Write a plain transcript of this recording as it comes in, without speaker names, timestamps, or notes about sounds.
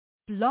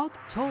Blog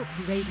Talk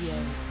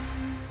Radio.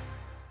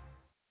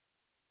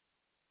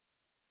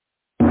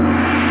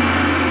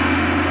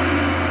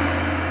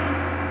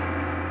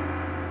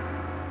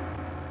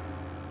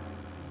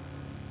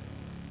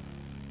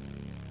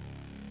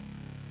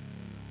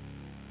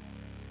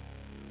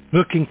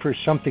 Looking for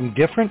something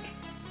different?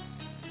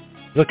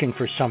 Looking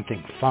for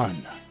something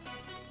fun?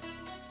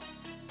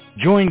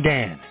 Join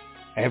Dan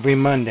every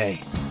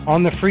Monday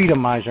on the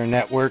Freedomizer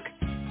Network,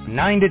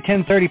 9 to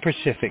 10:30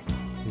 Pacific,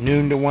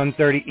 noon to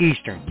 1:30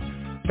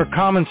 Eastern, for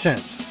Common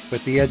Sense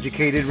with the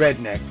educated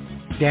redneck,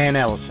 Dan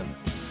Ellison.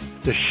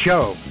 The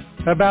show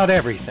about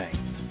everything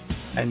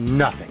and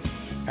nothing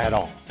at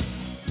all.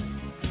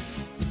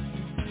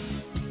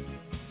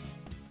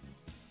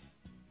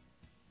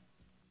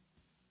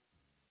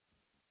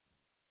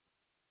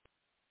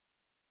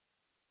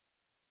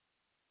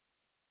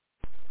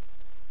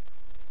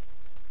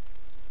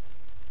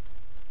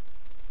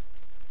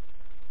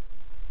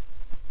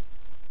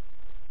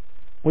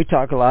 We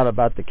talk a lot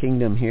about the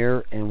kingdom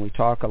here, and we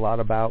talk a lot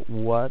about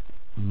what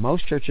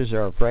most churches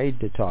are afraid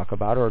to talk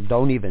about or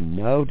don't even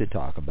know to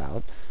talk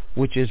about,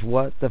 which is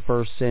what the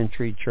first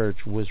century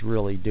church was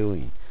really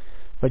doing.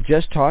 But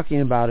just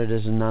talking about it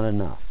is not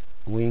enough.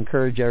 We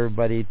encourage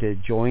everybody to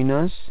join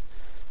us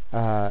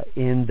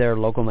in their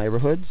local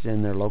neighborhoods,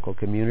 in their local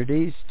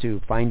communities,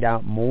 to find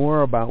out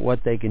more about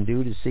what they can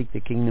do to seek the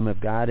kingdom of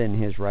God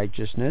and His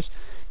righteousness.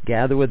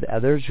 Gather with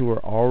others who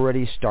are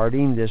already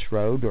starting this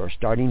road or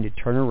starting to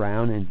turn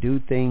around and do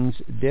things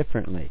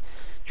differently.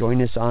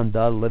 Join us on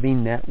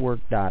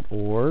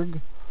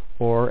thelivingnetwork.org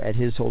or at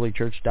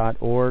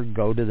hisholychurch.org.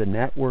 Go to the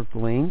network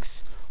links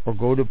or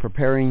go to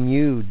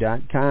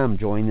preparingyou.com.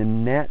 Join the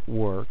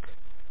network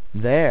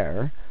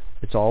there.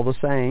 It's all the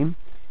same.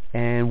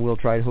 And we'll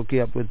try to hook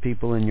you up with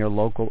people in your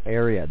local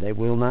area. They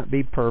will not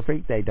be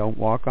perfect. They don't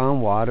walk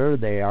on water.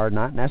 They are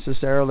not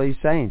necessarily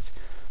saints.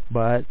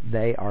 But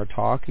they are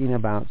talking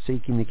about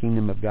seeking the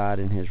kingdom of God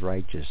and His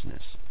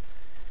righteousness.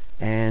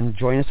 And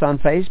join us on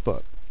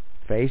Facebook.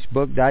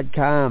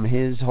 Facebook.com,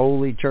 His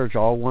Holy Church,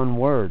 all one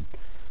word.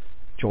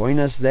 Join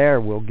us there.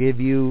 We'll give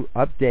you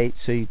updates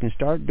so you can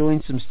start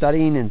doing some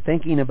studying and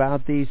thinking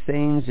about these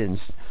things and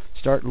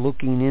start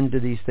looking into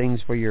these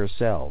things for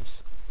yourselves.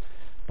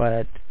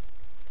 But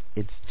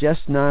it's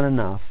just not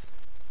enough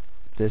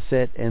to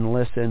sit and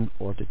listen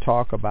or to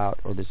talk about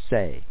or to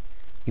say.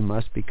 You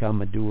must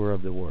become a doer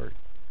of the word.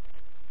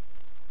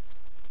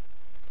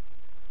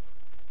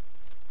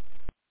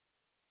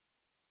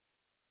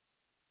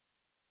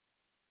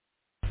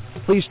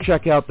 Please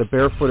check out the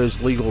Barefoot is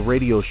Legal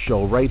radio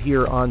show right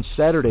here on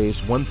Saturdays,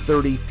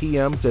 1:30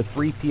 p.m. to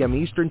 3 p.m.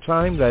 Eastern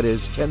Time. That is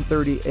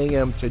 10:30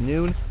 a.m. to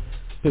noon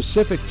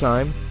Pacific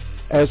Time,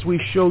 as we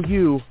show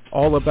you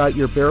all about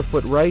your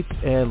barefoot rights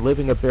and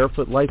living a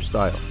barefoot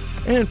lifestyle.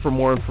 And for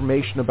more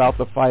information about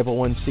the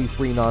 501c3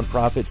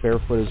 nonprofit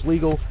Barefoot is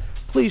Legal,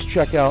 please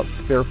check out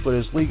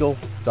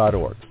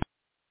barefootislegal.org.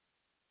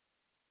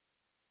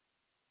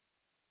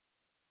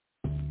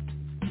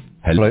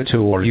 Hello to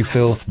all you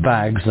filth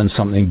bags and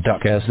something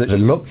duckers that are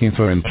looking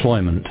for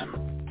employment.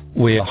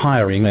 We are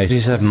hiring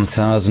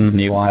 87,000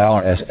 new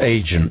IRS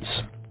agents.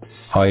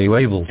 Are you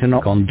able to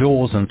knock on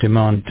doors and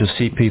demand to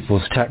see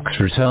people's tax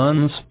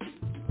returns?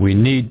 We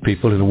need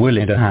people who are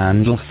willing to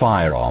handle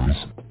firearms.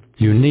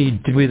 You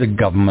need to be the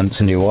government's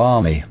new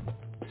army.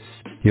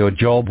 Your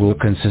job will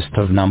consist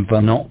of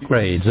number not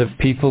grades of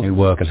people who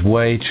work as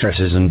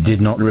waitresses and did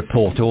not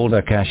report all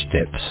their cash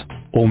tips.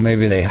 Or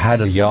maybe they had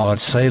a yard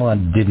sale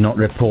and did not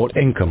report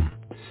income.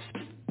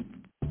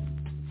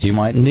 You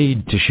might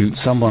need to shoot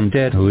someone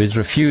dead who is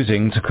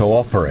refusing to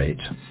cooperate.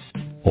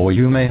 Or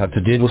you may have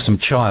to deal with some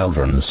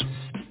children's.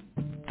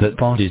 That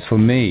part is for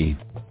me.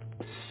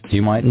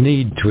 You might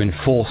need to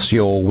enforce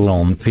your will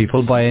on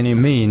people by any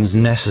means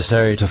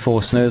necessary to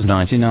force those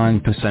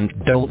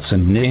 99% dolts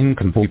and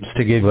nincompoops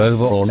to give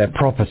over all their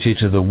property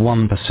to the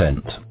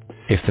 1%.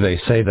 If they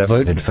say they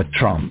voted for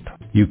Trump,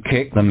 you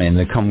kick them in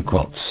the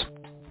kumquats.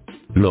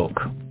 Look,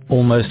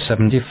 almost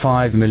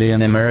 75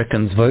 million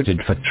Americans voted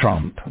for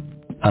Trump.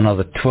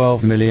 Another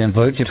 12 million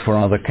voted for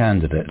other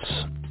candidates.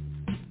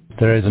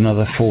 There is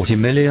another 40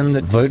 million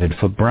that voted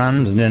for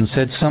Brandon and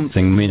said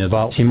something mean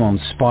about him on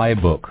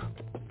Spybook.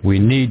 We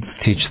need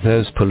to teach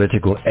those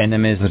political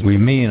enemies that we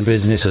mean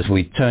business as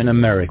we turn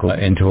America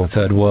into a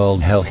third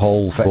world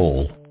hellhole for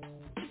all.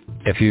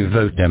 If you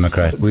vote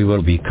Democrat, we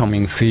will be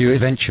coming for you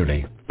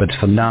eventually. But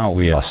for now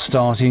we are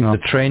starting our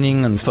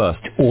training and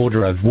first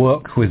order of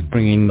work with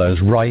bringing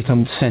those right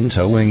and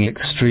center wing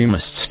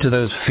extremists to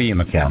those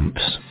FEMA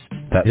camps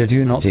that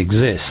do not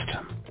exist.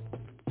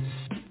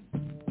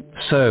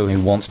 So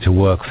who wants to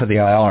work for the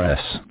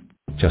IRS?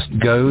 Just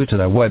go to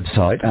their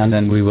website and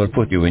then we will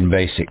put you in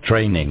basic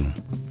training.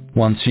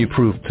 Once you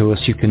prove to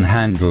us you can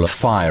handle a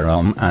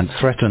firearm and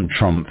threaten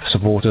Trump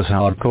supporters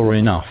hardcore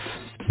enough,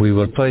 we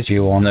will place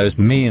you on those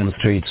mean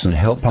streets and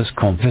help us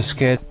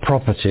confiscate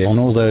property on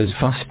all those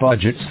fuss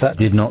budgets that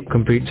did not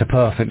complete a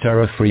perfect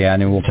error-free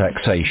annual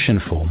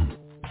taxation form.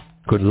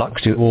 Good luck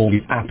to all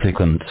you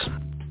applicants.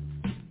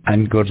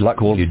 And good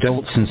luck all you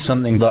dolts and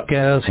something but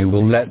girls who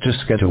will let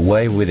just get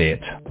away with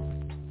it.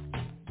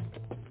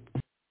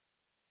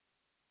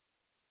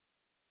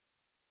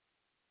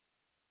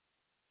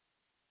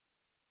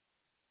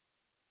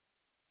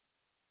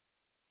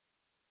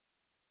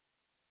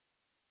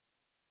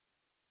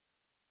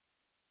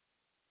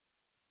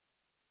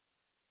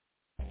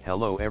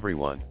 Hello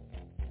everyone.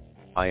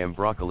 I am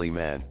Broccoli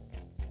Man.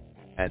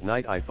 At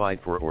night I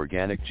fight for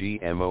organic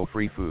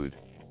GMO-free food.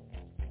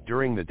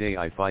 During the day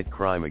I fight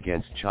crime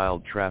against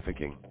child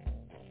trafficking.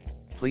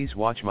 Please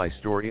watch my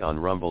story on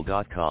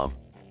rumble.com.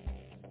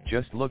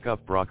 Just look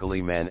up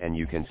Broccoli Man and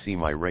you can see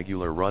my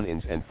regular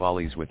run-ins and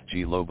follies with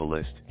G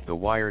Globalist, the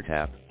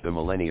Wiretap, the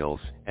Millennials,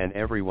 and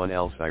everyone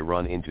else I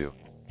run into.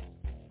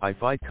 I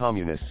fight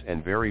communists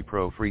and very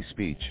pro-free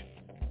speech.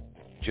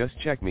 Just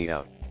check me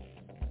out.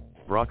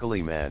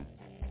 Broccoli Man.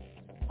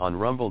 On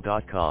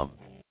rumble.com.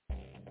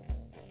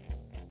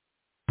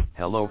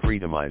 Hello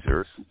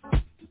Freedomizers.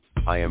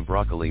 I am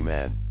Broccoli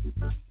Man.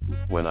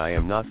 When I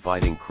am not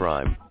fighting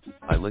crime,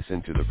 I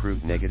listen to the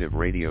Proof Negative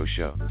radio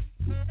show.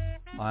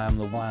 I am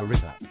the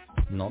Wiretap.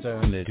 Not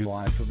only do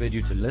I forbid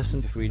you to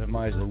listen to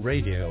Freedomizer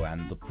Radio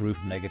and the Proof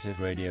Negative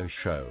radio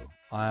show,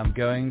 I am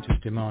going to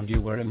demand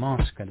you wear a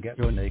mask and get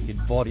your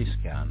naked body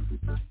scan.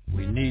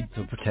 We need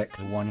to protect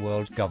the one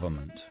world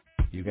government.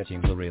 You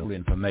getting the real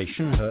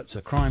information hurts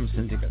a crime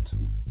syndicate.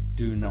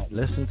 Do not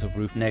listen to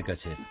Proof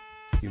Negative.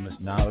 You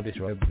must now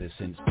disrobe this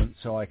instant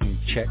so I can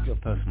check your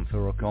person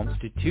for a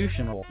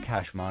constitution or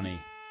cash money.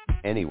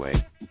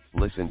 Anyway,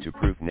 listen to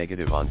Proof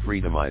Negative on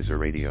Freedomizer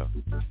Radio.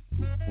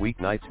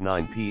 Weeknights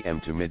 9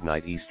 p.m. to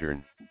midnight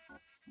Eastern.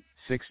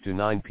 6 to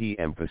 9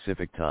 p.m.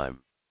 Pacific Time.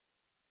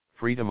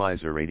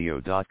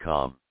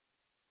 Freedomizerradio.com.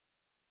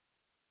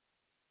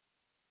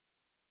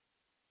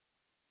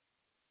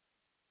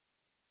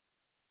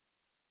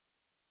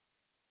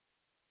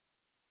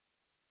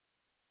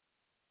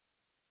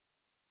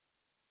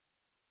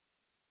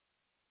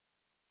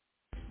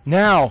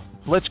 Now,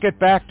 let's get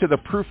back to the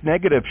Proof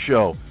Negative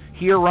show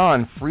here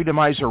on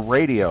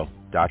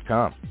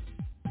freedomizerradio.com.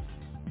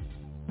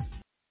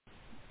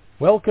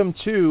 Welcome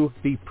to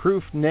the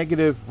Proof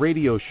Negative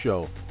radio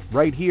show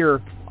right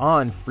here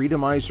on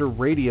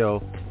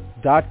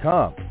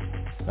freedomizerradio.com.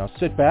 Now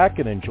sit back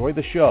and enjoy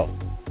the show.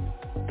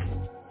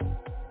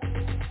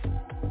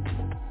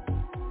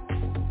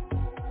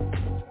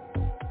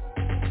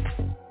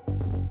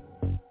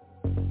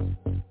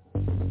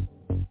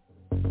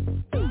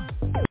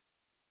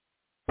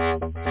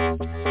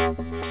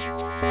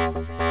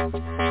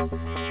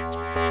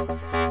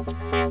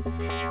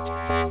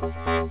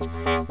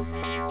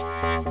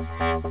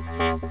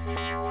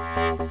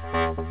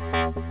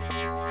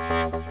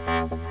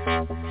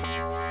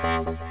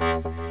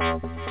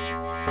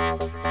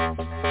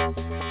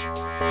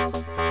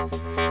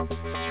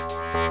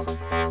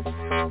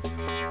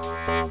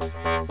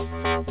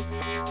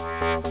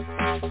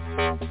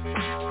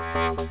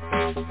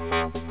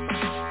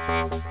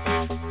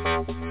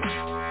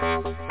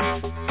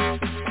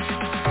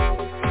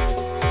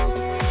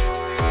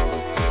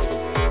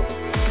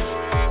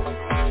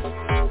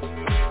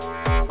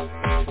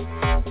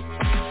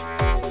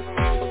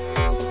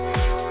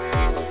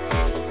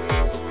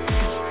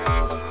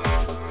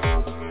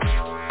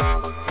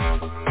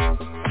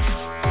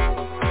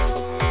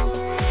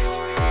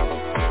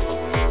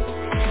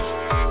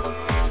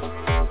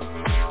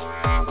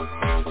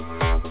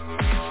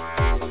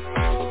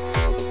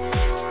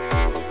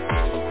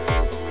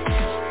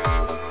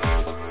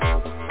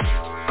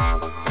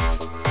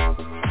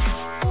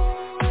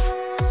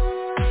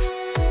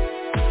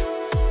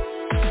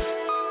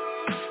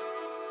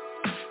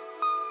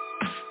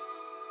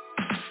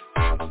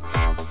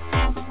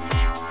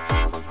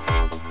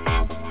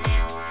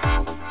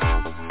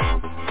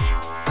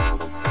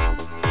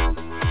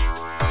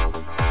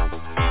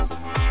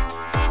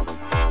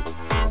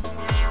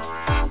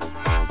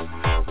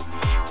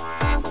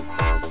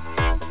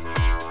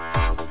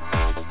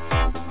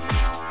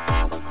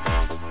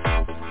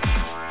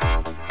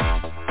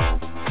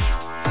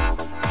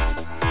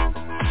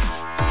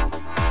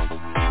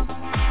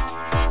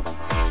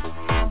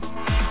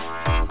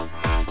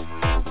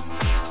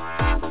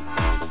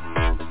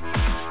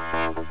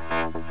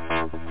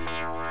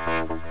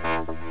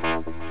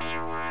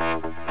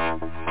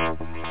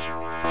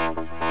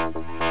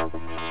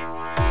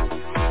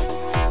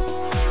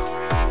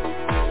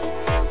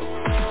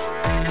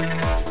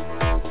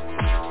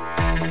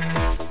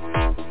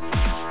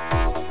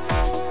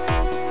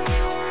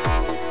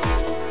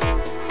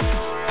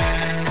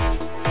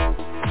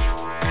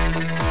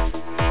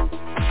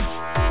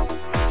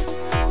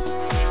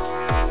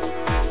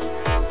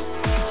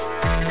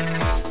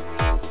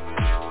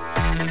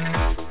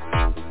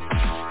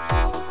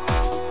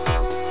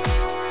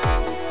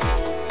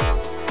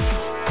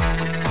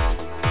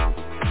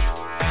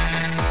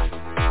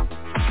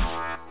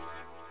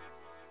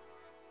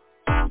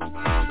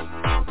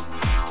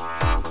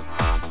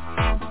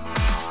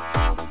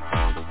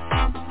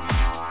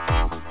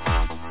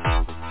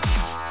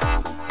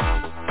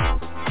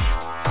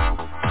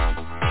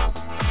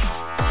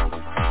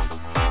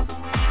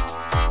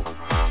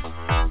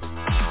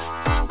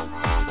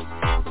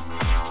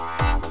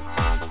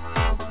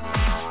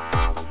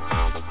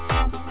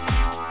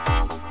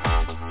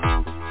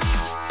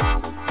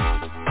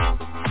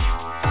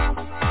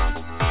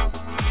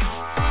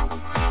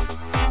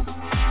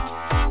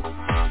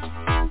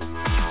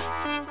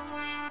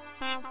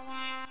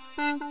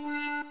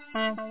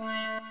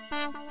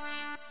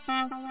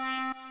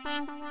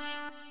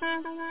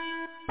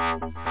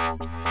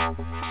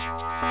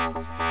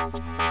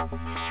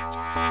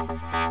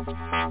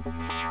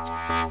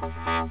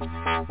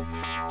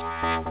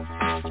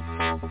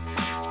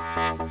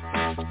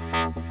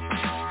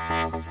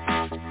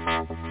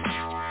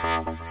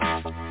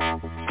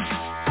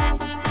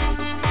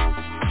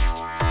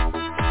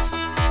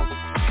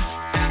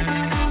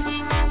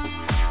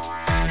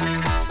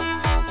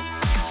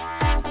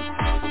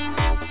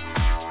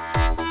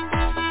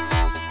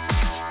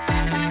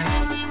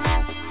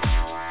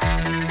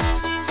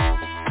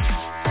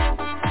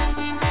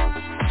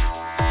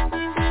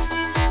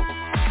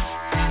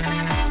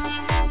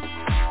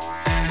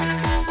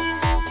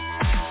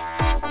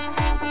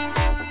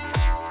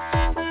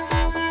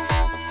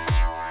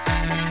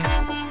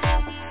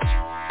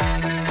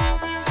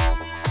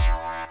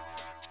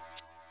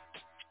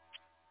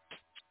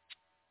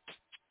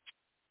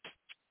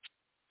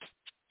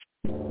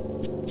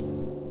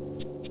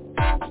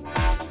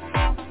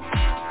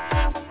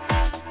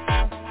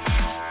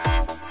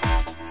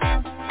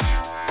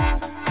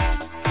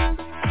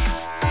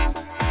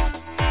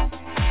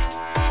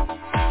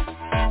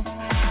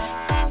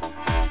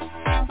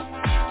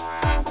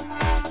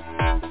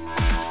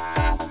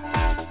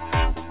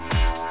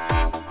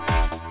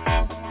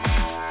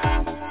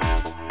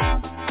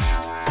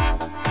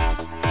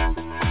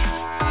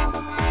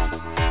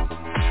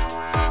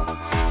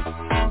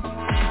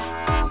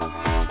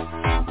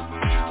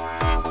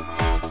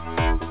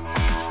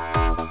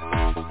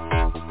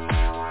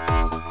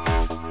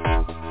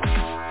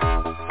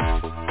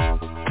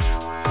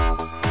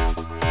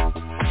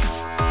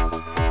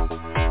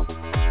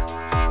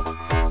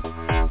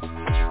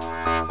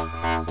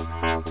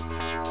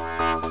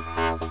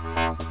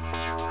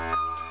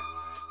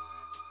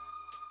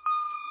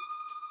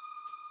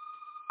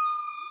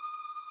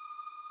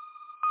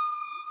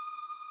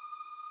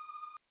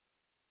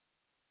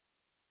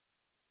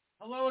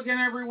 Hello again,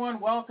 everyone.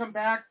 Welcome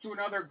back to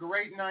another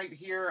great night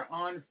here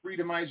on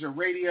Freedomizer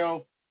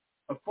Radio.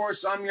 Of course,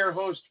 I'm your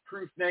host,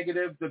 Proof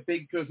Negative, the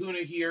big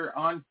kahuna here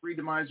on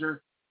Freedomizer.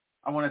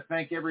 I want to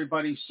thank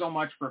everybody so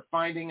much for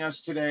finding us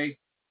today.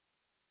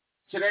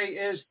 Today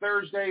is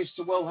Thursday,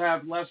 so we'll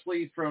have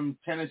Leslie from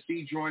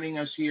Tennessee joining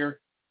us here.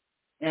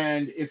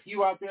 And if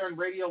you out there in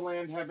Radio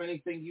Land have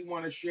anything you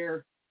want to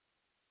share,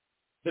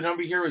 the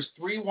number here is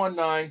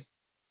 319-527-6208.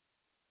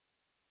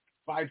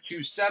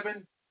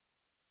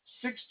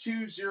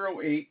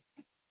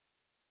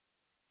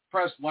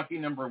 Press lucky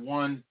number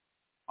 1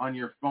 on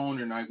your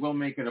phone, and I will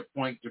make it a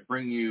point to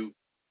bring you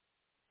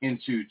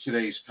into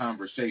today's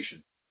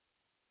conversation.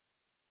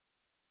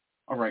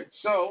 All right,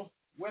 so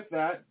with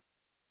that,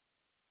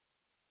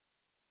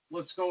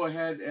 let's go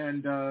ahead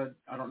and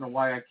I don't know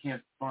why I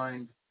can't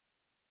find.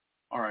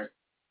 All right,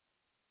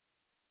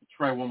 let's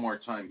try one more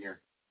time here.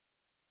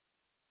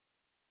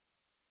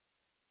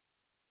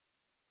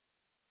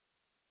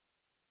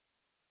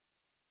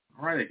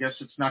 All right, I guess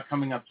it's not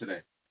coming up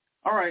today.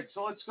 All right,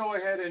 so let's go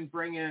ahead and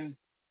bring in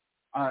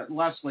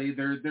Leslie.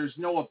 There's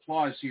no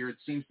applause here. It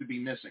seems to be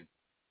missing.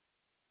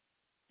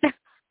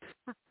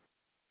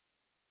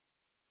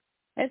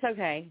 It's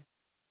okay.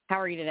 How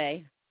are you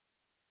today?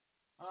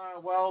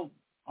 Well,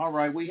 all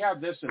right. We have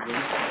this at least.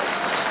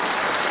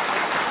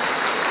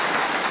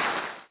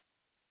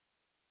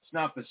 It's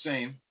not the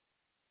same.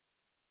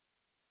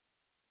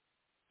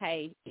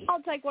 Hey,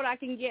 I'll take what I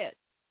can get.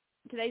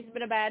 Today's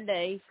been a bad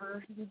day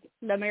for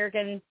the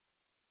American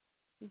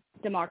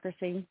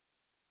democracy.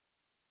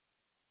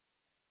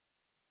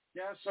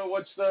 Yeah, so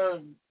what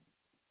do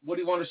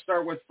you want to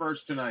start with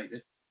first tonight?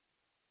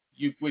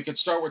 We could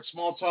start with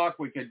small talk.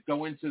 We could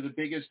go into the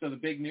biggest of the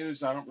big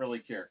news. I don't really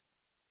care.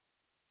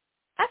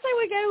 I say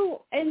we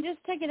go and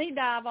just take a deep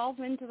dive off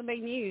into the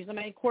big news. I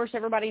mean, of course,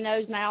 everybody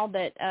knows now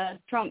that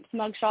Trump's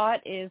mugshot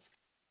is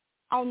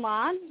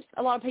online.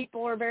 A lot of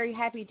people are very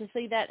happy to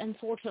see that,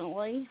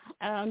 unfortunately.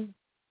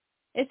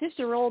 It's just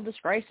a real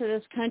disgrace to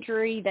this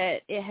country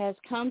that it has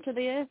come to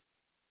this.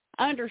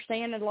 I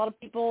understand that a lot of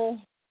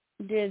people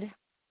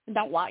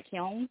don't like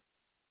him.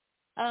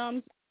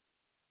 Like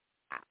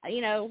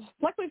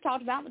we've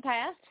talked about in the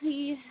past,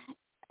 he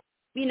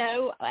may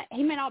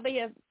not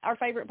be our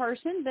favorite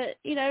person, but,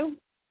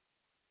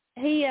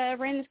 he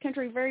ran this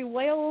country very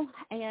well,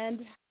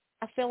 and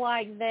I feel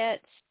like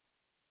that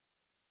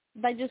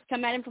they just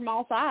come at him from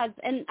all sides.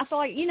 And I feel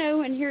like,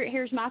 and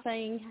here's my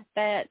thing,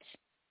 that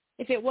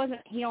if it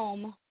wasn't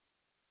him,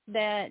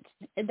 that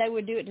they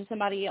would do it to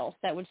somebody else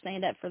that would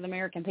stand up for the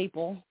American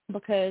people,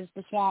 because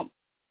the swamp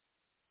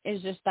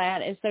is just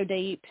that. It's so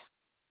deep,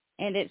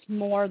 and it's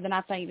more than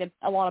I think that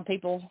a lot of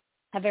people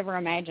have ever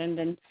imagined,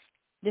 and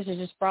this has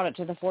just brought it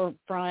to the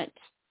forefront.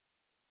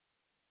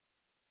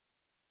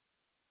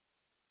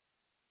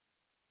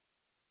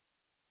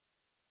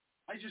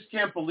 I just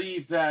can't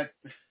believe that,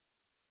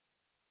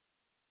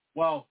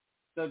 well,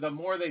 the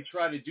more they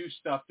try to do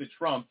stuff to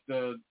Trump,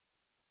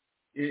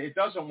 it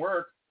doesn't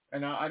work,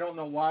 and I don't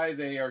know why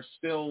they are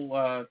still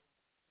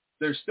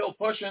they're still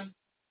pushing.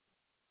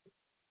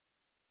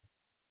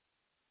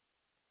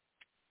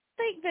 I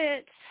think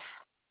that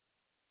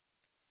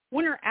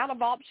when you're out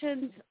of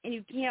options and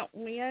you can't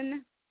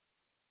win,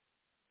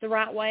 the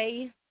right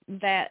way.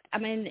 That, I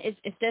mean,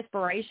 it's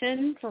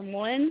desperation, for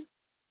one.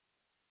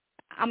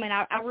 I mean,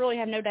 I really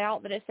have no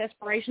doubt that it's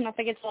desperation. I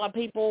think it's a lot of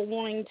people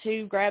wanting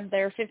to grab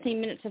their 15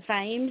 minutes of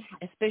fame,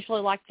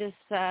 especially like this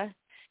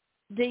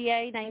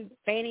DA named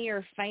Fannie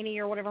or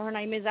whatever her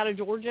name is out of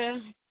Georgia.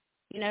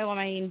 You know,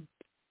 I mean,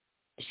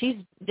 she's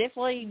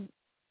definitely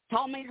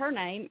taught me her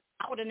name.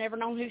 I would have never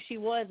known who she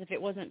was if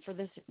it wasn't for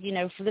this, you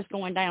know, for this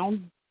going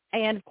down.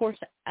 And, of course,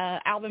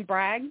 Alvin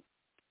Bragg,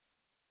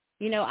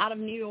 you know, out of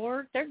New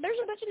York. There's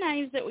a bunch of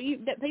names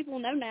that people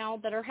know now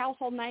that are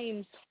household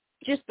names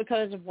just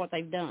because of what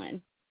they've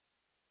done.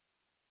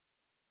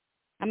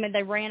 I mean,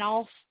 they ran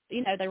off,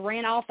 they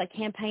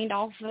campaigned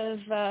off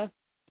of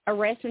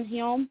arresting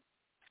him,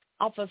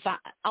 off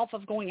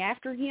of going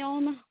after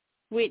him,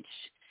 which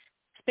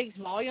speaks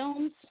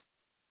volumes.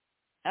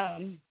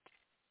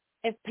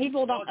 If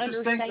people don't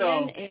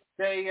understand,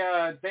 they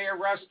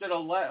arrested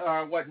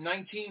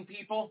 19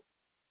 people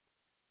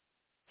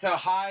to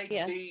hide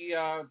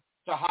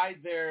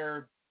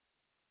their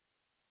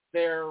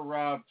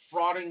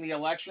frauding the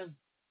election.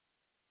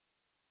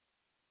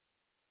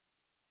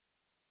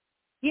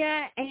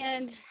 Yeah,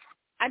 and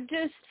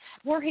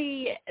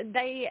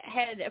they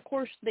had, of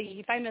course,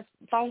 the famous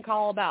phone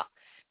call about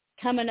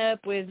coming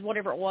up with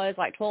whatever it was,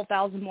 like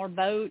 12,000 more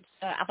votes.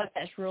 I think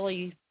that's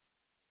really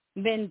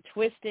been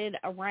twisted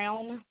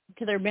around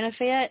to their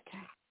benefit.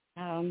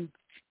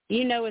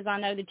 You know, as I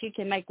know, that you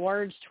can make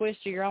words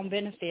twist to your own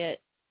benefit.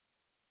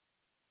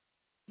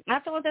 I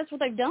feel like that's what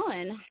they've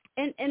done.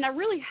 And I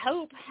really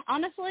hope,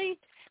 honestly,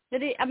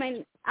 that I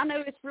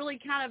know it's really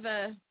kind of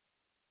a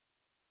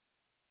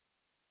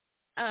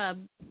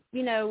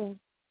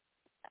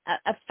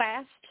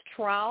fast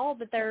trial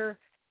that they're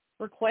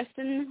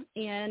requesting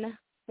in,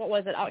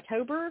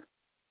 October,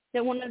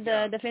 that one of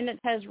the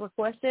defendants has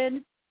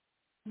requested.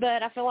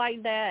 But I feel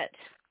like that,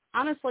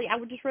 honestly, I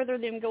would just rather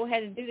them go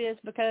ahead and do this,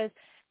 because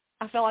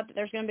I feel like that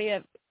there's going to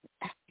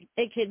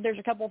be there's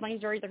a couple of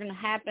things that are either going to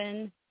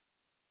happen.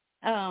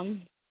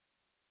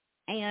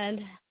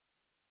 And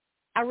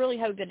I really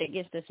hope that it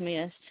gets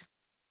dismissed.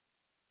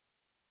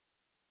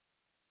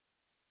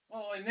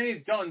 Well, and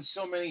they've done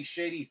so many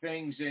shady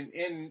things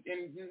in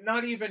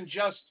not even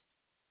just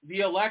the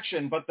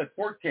election, but the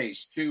court case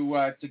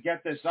to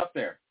get this up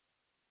there.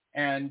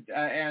 And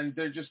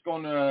they're just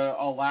going to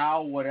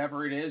allow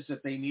whatever it is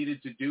that they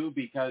needed to do,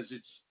 because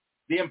it's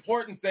the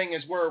important thing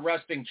is we're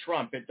arresting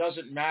Trump. It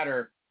doesn't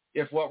matter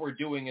if what we're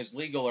doing is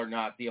legal or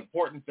not. The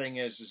important thing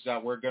is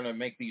that we're going to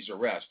make these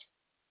arrests.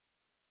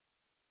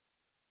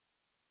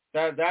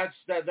 That's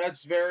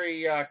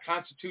very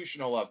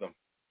constitutional of them.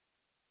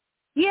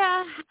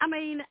 Yeah, I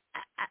mean,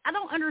 I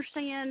don't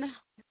understand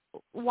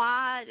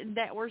why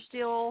that we're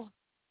still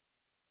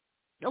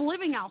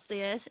living off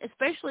this,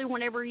 especially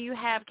whenever you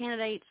have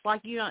candidates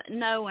like you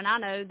know and I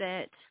know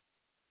that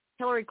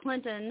Hillary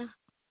Clinton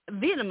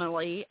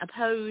vehemently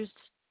opposed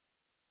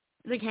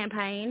the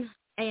campaign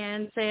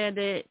and said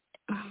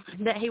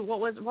that he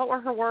what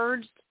were her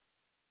words?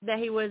 That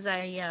he was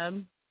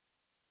I'm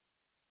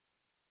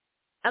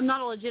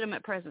not a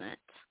legitimate president.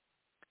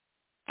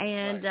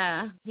 And,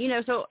 right.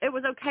 So it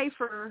was okay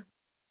for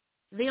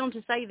them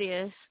to say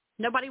this.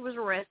 Nobody was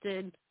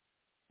arrested.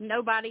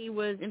 Nobody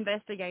was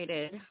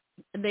investigated.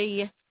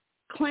 The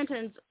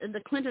Clintons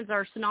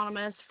are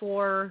synonymous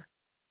for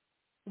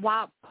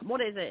what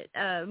is it,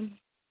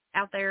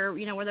 out there,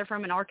 where they're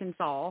from in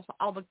Arkansas,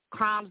 all the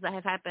crimes that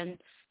have happened.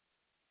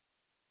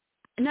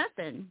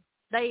 Nothing.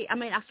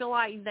 I feel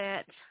like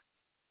that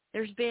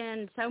there's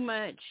been so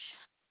much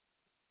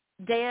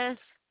death,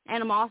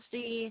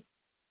 animosity,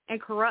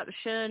 and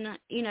corruption.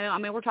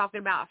 We're talking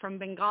about from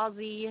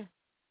Benghazi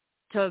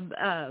to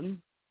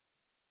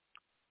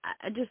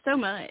just so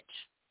much.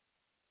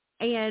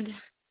 And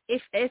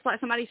if it's like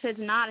somebody said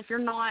tonight, if you're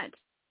not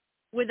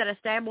with that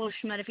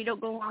establishment, if you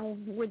don't go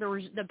along with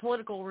the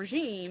political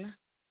regime,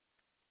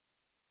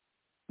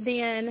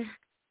 then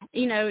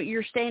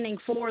you're standing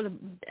for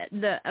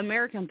the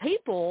American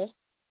people.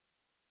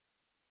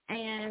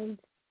 And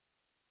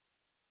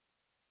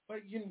but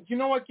you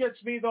know what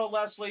gets me though,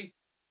 Leslie,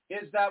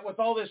 is that with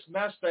all this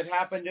mess that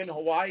happened in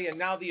Hawaii and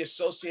now the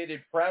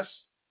Associated Press,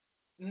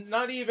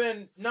 not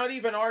even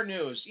our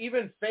news,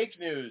 even fake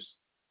news,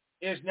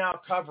 is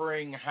now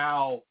covering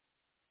how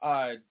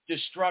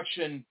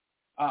destruction.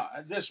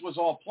 This was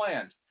all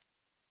planned.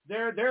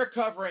 They're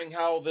covering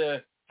how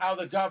the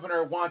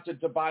governor wanted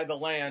to buy the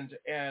land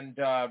and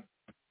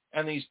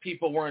these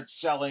people weren't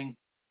selling,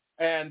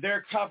 and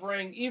they're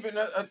covering even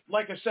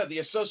like I said, the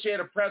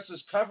Associated Press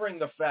is covering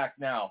the fact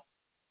now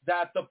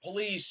that the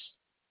police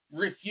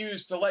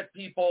refused to let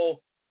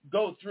people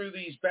go through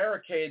these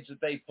barricades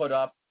that they put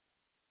up.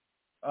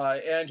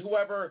 And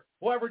whoever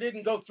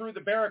didn't go through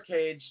the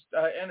barricades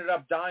ended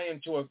up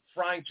frying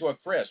to a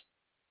crisp.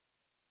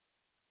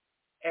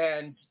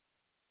 And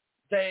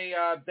they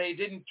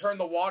didn't turn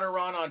the water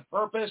on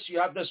purpose. You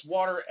have this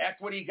water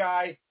equity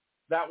guy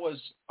that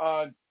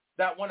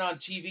went on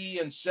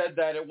TV and said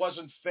that it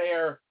wasn't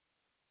fair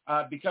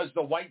because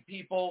the white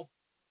people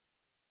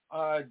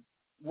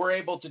were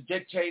able to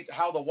dictate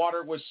how the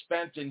water was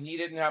spent, and he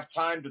didn't have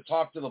time to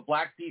talk to the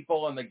black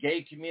people and the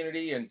gay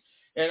community and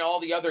all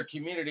the other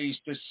communities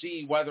to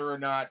see whether or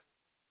not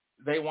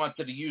they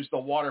wanted to use the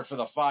water for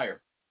the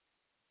fire.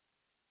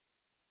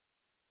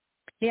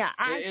 Yeah,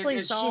 I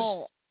actually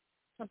saw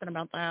something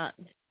about that.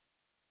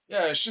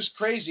 Yeah, it's just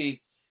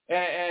crazy.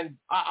 And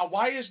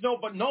why is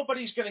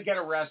nobody's going to get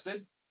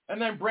arrested?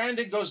 And then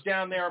Brandon goes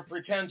down there and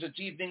pretends it's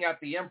evening at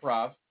the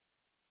Improv.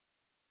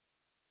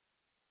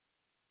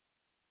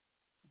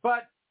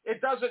 But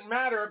it doesn't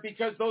matter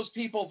because those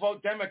people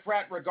vote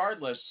Democrat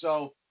regardless.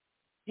 So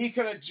he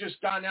could have just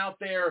gone out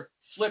there,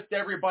 flipped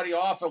everybody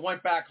off, and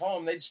went back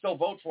home. They'd still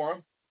vote for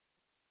him.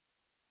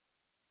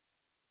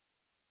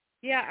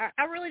 Yeah,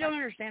 I really don't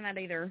understand that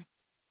either.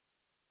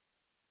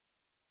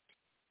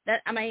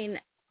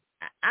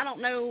 I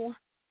don't know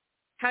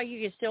how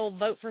you can still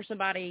vote for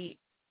somebody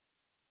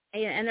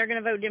and they're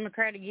going to vote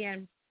Democrat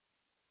again.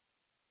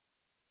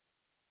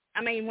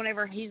 I mean,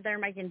 whenever he's there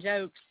making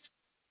jokes,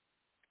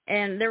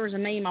 and there was a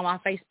meme on my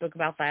Facebook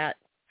about that.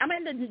 I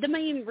mean, the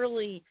meme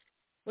really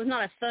was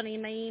not a funny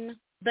meme,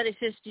 but it's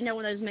just,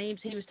 one of those memes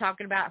he was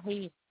talking about.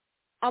 He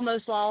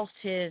almost lost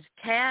his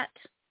cat,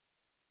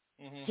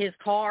 his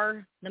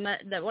car, his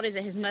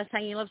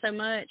Mustang he loves so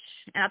much.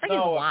 And I think it's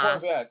a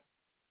Corvette.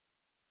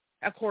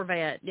 A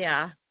Corvette,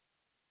 yeah.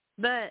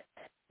 But,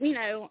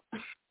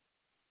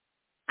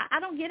 I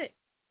don't get it.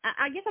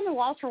 I guess I'm at a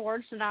loss for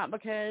words tonight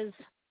because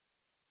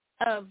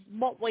of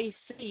what we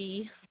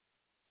see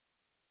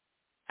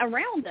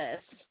around us.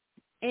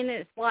 And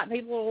it's like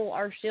people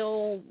are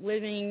still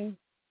living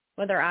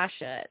with their eyes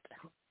shut.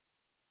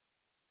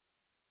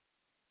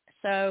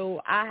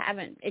 So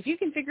if you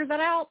can figure that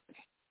out,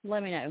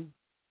 let me know.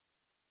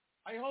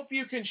 I hope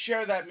you can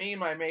share that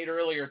meme I made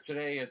earlier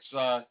today. It's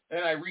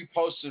and I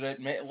reposted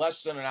it less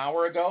than an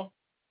hour ago.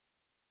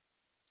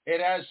 It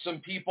has some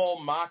people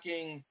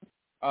mocking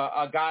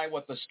a guy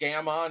with a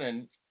scam on,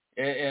 and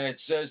it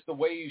says the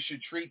way you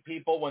should treat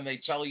people when they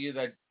tell you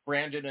that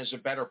Brandon is a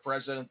better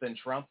president than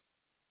Trump.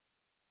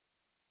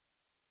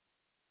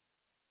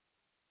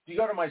 If you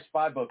go to my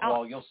spy book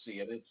wall, you'll see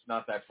it. It's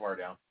not that far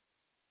down.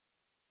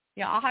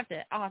 Yeah, I'll have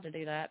to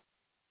do that.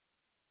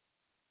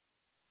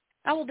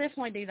 I will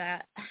definitely do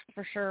that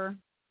for sure.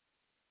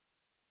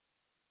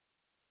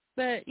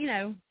 But,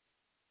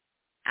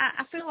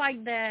 I feel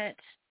like that.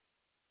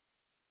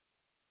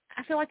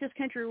 I feel like this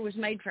country was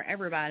made for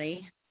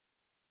everybody,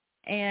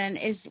 and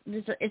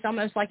it's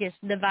almost like it's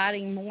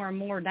dividing more and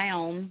more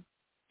down.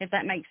 If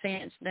that makes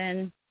sense,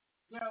 then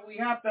we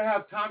have to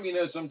have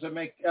communism to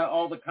make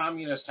all the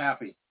communists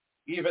happy,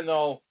 even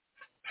though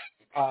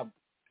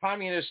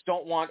communists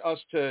don't want us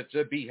to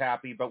be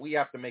happy, but we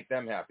have to make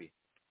them happy.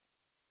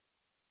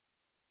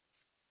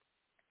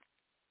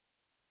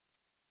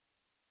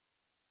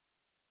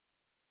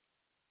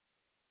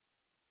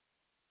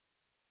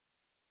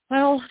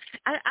 Well,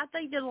 I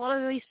think that a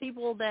lot of these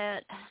people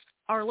that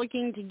are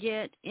looking to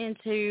get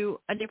into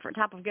a different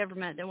type of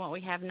government than what we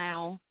have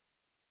now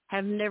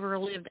have never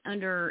lived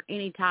under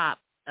any type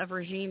of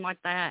regime like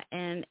that,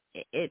 and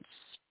it's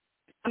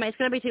going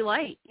to be too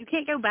late. You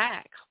can't go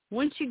back.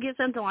 Once you get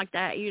something like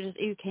that, you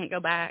can't go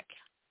back.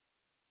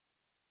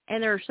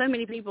 And there are so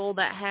many people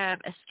that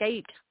have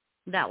escaped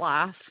that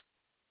life,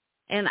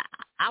 and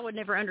I would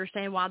never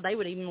understand why they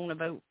would even want to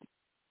vote,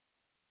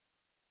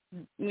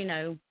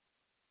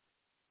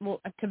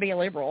 to be a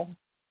liberal.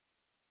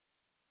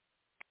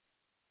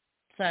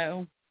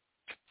 So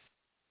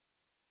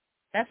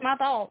that's my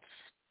thoughts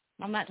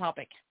on that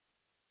topic.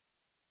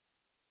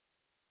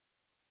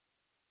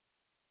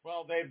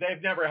 Well,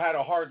 they've never had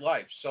a hard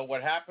life. So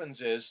what happens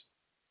is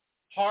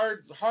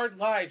hard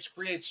lives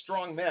create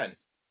strong men.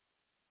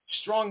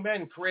 Strong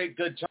men create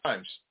good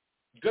times.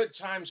 Good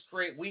times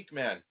create weak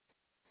men.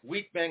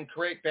 Weak men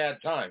create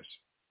bad times.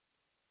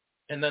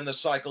 And then the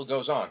cycle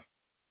goes on.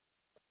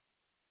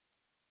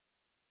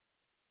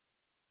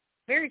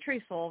 Very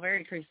truthful,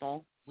 very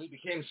truthful. We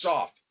became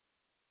soft.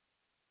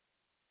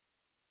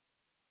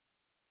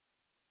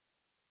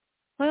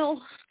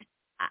 Well,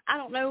 I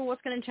don't know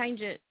what's going to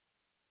change it.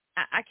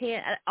 I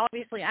can't.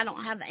 Obviously, I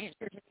don't have the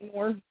answers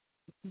anymore.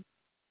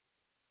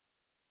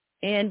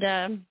 And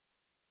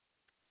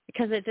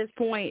because at this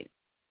point,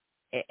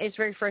 it's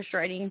very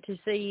frustrating to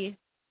see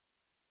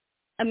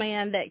a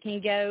man that can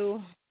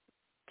go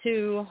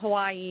to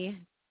Hawaii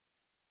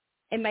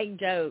and make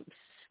jokes,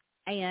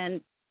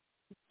 and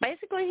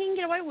basically he can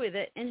get away with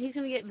it, and he's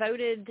going to get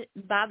voted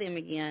by them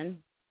again.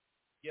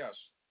 Yes.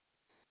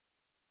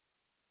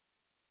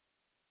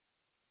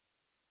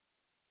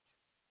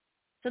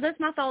 So that's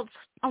my thoughts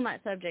on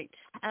that subject.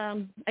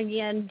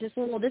 Again, just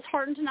a little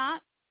disheartened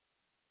tonight.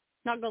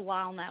 Not going to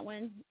lie on that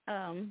one.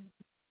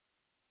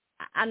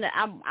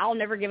 I'll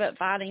never give up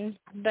fighting,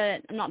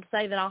 but I'm not to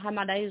say that I'll have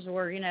my days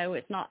where,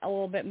 it's not a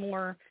little bit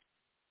more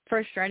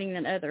frustrating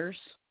than others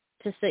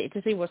to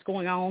see what's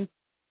going on.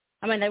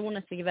 I mean, they want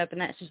us to give up, and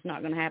that's just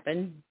not going to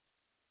happen.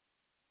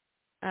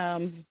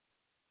 I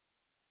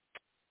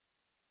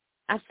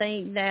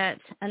think that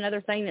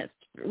another thing that's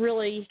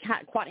really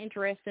quite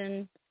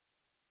interesting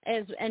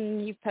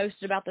and you've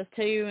posted about this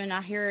too, and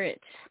I hear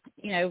it,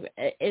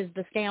 is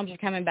the scams are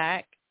coming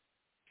back.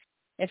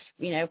 If,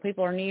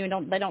 people are new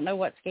and they don't know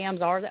what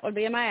scams are, that would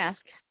be a mask.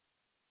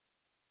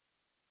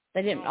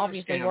 They didn't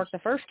obviously work the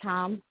first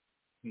time.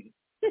 They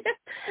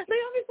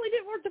obviously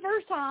didn't work the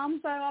first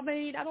time, so, I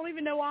don't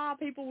even know why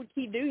people would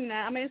keep doing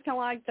that. It's kind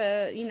of like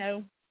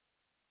the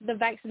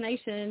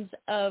vaccinations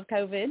of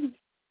COVID.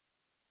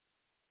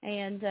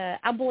 And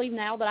I believe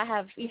now that I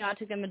have, I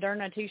took the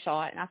Moderna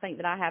 2-shot, and I think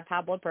that I have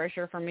high blood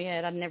pressure from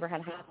it. I've never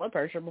had high blood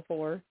pressure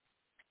before.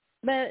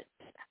 But,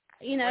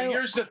 Well,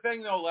 here's the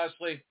thing, though,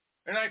 Leslie,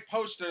 and I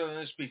posted on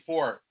this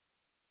before.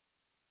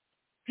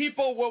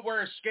 People will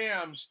wear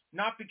scams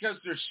not because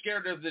they're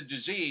scared of the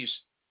disease,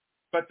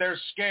 but they're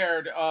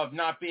scared of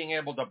not being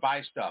able to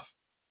buy stuff.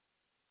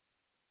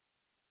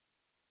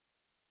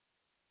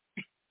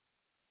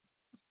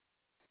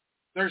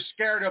 They're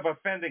scared of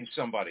offending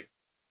somebody.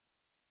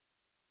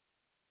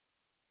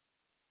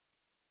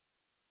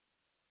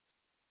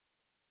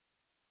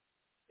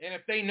 And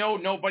if they know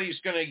nobody's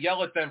going to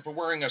yell at them for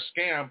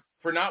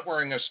for not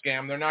wearing a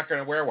scam, they're not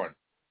going to wear one.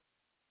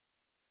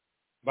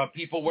 But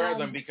people wear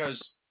them because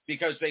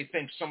they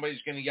think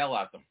somebody's going to yell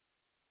at them.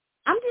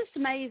 I'm just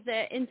amazed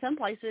that in some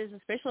places,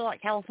 especially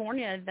like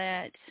California,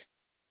 that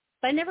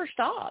they never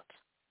stopped.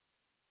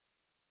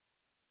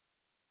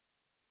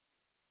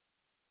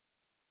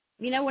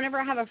 Whenever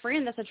I have a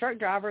friend that's a truck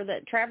driver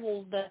that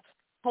travels the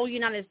whole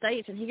United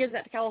States, and he goes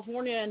out to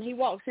California and he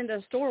walks into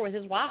a store with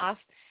his wife,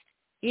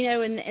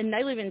 and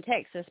they live in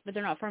Texas, but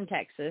they're not from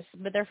Texas,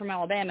 but they're from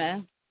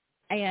Alabama,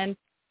 and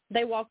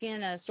they walk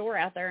in a store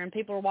out there, and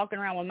people are walking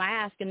around with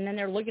masks, and then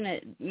they're looking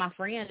at my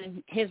friend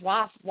and his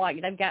wife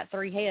like they've got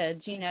 3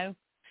 heads,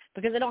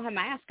 because they don't have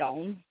masks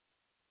on.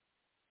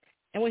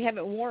 And we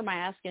haven't worn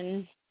masks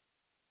in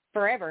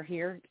forever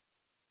here.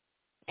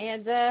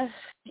 And,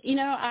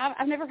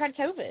 I've never had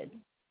COVID.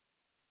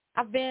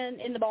 I've been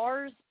in the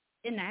bars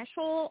in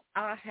Nashville.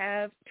 I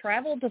have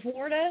traveled to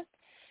Florida.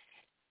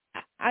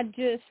 I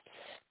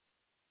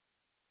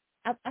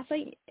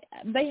think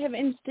they have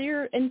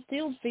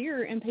instilled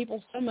fear in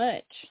people so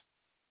much.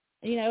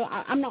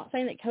 I'm not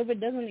saying that COVID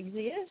doesn't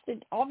exist.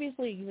 It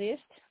obviously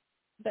exists,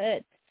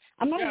 but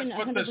I'm not even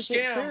 100%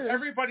 sure.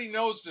 Everybody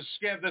knows the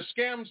scam. The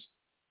scams,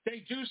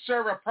 they do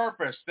serve a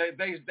purpose.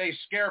 They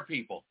scare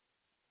people.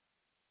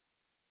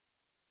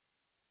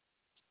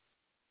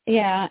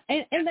 Yeah,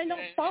 and they don't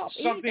stop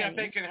something anything. that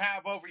they can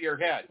have over your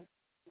head.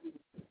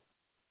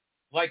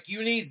 Like,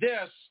 you need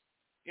this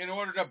in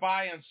order to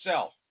buy and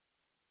sell.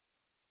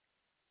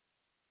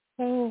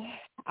 Oh,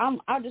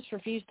 I just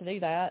refuse to do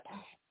that.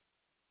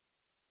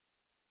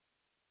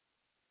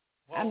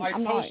 Well, I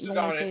posted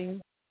on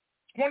it.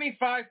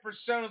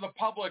 25% of the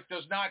public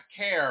does not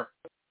care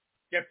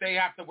if they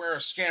have to wear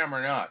a scam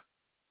or not.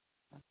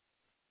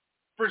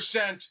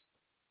 Percent,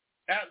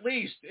 at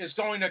least, is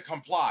going to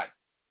comply.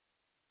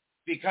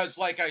 Because,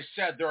 like I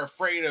said, they're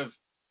afraid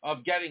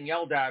of getting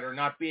yelled at or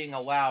not being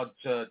allowed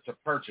to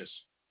purchase.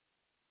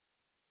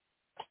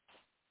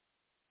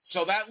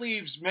 So that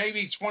leaves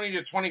maybe 20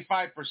 to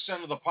 25%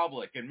 of the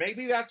public, and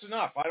maybe that's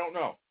enough. I don't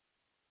know.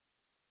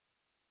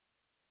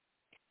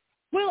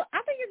 Well,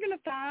 I think you're going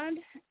to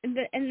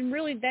find, and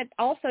really that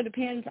also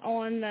depends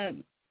on the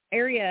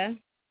area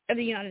of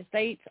the United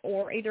States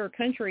or either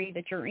country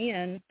that you're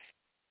in,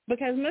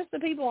 because most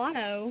of the people I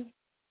know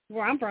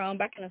where I'm from,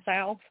 back in the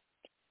South,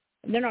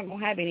 they're not going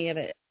to have any of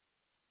it.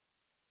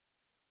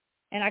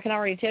 And I can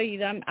already tell you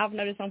that I've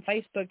noticed on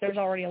Facebook there's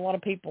already a lot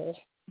of people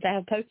that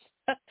have posted.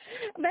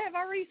 They have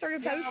already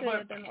started posting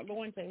that they're not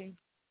going to.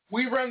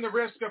 We run the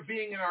risk of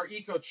being in our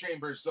echo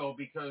chambers, though,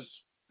 because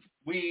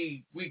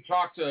we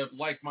talk to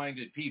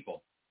like-minded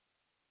people.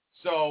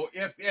 So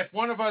if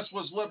one of us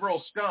was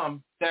liberal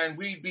scum, then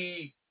we'd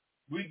be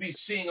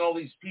seeing all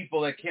these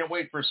people that can't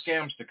wait for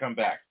scams to come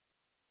back.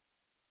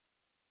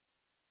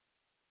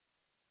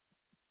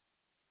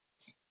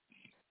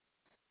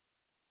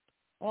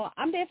 Well,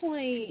 I'm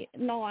definitely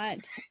not.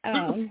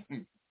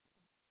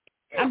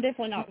 I'm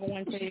definitely not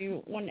going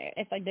to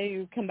if they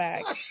do come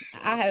back.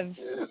 I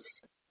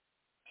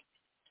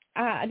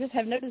just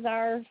have no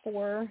desire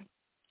for,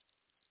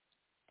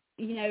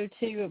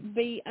 to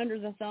be under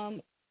the thumb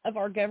of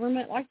our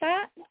government like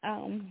that.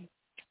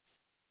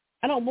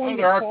 I don't believe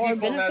there are it's for our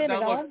people benefit that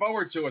at all. look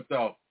forward to it,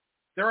 though.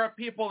 There are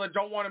people that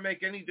don't want to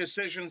make any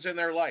decisions in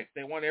their life.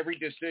 They want every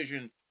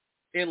decision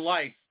in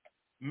life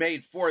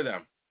made for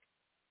them.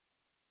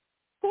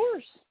 Of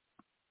course.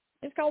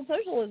 It's called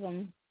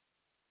socialism.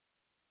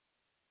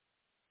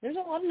 There's a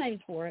lot of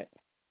names for it.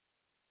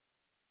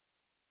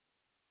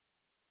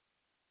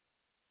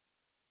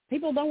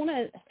 People don't want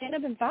to stand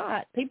up and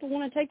fight. People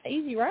want to take the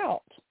easy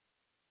route.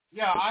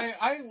 Yeah,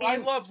 I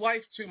love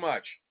life too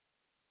much.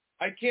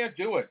 I can't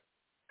do it.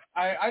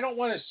 I don't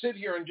want to sit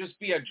here and just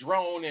be a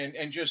drone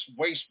and just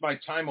waste my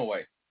time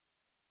away.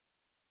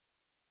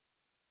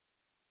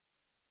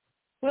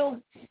 Well,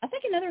 I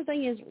think another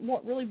thing is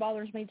what really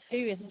bothers me,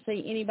 too, is to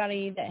see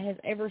anybody that has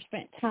ever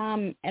spent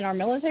time in our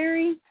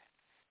military,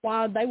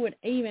 why they would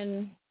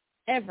even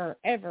ever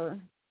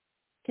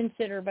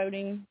consider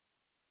voting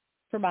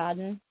for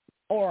Biden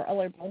or a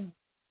liberal,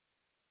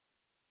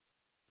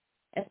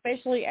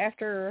 especially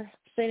after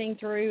sitting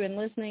through and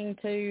listening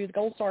to the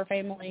Gold Star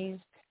families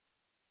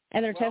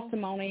and their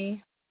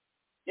testimony.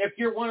 If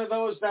you're one of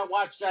those that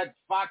watched that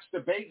Fox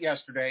debate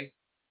yesterday,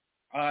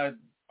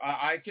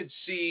 I could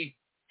see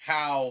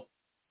how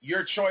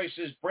your choice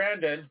is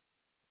Brandon,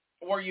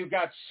 or you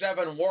got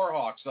 7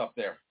 Warhawks up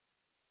there.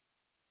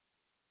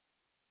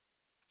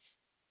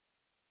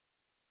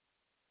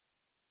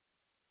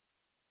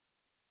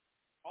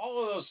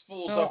 All of those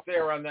fools up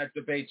there on that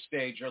debate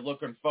stage are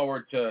looking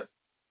forward to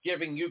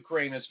giving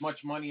Ukraine as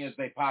much money as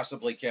they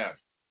possibly can.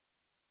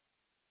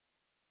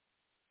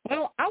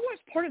 Well, I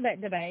watched part of that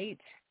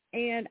debate,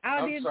 and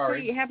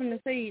happen to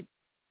see.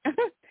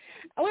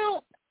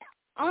 Well,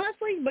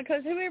 honestly,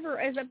 because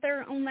whoever is up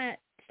there on that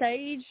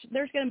stage,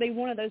 there's going to be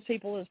one of those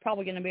people that's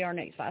probably going to be our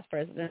next vice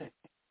president.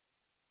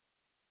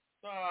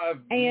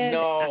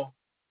 No,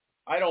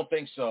 I don't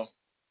think so.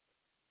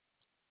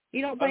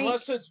 You don't think?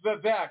 Unless it's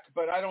Vivek,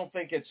 but I don't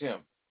think it's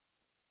him.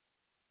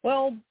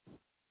 Well,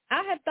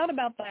 I have thought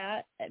about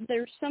that.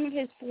 There's some of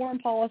his foreign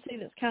policy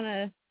that's kind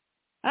of,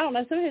 I don't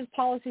know, some of his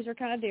policies are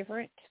kind of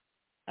different.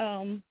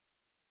 I'm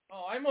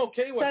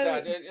okay with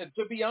that.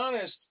 To be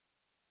honest,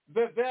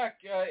 Vivek,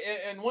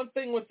 and one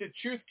thing with the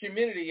truth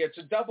community, it's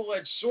a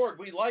double-edged sword.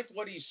 We like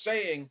what he's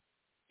saying.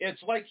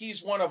 It's like he's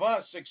one of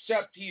us,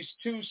 except he's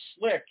too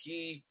slick.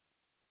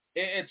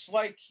 It's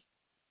like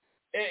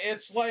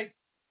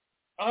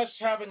us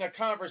having a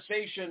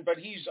conversation, but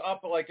he's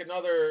up like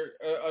another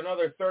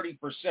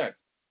 30%.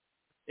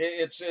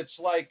 It's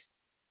like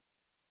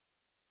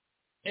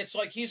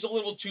he's a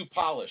little too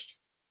polished.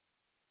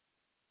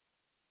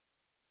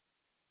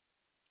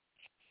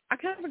 I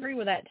kind of agree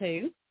with that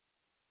too.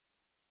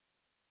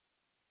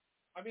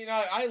 I mean,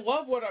 I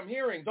love what I'm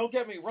hearing. Don't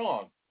get me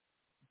wrong,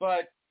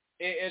 but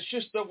it's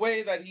just the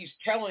way that he's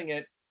telling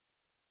it.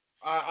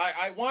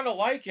 I want to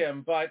like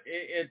him, but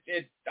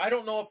I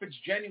don't know if it's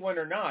genuine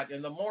or not.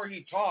 And the more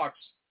he talks,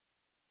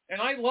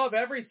 and I love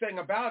everything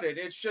about it,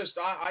 it's just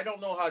I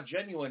don't know how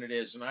genuine it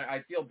is, and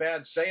I feel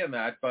bad saying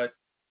that, but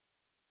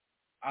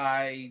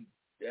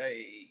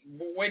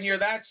when you're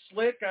that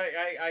slick,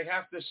 I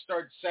have to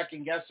start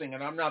second guessing,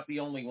 and I'm not the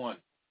only one.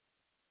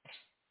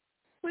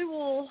 We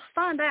will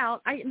find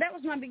out. That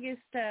was my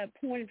biggest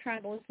point of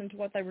trying to listen to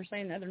what they were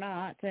saying the other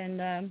night,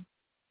 and.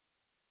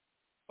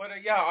 But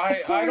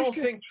I don't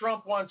think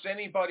Trump wants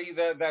anybody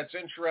that's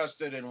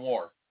interested in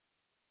war.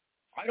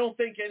 I don't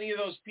think any of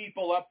those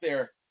people up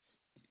there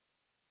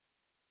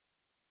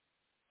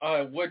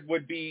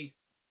would be.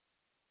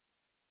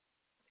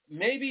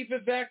 Maybe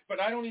Vivek, but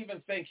I don't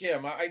even think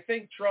him. I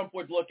think Trump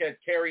would look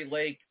at Carrie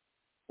Lake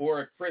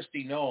or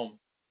Kristi Noem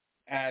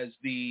as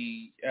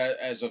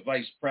a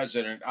vice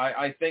president.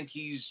 I think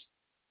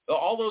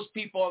all those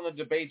people on the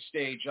debate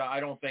stage. I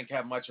don't think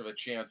have much of a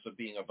chance of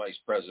being a vice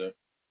president.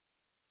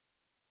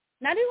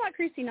 Now, I do like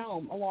Kristi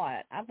Noem a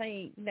lot. I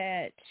think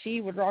that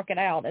she would rock it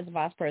out as a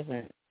vice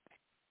president.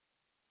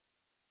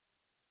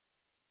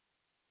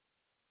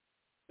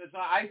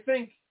 I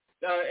think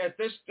at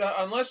this,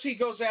 unless he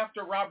goes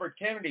after Robert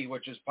Kennedy,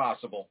 which is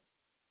possible,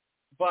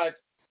 but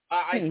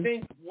I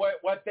think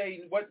what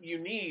you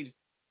need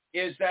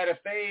is that if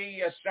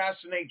they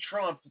assassinate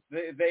Trump,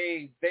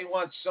 they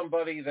want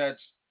somebody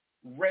that's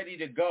ready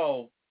to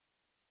go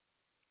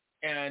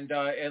and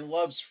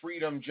loves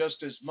freedom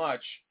just as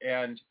much.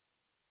 And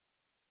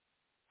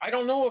I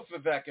don't know if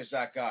Vivek is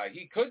that guy.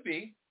 He could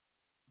be,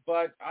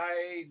 but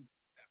I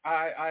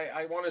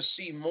want to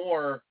see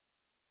more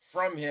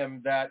from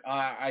him that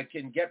I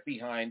can get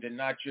behind and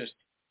not just.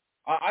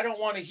 I don't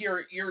want to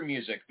hear ear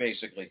music,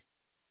 basically.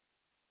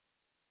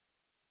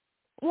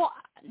 Well,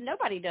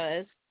 nobody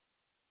does.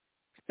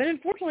 But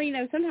unfortunately,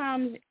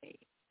 sometimes,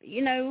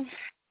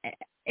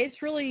 it's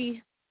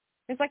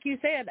like you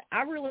said,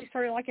 I really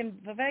started liking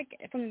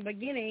Vivek from the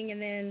beginning, and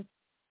then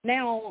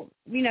now,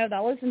 I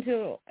listened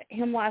to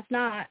him last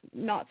night,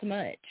 not so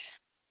much.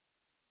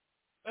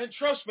 And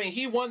trust me,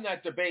 he won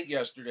that debate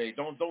yesterday.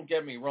 Don't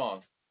get me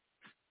wrong.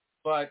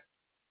 But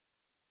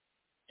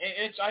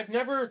I've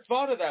never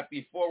thought of that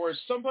before, where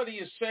somebody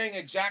is saying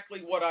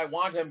exactly what I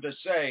want him to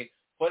say,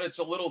 but it's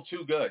a little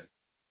too good.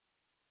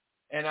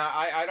 And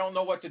I don't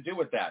know what to do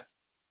with that.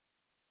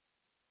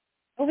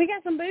 Well, he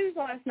got some boos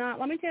last night,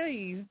 let me tell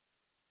you.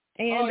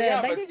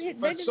 And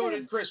but so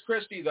did Chris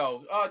Christie,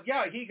 though.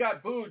 He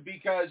got booed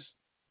because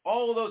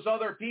all of those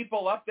other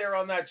people up there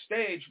on that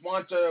stage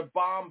want to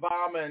bomb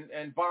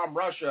and bomb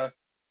Russia,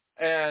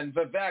 and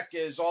Vivek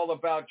is all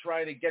about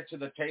trying to get to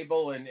the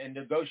table and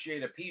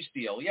negotiate a peace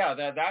deal. Yeah,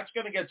 that's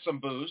going to get some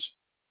boos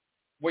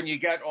when you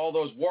get all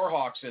those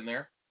Warhawks in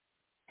there.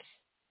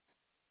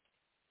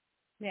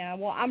 Yeah,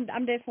 well, I'm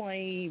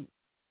definitely.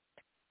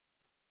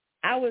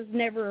 I was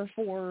never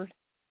for.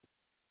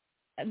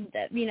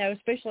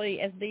 Especially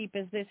as deep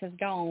as this has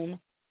gone,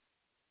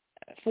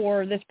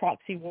 for this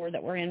proxy war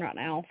that we're in right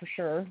now, for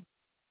sure.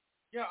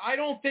 Yeah, I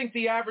don't think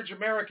the average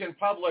American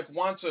public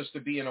wants us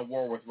to be in a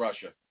war with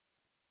Russia.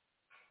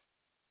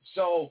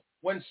 So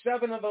when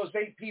 7 of those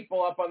 8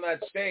 people up on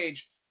that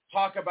stage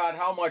talk about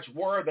how much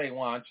war they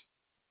want.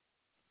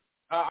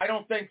 I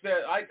don't think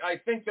that, I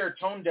think they're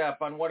tone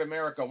deaf on what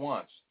America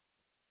wants.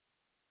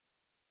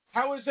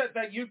 How is it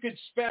that you could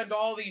spend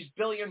all these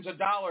billions of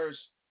dollars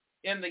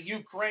in the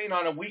Ukraine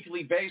on a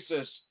weekly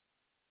basis,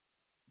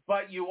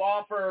 but you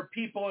offer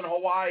people in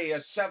Hawaii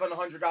a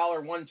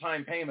 $700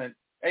 one-time payment,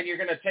 and you're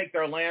going to take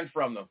their land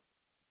from them?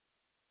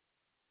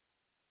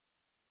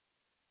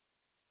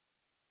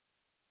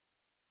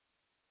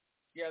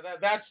 Yeah,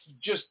 that's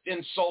just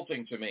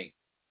insulting to me.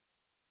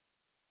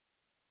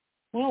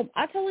 Well,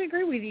 I totally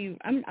agree with you.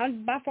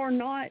 I'm by far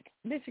not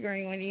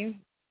disagreeing with you.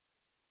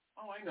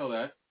 Oh, I know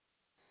that.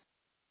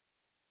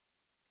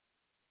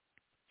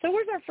 So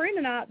where's our friend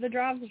tonight that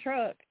drives the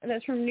truck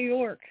that's from New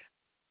York?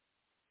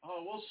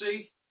 Oh, we'll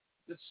see.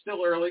 It's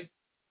still early.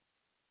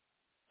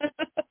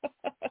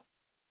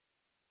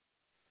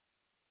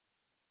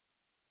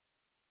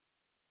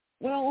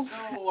 Well,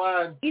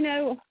 so, you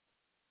know.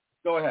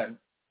 Go ahead.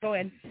 Go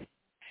ahead.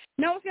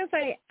 No, I was going to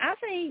say, I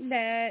think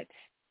that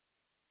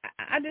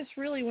I just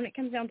really, when it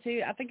comes down to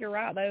it, I think you're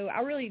right, though.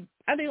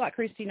 I do like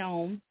Kristi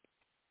Noem.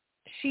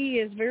 She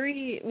is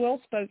very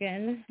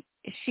well-spoken.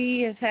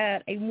 She has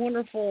had a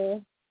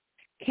wonderful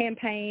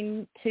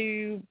campaign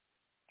to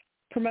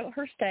promote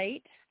her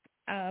state.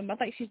 I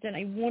think she's done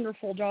a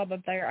wonderful job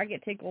up there. I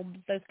get tickled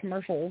with those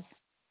commercials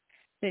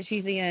that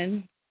she's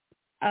in.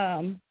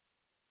 And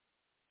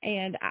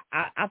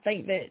I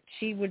think that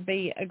she would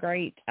be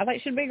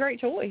she'd be a great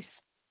choice.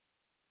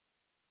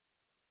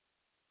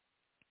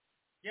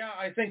 Yeah,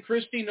 I think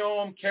Kristi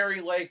Noem, Carrie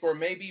Lake, or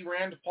maybe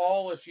Rand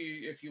Paul, if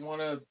you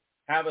want to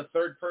have a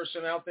third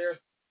person out there.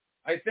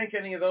 I think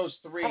any of those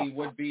three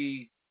would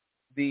be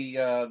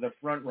the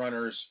front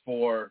runners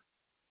for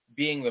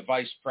being the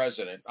vice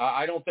president.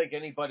 I don't think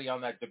anybody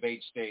on that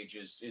debate stage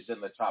is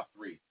in the top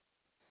three.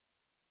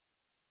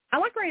 I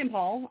like Rand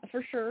Paul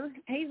for sure.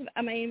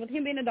 With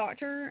him being a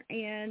doctor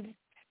and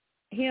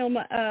him,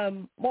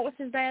 what was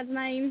his dad's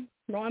name?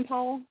 Ron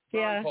Paul.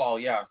 Ron Paul,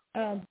 yeah.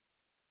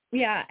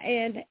 Yeah,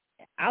 and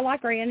I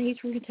like Rand. He's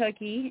from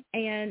Kentucky,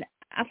 and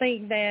I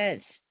think that,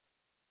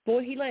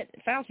 boy, he let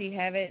Fauci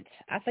have it.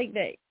 I think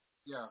that,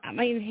 yeah.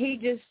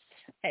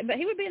 But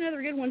he would be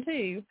another good one,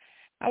 too.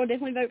 I would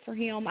definitely vote for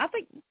him. I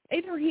think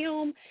either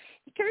him,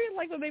 Carrie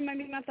Lake would be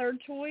maybe my third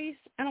choice.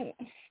 I'm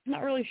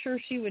not really sure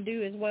she would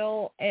do as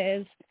well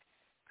as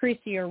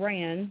Kristi or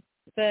Rand,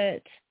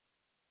 but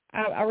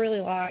I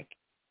really like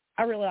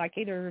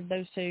either of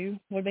those two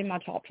would be my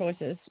top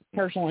choices,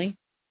 personally.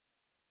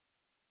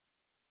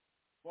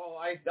 Well,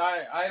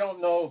 I don't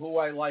know who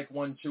I like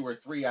 1, 2, or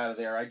 3 out of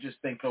there. I just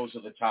think those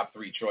are the top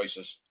 3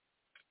 choices.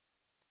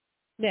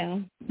 Yeah.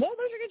 Well,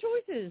 those are good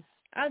choices.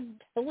 I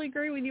totally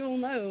agree with you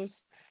on those.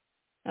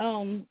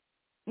 I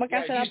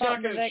said, he's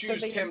not going to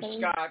choose Tim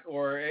Scott,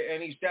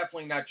 and he's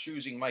definitely not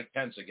choosing Mike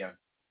Pence again.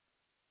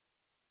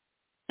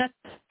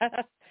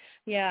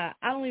 Yeah,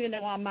 I don't even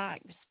know why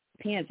Mike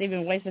Pence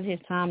even wasted his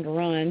time to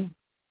run.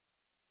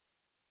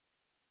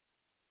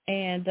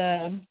 And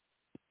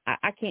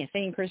I can't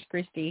stand Chris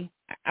Christie.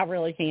 I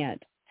really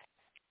can't.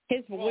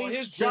 His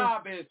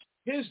job is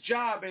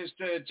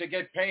to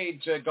get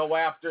paid to go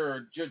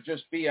after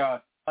just be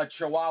a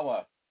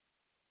chihuahua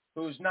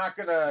who's not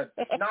gonna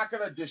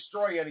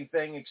destroy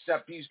anything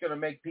except he's gonna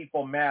make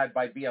people mad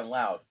by being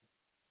loud.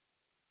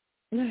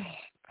 Oh, gosh.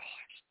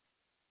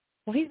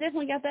 Well, he's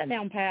definitely got that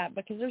down pat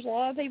because there's a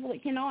lot of people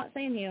that cannot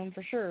stand him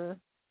for sure.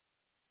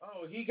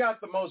 Oh, he got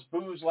the most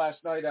booze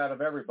last night out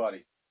of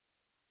everybody.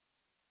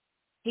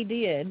 He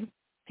did.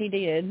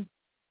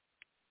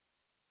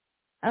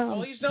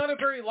 Well, he's not a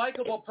very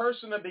likable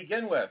person to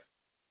begin with.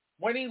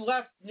 When he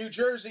left New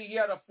Jersey, he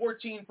had a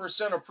 14%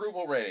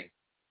 approval rating.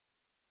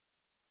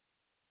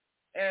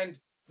 And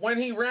when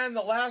he ran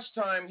the last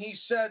time, he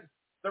said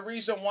the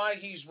reason why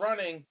he's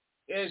running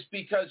is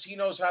because he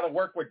knows how to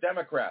work with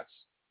Democrats.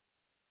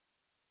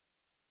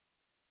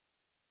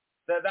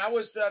 That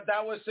was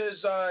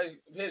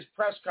his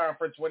press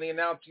conference when he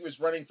announced he was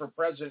running for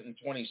president in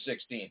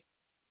 2016.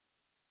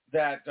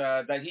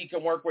 That he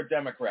can work with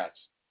Democrats.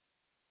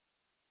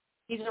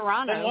 He's a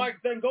rhino.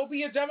 Then go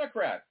be a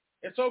Democrat.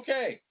 It's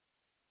okay.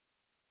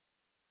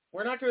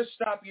 We're not going to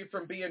stop you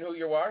from being who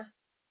you are.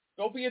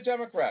 Go be a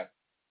Democrat.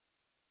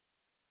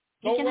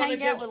 He can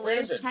hang out with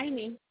Liz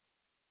Cheney.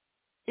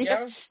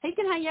 Yeah? He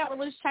can hang out with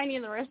Liz Cheney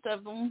and the rest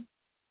of them.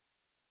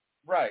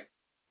 Right.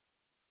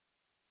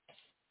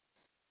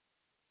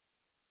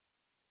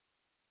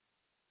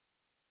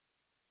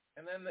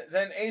 And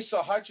then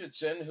Asa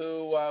Hutchinson,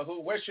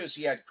 who wishes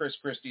he had Chris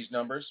Christie's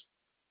numbers.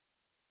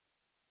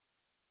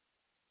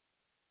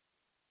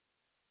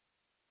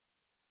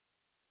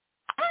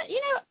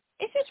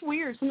 It's just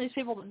weird, some of these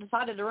people that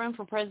decided to run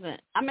for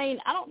president. I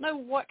don't know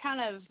what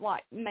kind of,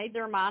 made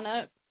their mind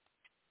up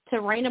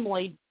to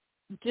randomly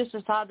just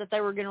decide that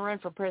they were going to run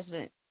for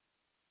president.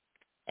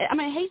 He's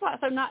so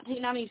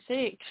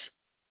 1996.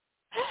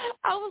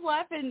 I was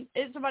laughing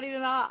at somebody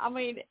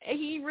tonight.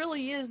 He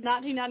really is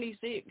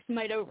 1996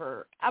 made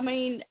over. I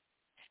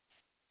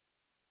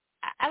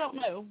don't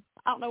know.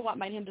 I don't know what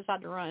made him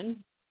decide to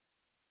run.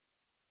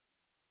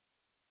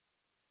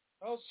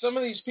 Well, some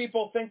of these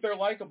people think they're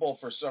likable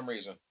for some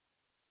reason.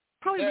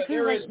 Probably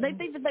because they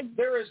think that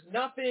there is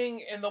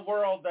nothing in the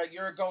world that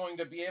you're going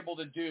to be able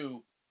to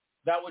do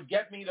that would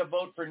get me to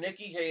vote for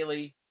Nikki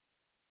Haley,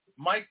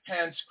 Mike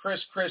Pence,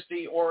 Chris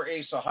Christie, or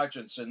Asa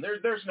Hutchinson.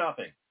 There's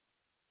nothing.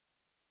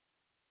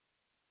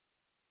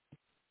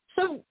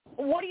 So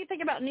what do you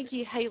think about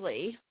Nikki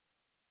Haley?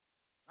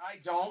 I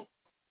don't.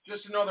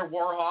 Just another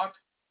war hawk.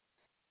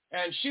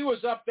 And she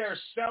was up there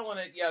selling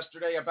it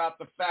yesterday about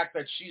the fact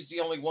that she's the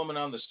only woman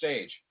on the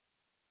stage.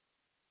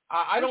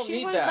 I don't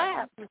need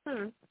that.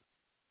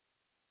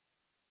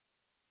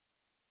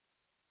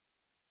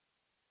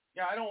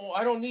 Yeah,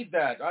 I don't need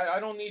that. I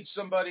don't need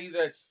somebody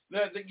that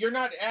you're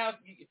not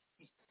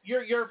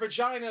your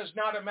vagina is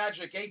not a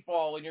magic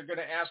 8-ball, and you're going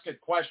to ask it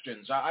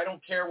questions. I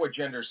don't care what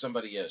gender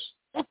somebody is.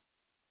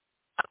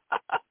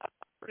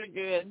 Pretty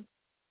good.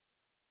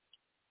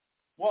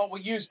 Well,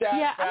 we used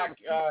that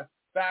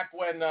back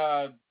when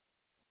a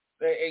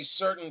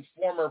certain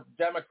former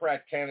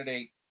Democrat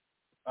candidate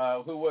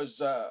who was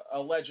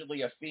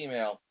allegedly a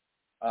female.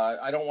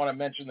 I don't want to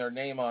mention their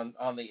name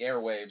on the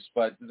airwaves,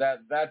 but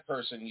that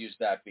person used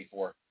that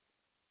before.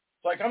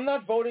 It's like, I'm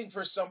not voting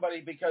for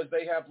somebody because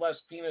they have less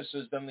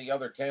penises than the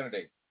other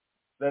candidate.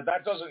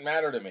 That doesn't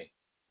matter to me.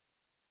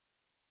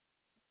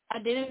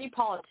 Identity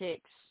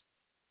politics.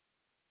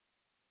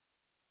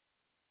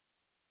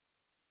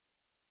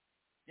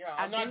 Yeah,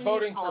 I'm not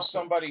voting for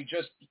somebody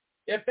just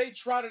if they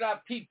trotted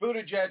out Pete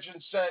Buttigieg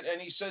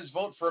and he says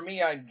vote for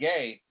me, I'm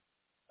gay.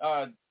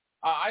 I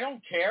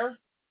don't care.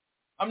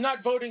 I'm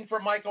not voting for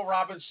Michael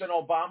Robinson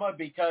Obama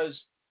because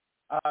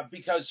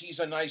he's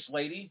a nice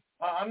lady.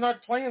 I'm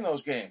not playing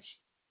those games.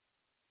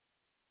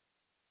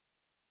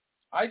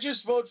 I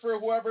just vote for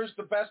whoever's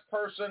the best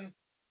person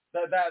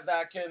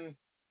that can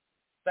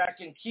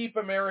keep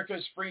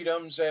America's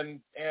freedoms and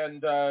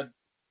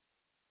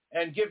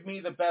give me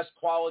the best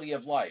quality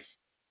of life.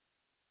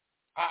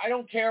 I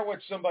don't care what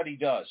somebody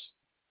does.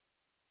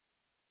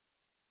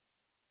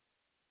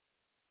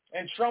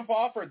 And Trump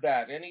offered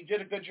that, and he did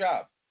a good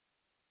job.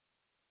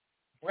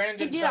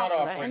 Brandon's not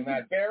offering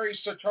that. Barry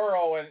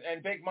Soetoro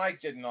and Big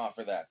Mike didn't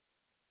offer that.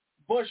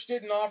 Bush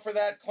didn't offer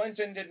that.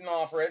 Clinton didn't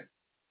offer it.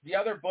 The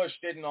other Bush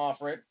didn't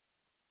offer it.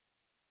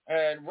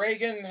 And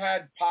Reagan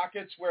had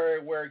pockets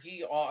where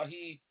he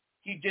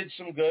did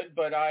some good,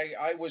 but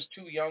I was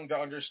too young to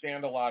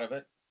understand a lot of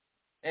it.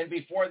 And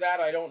before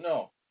that, I don't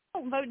know. I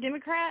don't vote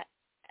Democrat,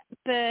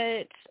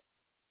 but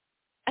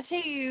I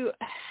tell you,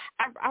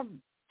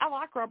 I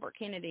like Robert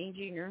Kennedy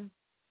Jr.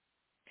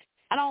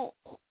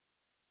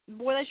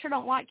 Boy, they sure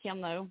don't like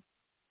him, though.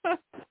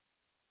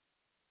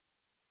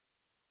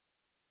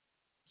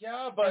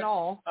 Yeah, but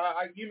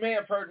you may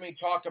have heard me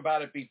talk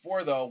about it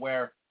before, though,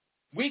 where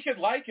we could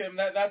like him,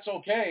 that's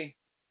okay,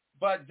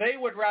 but they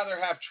would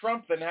rather have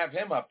Trump than have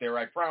him up there,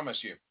 I promise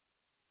you.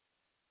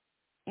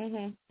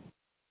 Mm-hmm.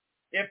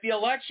 If the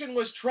election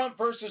was Trump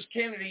versus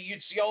Kennedy,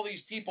 you'd see all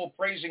these people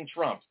praising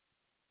Trump.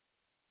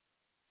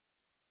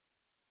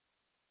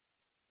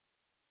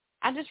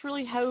 I just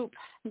really hope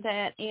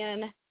that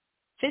in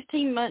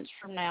 15 months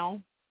from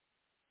now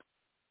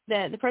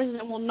that the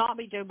president will not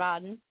be Joe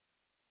Biden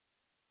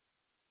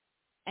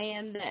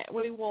and that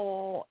we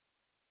will...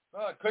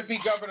 Well, it could be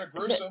Governor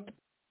Gruesome.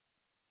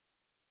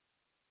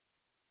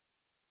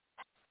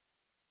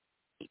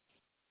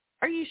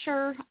 Are you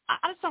sure?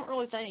 I just don't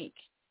really think.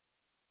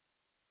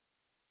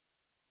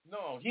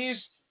 No,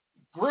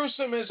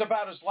 Gruesome is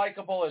about as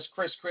likable as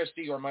Chris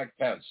Christie or Mike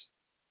Pence.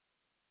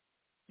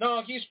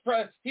 No, he's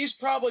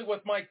probably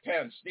with Mike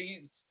Pence.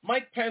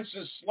 Mike Pence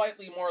is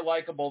slightly more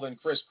likable than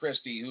Chris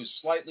Christie, who's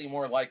slightly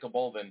more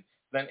likable than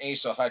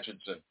Asa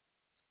Hutchinson.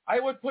 I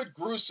would put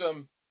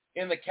Gruesome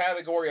in the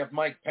category of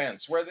Mike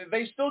Pence, where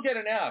they still get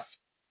an F,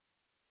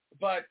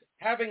 but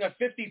having a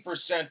 50%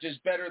 is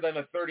better than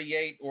a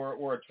 38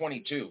 or a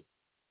 22.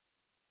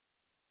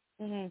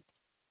 Mm-hmm.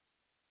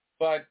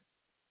 But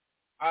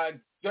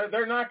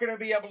they're not going to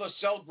be able to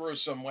sell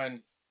Gruesome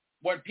when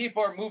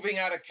people are moving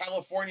out of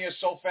California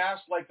so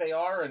fast like they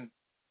are, and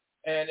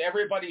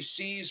everybody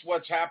sees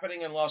what's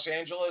happening in Los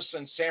Angeles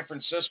and San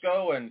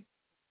Francisco, and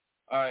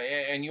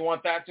you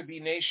want that to be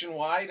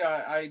nationwide.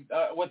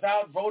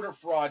 Without voter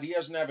fraud, he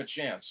doesn't have a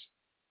chance.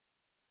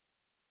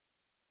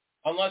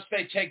 Unless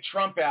they take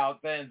Trump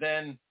out,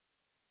 then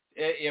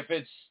if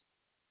it's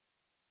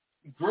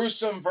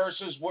Gruesome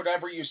versus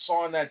whatever you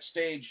saw on that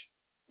stage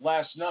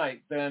last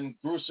night, then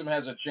Gruesome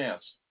has a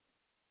chance.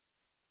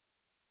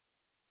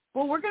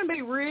 Well, we're going to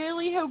be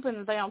really hoping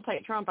that they don't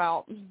take Trump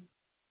out.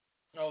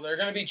 No, they're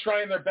going to be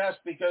trying their best,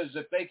 because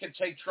if they can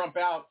take Trump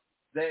out,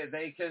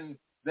 they can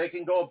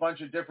go a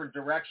bunch of different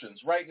directions.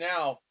 Right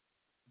now,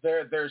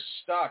 they're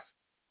stuck.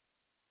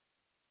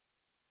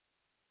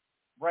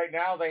 Right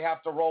now, they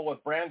have to roll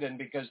with Brandon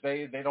because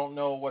they don't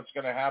know what's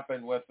going to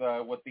happen with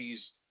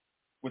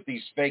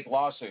these fake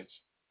lawsuits.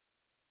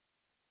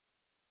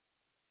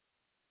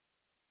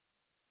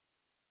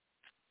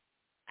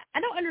 I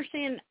don't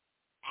understand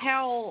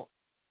how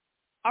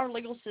our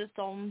legal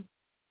system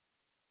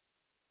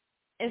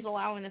is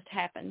allowing this to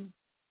happen.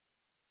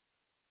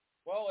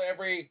 Well,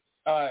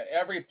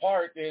 every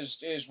part is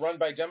run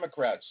by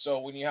Democrats. So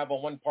when you have a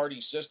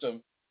one-party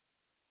system,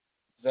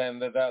 then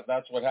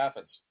that's what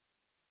happens.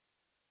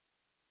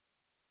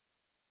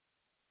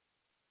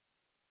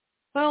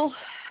 Well,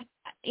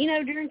 you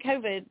know, during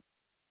COVID,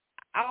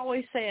 I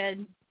always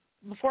said,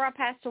 before I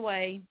passed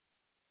away,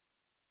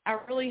 I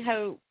really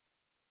hope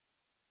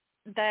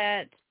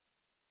that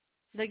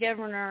the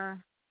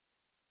governor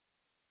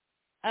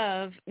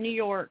of New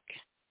York,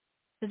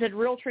 that the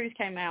real truth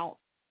came out,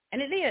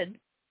 and it did.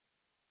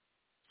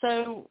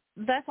 So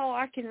that's all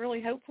I can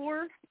really hope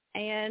for,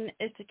 and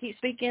is to keep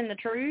speaking the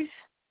truth,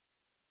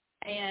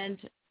 and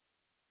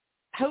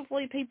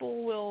hopefully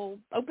people will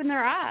open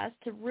their eyes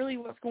to really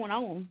what's going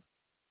on.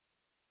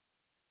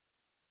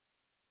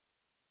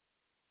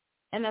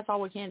 And that's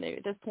all we can do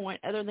at this point,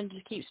 other than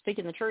just keep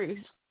speaking the truth.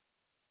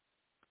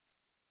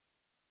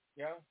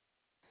 Yeah.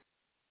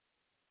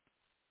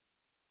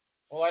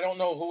 Well, I don't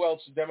know who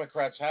else the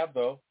Democrats have,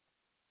 though,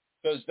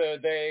 because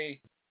they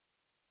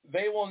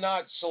will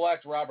not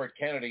select Robert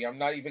Kennedy. I'm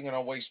not even going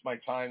to waste my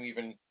time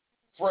even.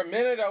 For a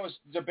minute, I was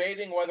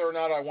debating whether or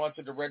not I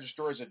wanted to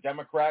register as a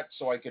Democrat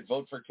so I could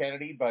vote for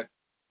Kennedy, but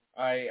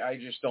I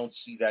just don't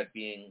see that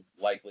being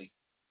likely.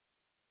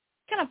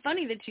 Kind of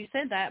funny that you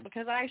said that,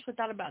 because I actually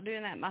thought about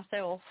doing that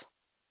myself.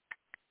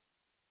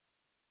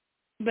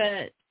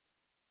 But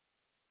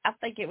I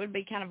think it would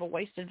be kind of a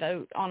wasted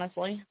vote,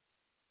 honestly.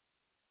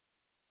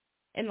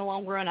 In the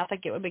long run, I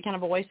think it would be kind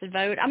of a wasted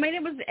vote. I mean,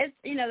 it's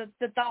you know,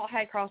 the thought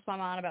had crossed my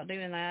mind about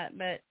doing that,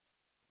 but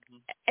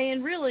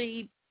and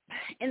really,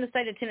 in the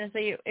state of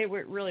Tennessee, it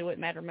really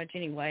wouldn't matter much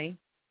anyway,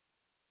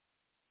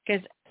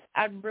 because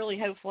I'd really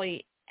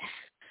hopefully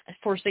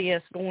foresee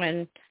us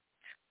going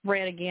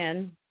red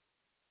again.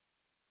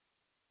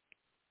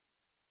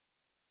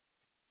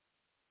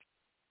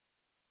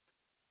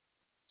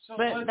 So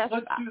but let's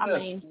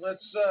do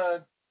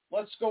this.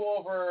 Let's go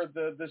over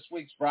this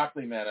week's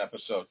Broccoli Man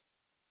episode.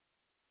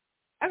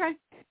 Okay.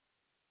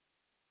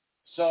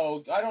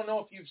 So I don't know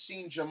if you've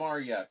seen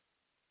Jamar yet.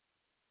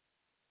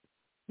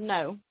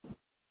 No.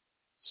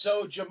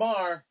 So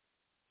Jamar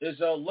is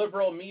a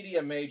liberal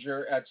media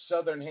major at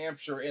Southern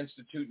Hampshire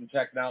Institute in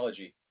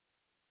Technology.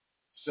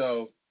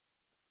 So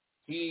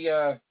he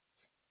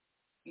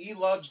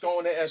loves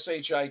going to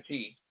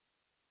SHIT.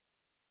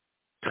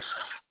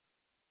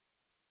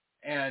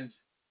 And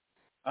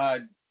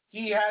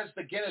he has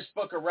the Guinness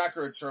Book of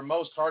Records for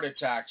most heart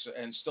attacks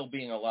and still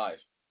being alive.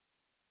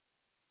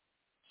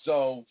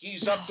 So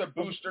he's up to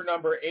booster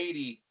number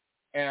 80,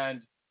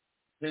 and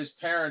his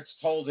parents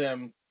told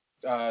him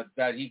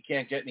that he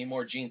can't get any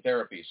more gene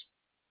therapies.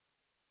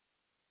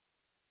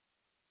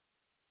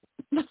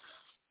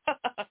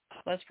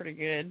 That's pretty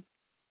good.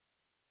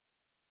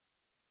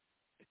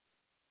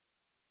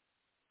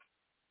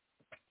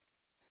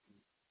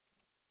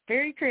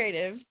 Very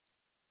creative.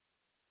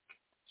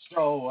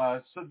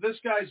 So this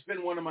guy's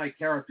been one of my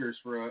characters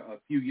for a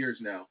few years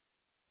now.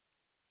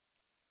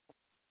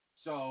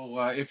 So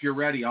if you're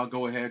ready, I'll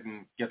go ahead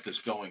and get this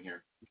going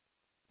here.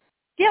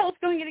 Yeah, let's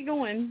go and get it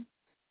going.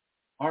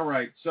 All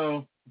right.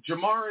 So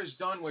Jamar is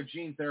done with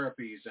gene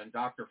therapies and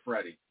Dr.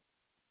 Freddy,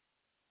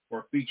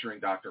 or featuring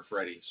Dr.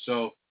 Freddy.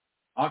 So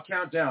I'll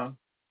count down.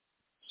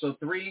 So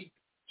 3,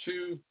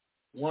 2,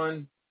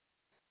 1,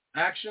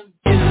 action.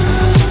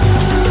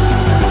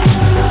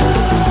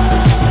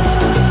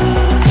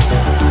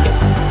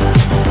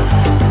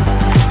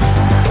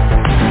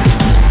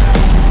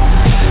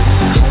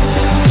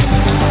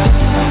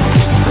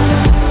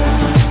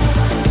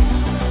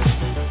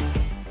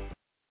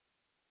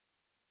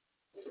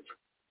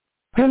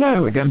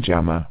 Hello again,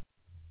 Jammer.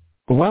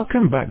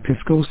 Welcome back to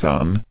school,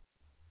 son.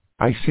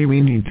 I see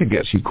we need to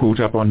get you caught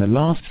up on the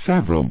last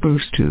several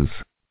boosters.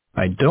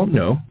 I don't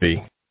know,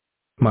 B.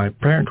 My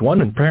parent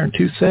 1 and parent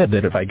 2 said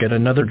that if I get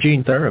another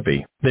gene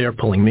therapy, they are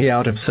pulling me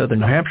out of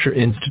Southern Hampshire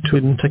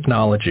Institute in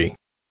Technology.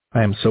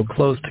 I am so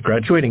close to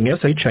graduating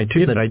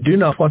SHIT that I do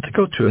not want to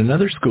go to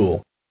another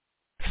school.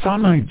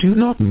 Son, I do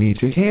not need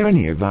to hear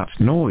any of that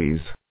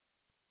noise.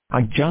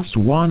 I just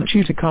want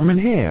you to come in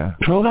here,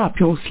 roll up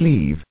your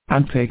sleeve,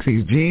 and take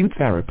these gene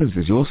therapies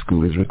as your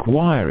school is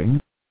requiring.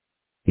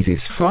 It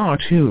is far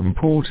too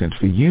important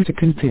for you to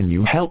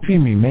continue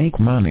helping me make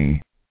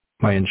money.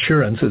 My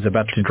insurance is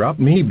about to drop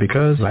me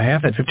because I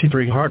have had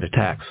 53 heart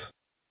attacks.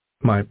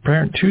 My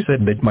parent too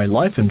said that my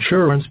life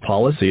insurance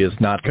policy is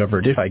not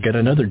covered if I get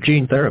another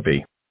gene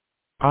therapy.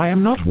 I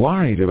am not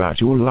worried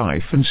about your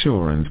life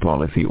insurance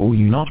policy or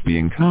you not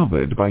being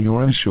covered by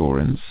your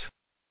insurance.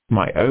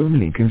 My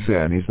only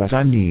concern is that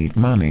I need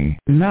money.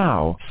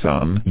 Now,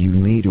 son, you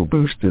need your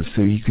boosters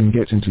so you can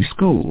get into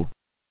school.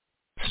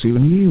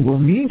 Soon you will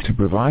need to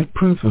provide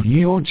proof of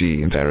your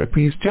gene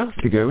therapies just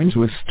to go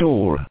into a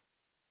store.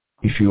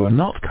 If you are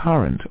not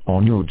current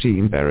on your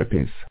gene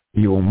therapies,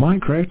 your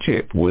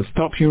microchip will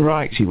stop you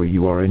right where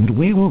you are and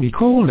we will be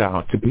called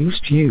out to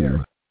boost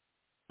you.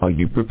 Are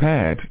you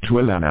prepared to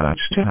allow that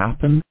to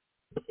happen?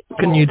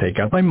 Can you take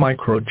out my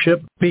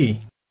microchip,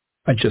 B?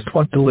 I just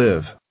want to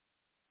live.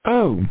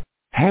 Oh,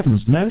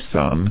 heavens no,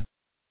 son.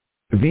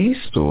 These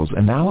stores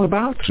are now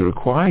about to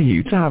require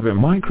you to have a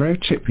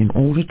microchip in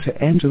order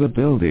to enter the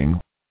building.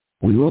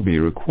 We will be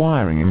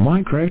requiring a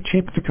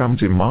microchip to come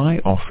to my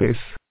office.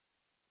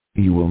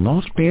 You will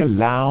not be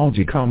allowed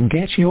to come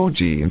get your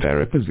gene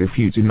therapies if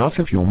you do not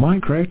have your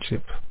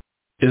microchip.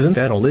 Isn't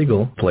that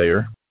illegal,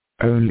 player?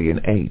 Only in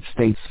 8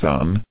 states,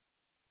 son.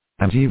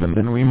 And even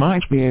then we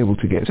might be able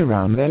to get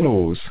around their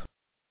laws.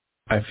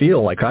 I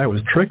feel like I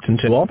was tricked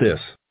into all this.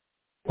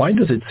 Why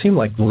does it seem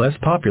like the less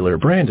popular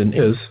Brandon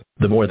is,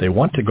 the more they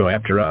want to go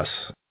after us?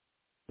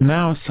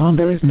 Now, son,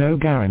 there is no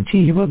guarantee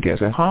you will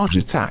get a heart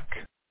attack.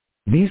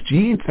 These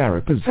gene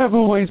therapies have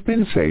always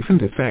been safe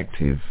and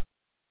effective.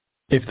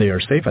 If they are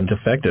safe and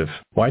effective,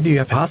 why do you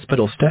have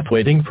hospital staff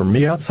waiting for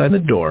me outside the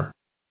door?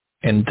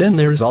 And then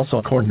there's also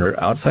a coroner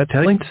outside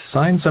telling to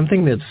sign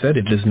something that said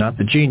it is not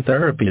the gene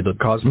therapy that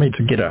caused me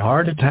to get a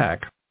heart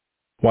attack.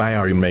 Why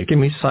are you making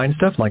me sign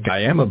stuff like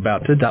I am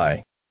about to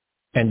die?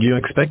 And you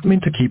expect me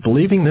to keep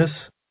believing this?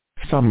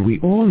 Son, we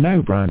all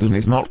know Brandon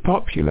is not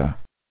popular.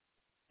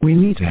 We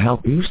need to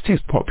help boost his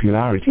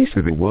popularity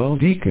so the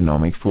World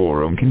Economic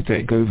Forum can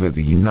take over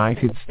the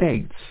United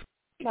States.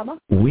 Mama?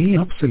 We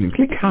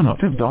absolutely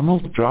cannot have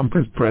Donald Trump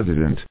as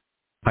president.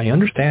 I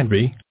understand,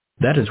 B.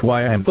 That is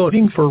why I am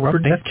voting for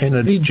Robert F.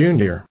 Kennedy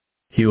Jr.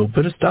 He will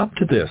put a stop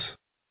to this.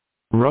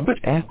 Robert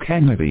F.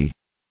 Kennedy.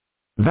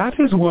 That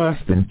is worse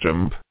than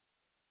Trump.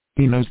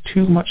 He knows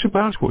too much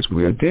about what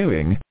we are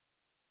doing.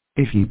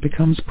 If he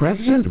becomes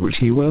president, which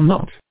he will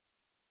not,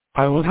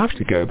 I will have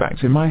to go back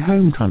to my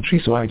home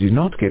country so I do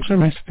not get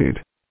arrested.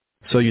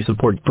 So you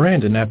support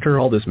Brandon after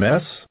all this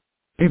mess?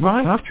 If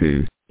I have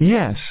to,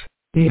 yes.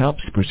 He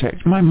helps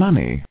protect my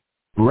money.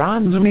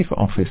 Randomly for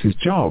office's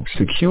job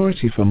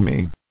security for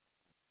me.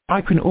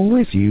 I can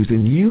always use a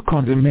new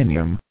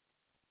condominium.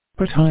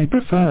 But I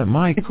prefer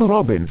Michael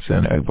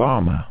Robinson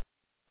Obama.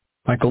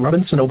 Michael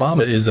Robinson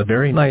Obama is a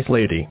very nice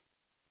lady.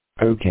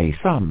 Okay,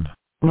 son.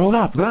 Roll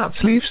up that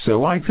sleeve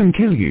so I can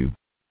kill you.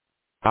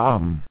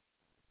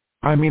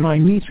 I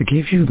need to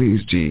give you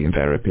these gene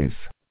therapies.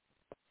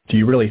 Do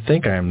you really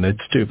think I am that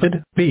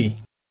stupid, B?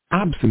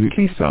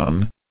 Absolutely,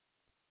 son.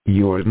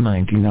 You're at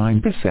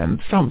 99%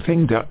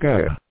 something,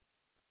 ducko.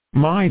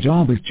 My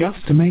job is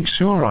just to make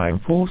sure I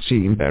enforce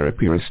gene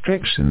therapy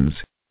restrictions.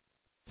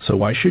 So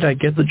why should I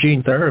get the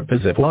gene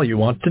therapies if all you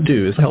want to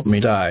do is help me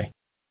die?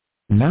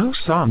 No,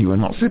 son, you are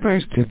not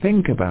supposed to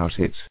think about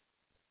it.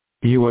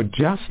 You are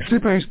just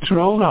supposed to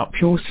roll up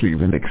your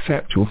sleeve and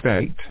accept your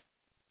fate.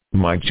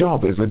 My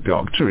job as a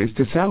doctor is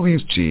to sell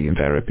these gene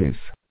therapies.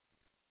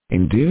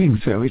 In doing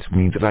so, it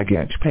means that I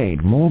get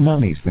paid more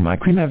monies than I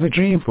can ever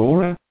dream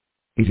for.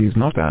 It is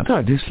not that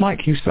I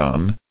dislike you,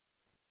 son.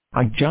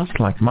 I just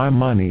like my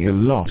money a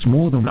lot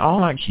more than I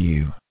like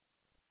you.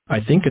 I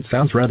think it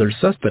sounds rather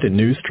sus that a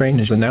new strain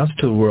is announced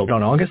to the world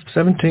on August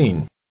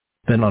 17.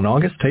 Then on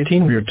August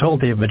 18 we are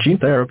told they have a gene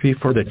therapy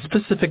for that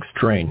specific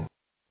strain.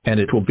 And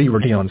it will be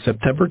ready on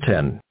September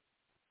 10.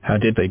 How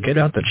did they get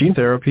out the gene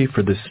therapy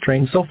for this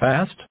strain so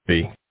fast,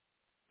 B?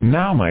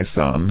 Now, my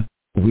son,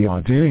 we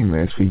are doing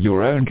this for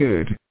your own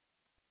good.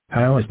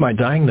 How is my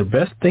dying the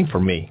best thing for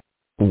me?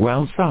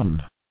 Well,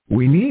 son,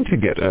 we need to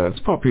get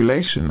Earth's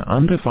population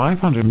under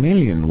 500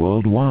 million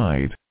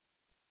worldwide.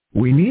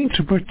 We need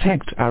to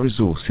protect our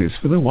resources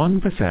for the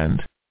 1%.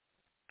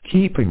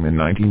 Keeping the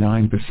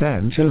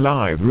 99%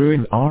 alive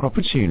ruins our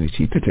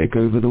opportunity to take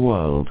over the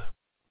world.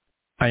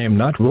 I am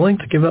not willing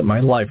to give up my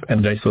life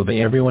and die so that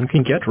everyone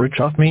can get rich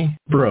off me,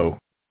 bro.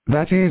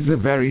 That is the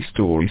very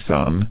story,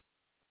 son.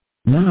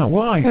 Now,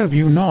 why have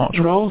you not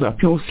rolled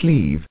up your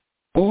sleeve?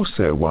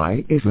 Also,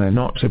 why is there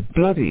not a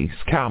bloody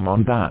scam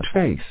on that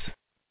face?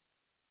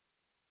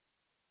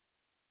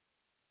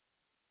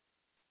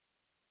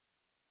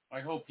 I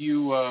hope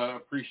you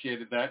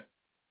appreciated that.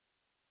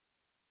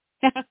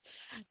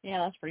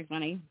 Yeah, that's pretty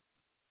funny.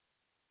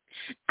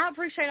 I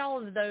appreciate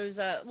all of those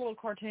little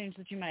cartoons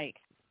that you make.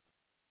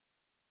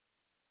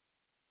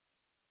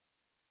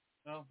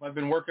 Well, I've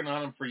been working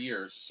on them for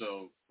years,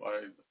 so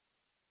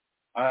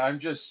I'm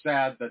just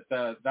sad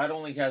that that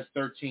only has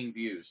 13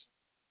 views.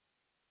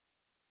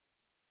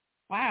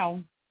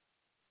 Wow.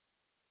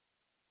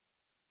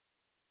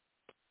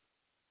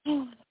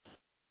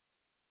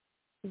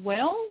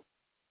 Well,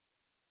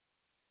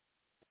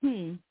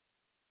 I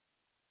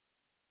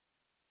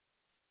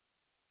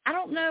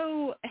don't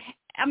know.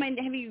 I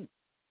mean,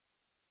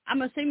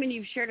 I'm assuming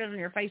you've shared it on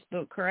your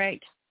Facebook,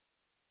 correct?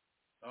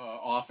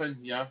 Often,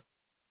 yeah.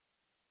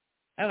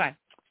 Okay.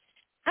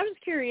 I was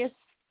curious.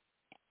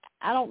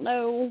 I don't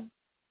know.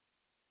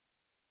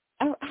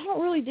 I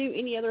don't really do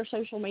any other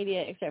social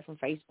media except for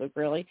Facebook,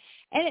 really.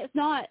 And it's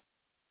not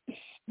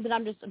that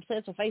I'm just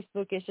obsessed with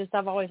Facebook. It's just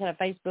I've always had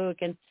a Facebook,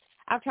 and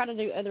I've tried to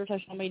do other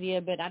social media,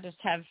 but I just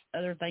have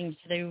other things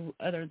to do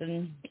other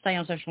than stay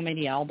on social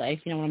media all day,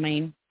 if you know what I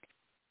mean.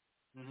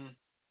 Mm-hmm.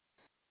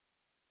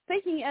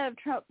 Speaking of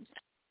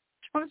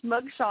Trump's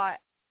mugshot,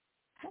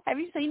 have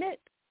you seen it?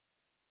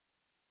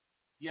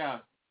 Yeah.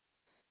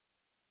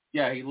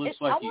 Yeah, he looks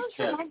like he's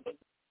dead.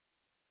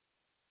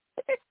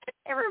 It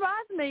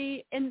reminds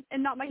me, and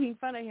not making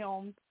fun of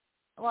him,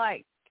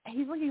 like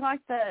he's looking like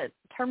the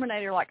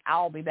Terminator, like,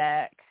 I'll be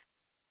back.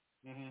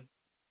 Mm-hmm.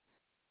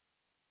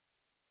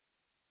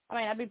 I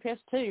mean, I'd be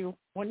pissed too.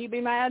 Wouldn't you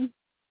be mad?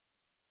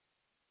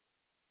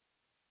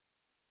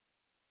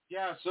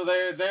 Yeah, so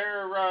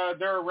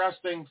they're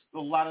arresting a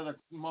lot of the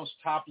most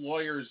top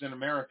lawyers in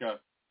America,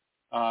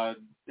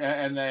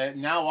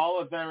 and now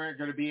all of them are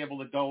going to be able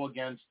to go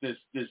against this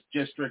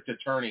district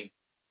attorney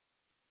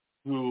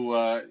who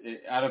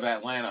out of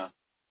Atlanta,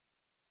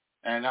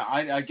 and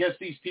I guess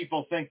these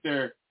people think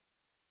they're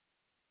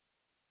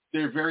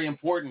very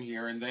important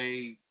here, and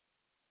they.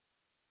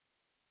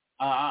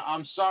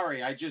 I'm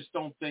sorry, I just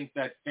don't think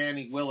that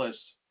Fannie Willis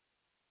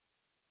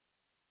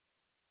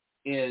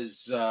is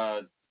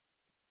going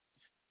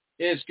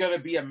to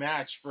be a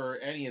match for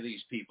any of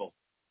these people.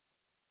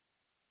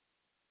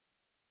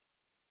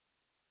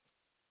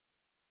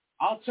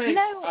 I'll take.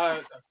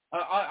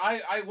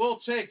 I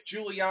will take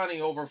Giuliani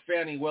over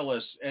Fannie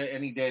Willis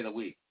any day of the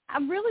week. I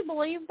really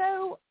believe,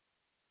 though,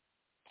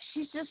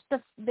 she's just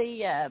the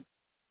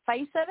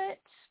face of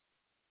it.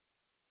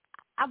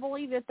 I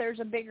believe that there's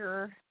a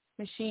bigger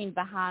machine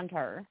behind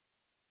her.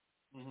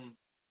 Mm-hmm.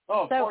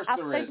 Oh, of course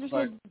there is,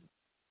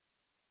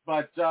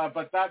 but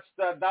that's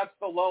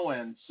the low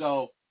end.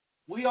 So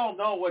we all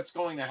know what's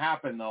going to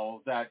happen,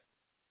 though. That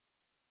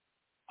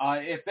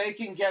if they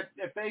can get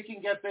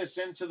this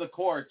into the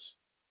courts,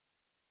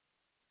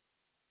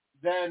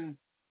 then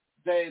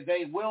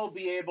they will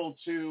be able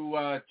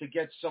to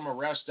get some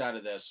arrest out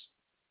of this,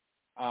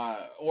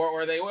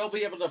 or they will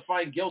be able to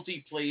find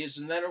guilty pleas,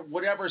 and then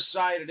whatever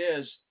side it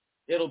is,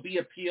 it'll be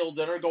appealed,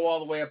 and it'll go all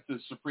the way up to the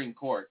Supreme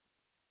Court.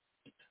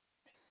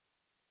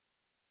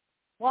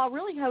 Well, I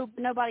really hope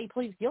nobody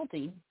pleads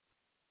guilty.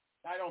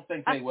 I don't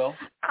think they will.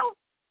 I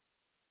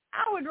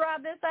would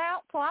ride this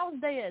out till I was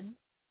dead.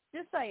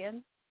 Just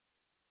saying.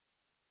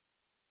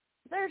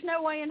 There's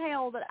no way in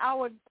hell that I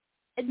would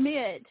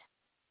admit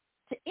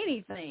to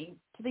anything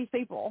to these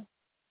people.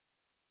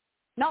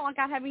 Not like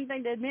I have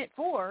anything to admit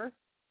for,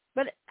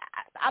 but,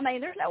 I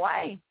mean, there's no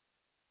way.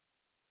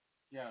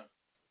 Yeah.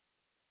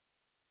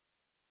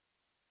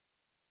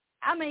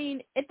 I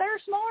mean, if they're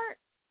smart,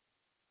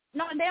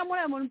 not damn one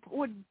of them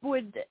would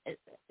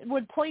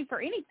plead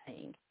for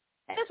anything.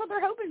 And that's what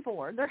they're hoping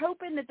for. They're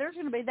hoping that there's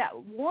going to be that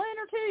one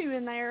or two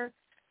in there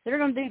that are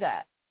going to do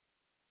that.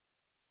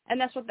 And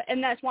that's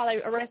why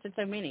they arrested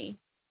so many.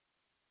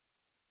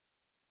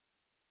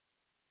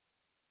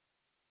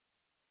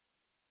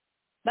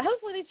 But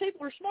hopefully these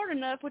people are smart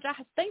enough, which I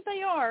think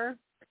they are,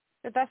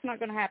 that that's not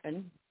going to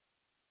happen.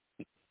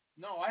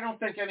 No, I don't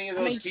think any of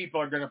those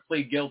people are going to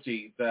plead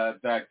guilty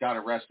that got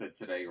arrested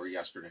today or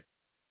yesterday.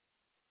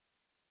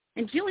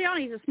 And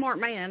Giuliani's a smart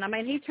man. I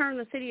mean, he turned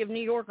the city of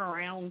New York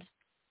around,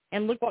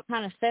 and look what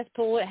kind of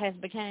cesspool it has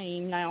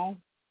become now.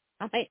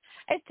 I mean,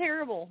 it's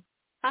terrible.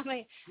 I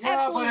mean,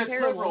 absolutely but it's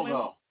terrible. liberal,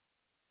 though.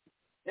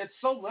 It's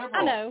so liberal.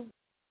 I know.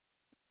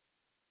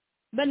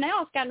 But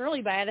now it's gotten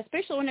really bad,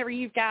 especially whenever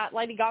you've got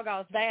Lady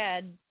Gaga's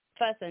dad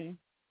fussing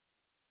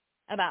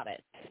about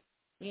it.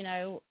 You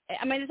know,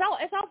 I mean, it's all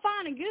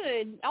fine and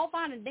good, all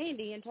fine and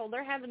dandy until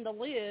they're having to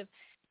live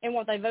in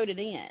what they voted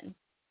in.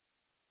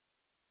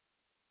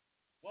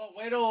 Well,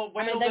 wait till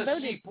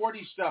the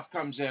C40 stuff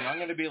comes in. I'm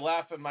going to be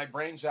laughing my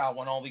brains out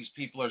when all these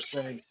people are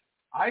saying,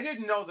 I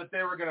didn't know that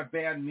they were going to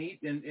ban meat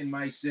in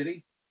my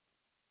city.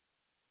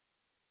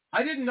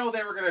 I didn't know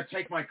they were going to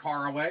take my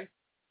car away.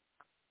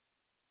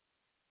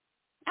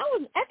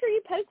 After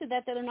you posted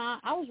that the other night,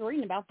 I was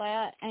reading about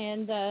that,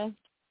 and I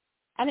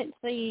didn't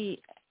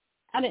see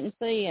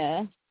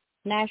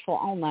Nashville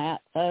on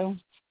that, so.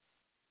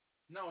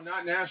 No,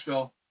 not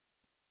Nashville.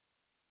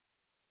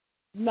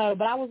 No,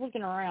 but I was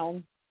looking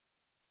around.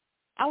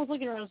 To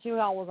see who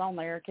all was on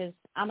there, because,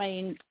 I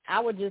mean, I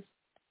would just,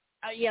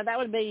 that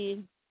would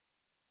be,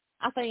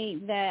 I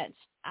think that,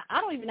 I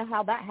don't even know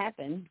how that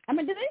happened. I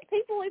mean, do these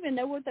people even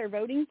know what they're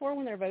voting for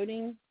when they're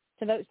voting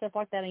to vote stuff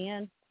like that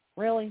in?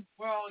 Really?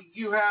 Well,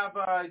 you have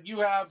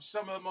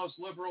some of the most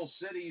liberal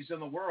cities in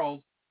the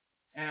world,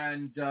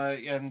 and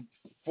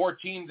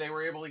 14, they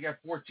were able to get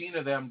 14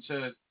 of them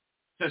to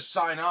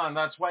sign on.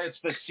 That's why it's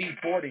the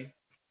C40.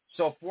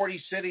 So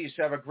 40 cities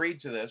have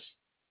agreed to this.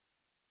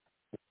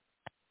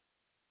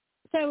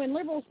 So in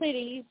liberal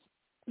cities,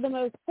 the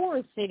most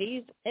poorest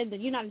cities in the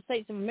United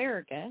States of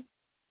America,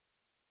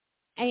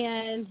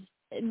 and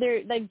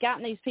they've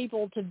gotten these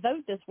people to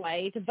vote this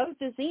way, to vote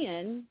this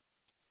in,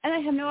 and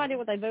they have no idea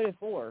what they voted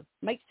for.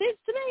 Makes sense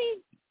to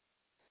me.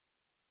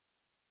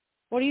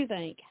 What do you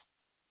think?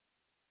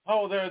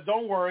 Oh,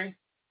 don't worry.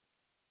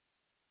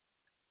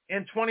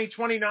 In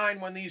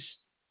 2029, when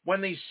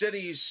these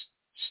cities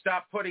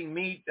stop putting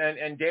meat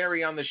and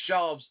dairy on the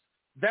shelves,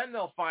 then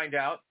they'll find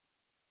out.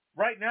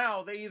 Right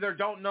now, they either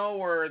don't know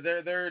or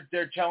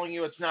they're telling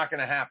you it's not going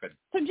to happen.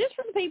 So just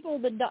for the people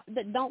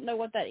that don't know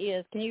what that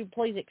is, can you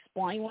please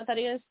explain what that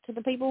is to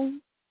the people?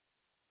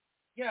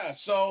 Yeah,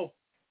 so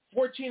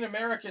 14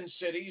 American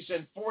cities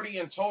and 40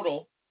 in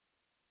total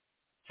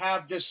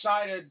have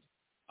decided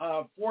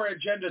for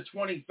Agenda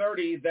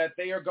 2030 that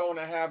they are going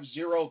to have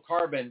zero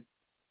carbon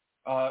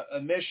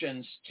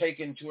emissions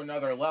taken to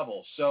another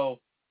level. So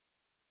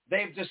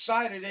they've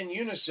decided in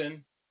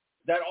unison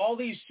that all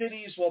these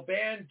cities will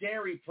ban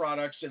dairy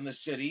products in the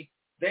city.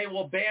 They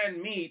will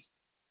ban meat.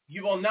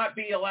 You will not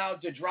be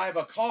allowed to drive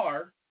a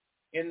car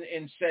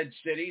in said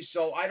city.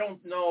 So I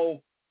don't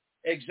know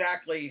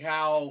exactly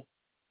how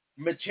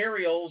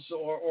materials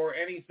or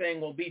anything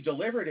will be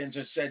delivered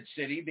into said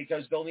city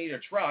because they'll need a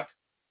truck.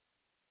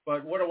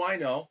 But what do I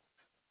know?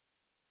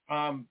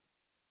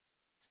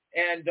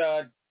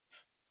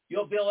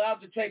 You'll be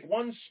allowed to take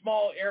one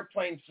small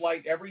airplane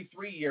flight every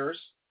 3 years.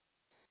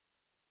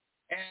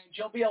 And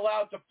you'll be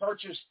allowed to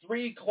purchase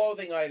 3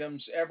 clothing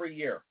items every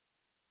year.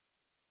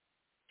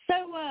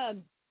 So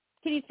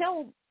can you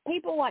tell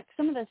people like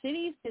some of the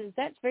cities? Because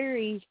that's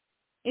very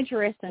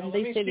interesting. Now, let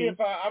these me cities, see if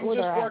I'm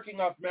just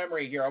working off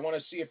memory here. I want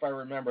to see if I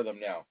remember them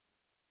now.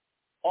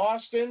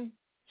 Austin,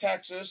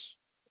 Texas,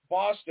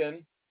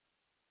 Boston,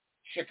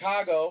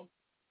 Chicago,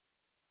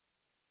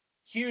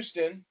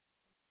 Houston,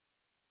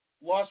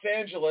 Los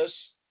Angeles,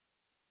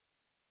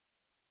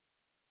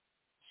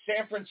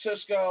 San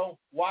Francisco,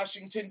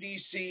 Washington,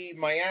 D.C.,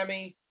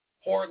 Miami,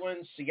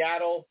 Portland,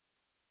 Seattle,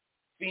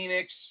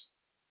 Phoenix,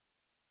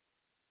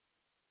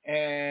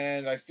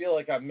 and I feel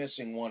like I'm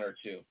missing one or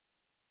two.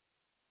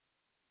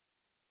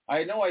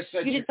 I know I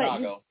said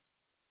Chicago.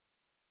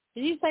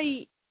 Did you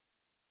say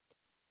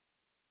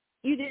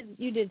you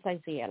did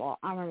say Seattle?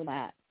 I remember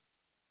that.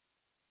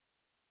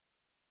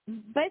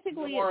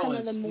 Basically, it's some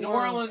of the more... New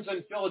Orleans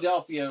and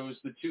Philadelphia was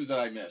the 2 that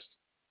I missed.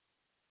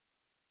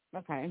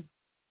 Okay.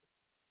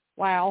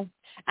 Wow.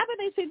 I bet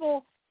these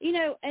people, and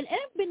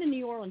I've been to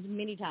New Orleans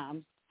many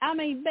times. I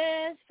mean,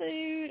 best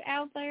food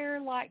out there,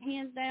 like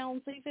hands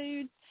down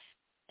seafood.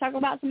 Talk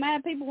about some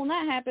mad people when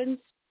that happens.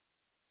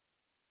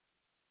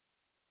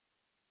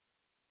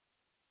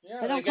 Yeah,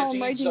 they don't get call to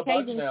them eat Raging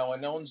bugs Cajuns now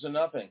and owns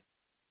nothing.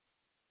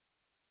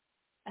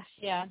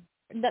 Yeah,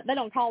 they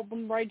don't call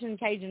them Raging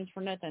Cajuns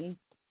for nothing.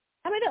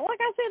 I mean, like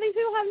I said, these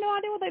people have no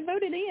idea what they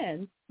voted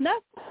in.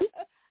 No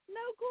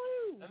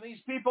clue. And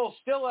these people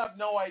still have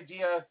no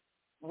idea.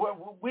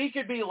 We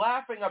could be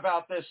laughing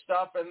about this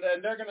stuff, and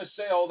then they're going to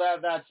say, oh,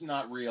 that's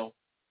not real.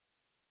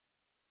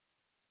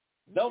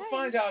 They'll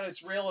find out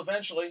it's real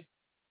eventually.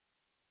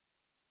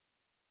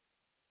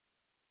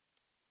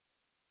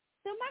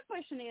 So my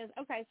question is,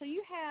 okay, so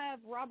you have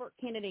Robert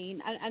Kennedy,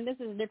 and this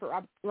is a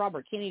different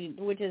Robert Kennedy,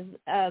 which is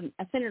a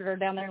senator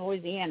down there in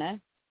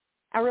Louisiana.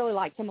 I really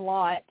liked him a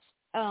lot.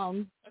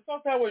 I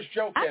thought that was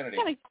Joe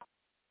Kennedy.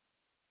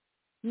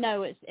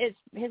 No, it's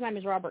his name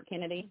is Robert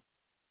Kennedy.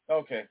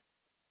 Okay.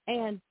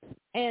 And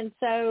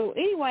so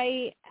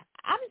anyway,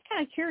 I'm just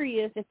kind of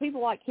curious if people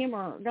like him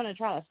are going to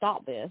try to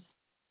stop this.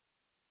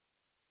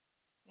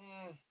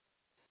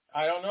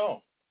 I don't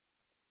know.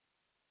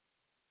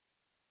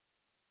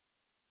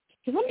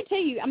 Because let me tell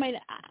you, I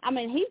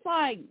mean, he's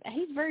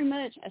very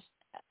much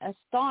a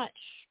staunch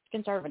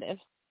conservative.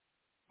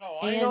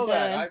 Oh, I know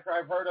that.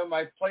 I've heard him.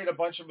 I've played a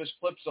bunch of his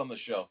clips on the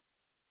show.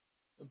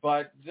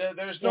 But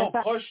there's no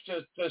push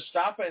to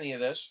stop any of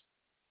this.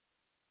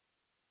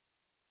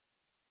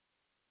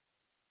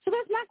 So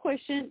that's my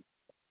question.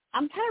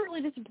 I'm kind of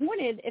really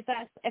disappointed if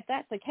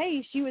that's the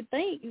case. You would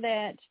think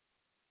that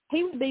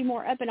he would be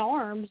more up in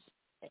arms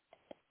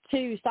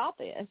to stop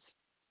this.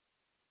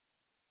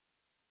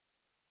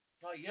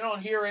 Well, you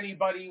don't hear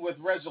anybody with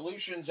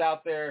resolutions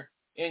out there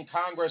in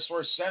Congress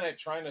or Senate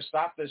trying to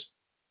stop this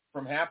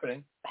from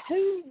happening.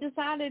 Who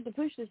decided to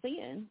push this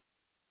in?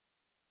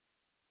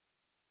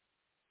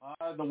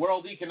 The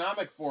World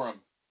Economic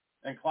Forum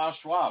and Klaus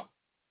Schwab.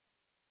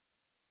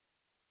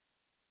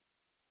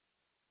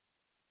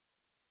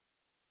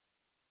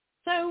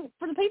 So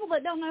for the people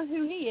that don't know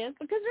who he is,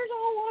 because there's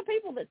a whole lot of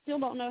people that still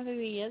don't know who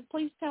he is,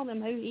 please tell them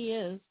who he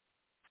is.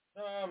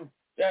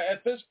 Yeah,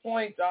 at this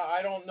point,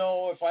 I don't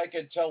know if I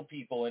could tell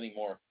people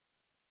anymore.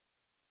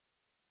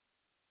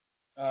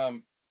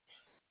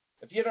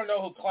 If you don't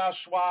know who Klaus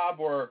Schwab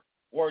or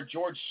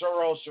George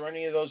Soros or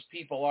any of those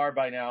people are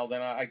by now,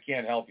 then I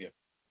can't help you.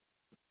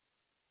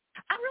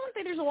 I really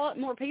think there's a lot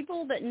more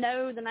people that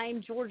know the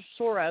name George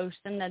Soros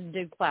than that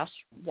do Klaus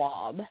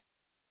Schwab.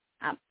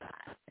 I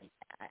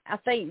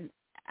think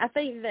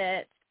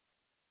that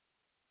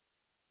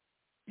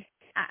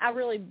I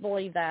really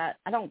believe that.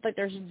 I don't think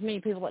there's as many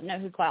people that know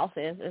who Klaus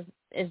is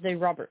as do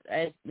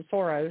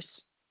Soros.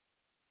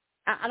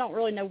 I don't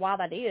really know why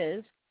that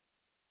is,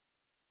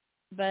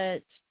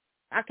 but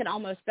I can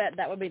almost bet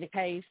that would be the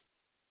case.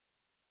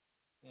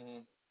 Mm-hmm.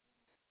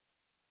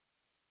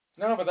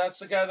 No, but that's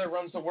the guy that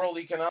runs the World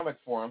Economic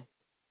Forum.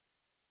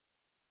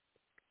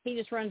 He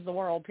just runs the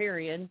world,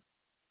 period.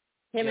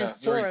 Him and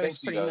Soros,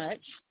 pretty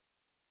much.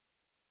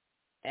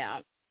 Yeah.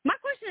 My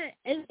question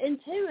is, and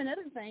two,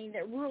 another thing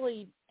that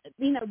really,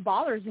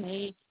 bothers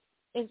me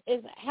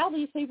is how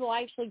these people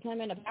actually come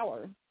into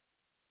power.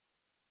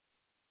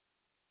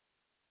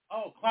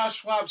 Oh, Klaus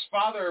Schwab's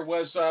father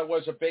was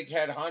a big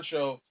head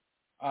honcho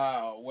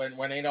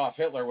when Adolf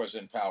Hitler was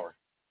in power.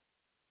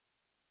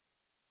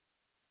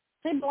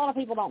 Seems a lot of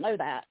people don't know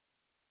that.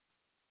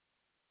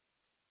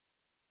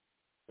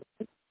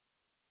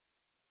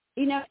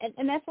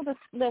 and that's what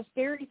the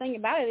scary thing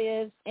about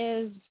it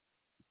is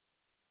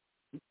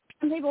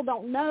some people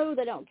don't know,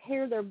 they don't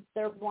care,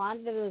 they're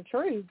blinded to the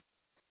truth.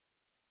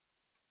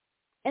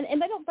 And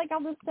they don't think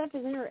all this stuff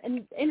is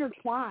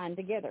intertwined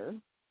together.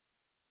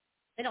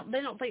 They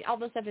don't think all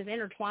this stuff is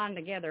intertwined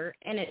together,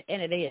 and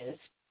it is.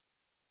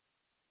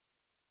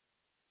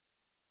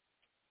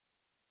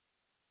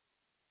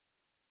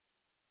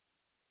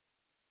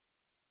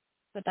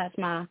 But that's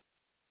my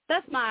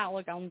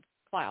outlook on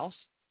Klaus.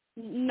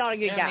 Not a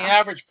good guy. And the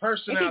average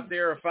person out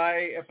there, if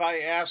I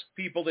ask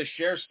people to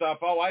share stuff,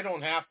 I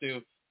don't have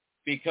to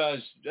because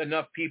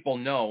enough people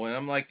know. And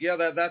I'm like, yeah,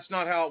 that's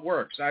not how it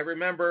works. I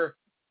remember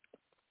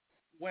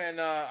when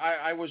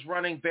I was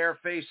running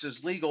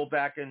Barefaces Legal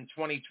back in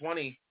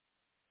 2020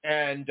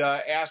 and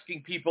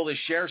asking people to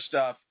share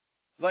stuff.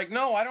 Like,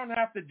 no, I don't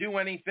have to do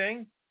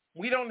anything.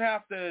 We don't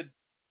have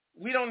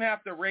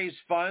to raise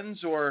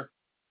funds or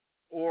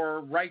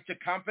write to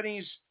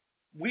companies.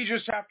 We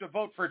just have to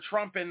vote for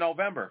Trump in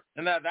November.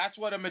 And that's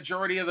what a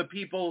majority of the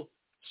people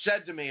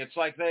said to me. It's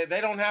like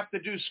they don't have to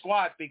do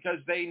squat because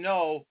they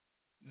know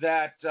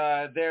that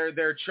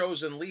their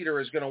chosen leader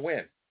is going to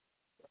win.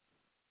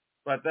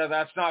 But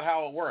that's not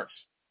how it works.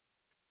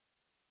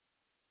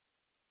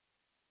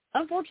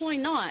 Unfortunately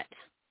not.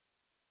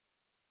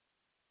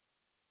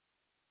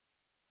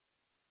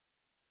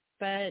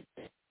 But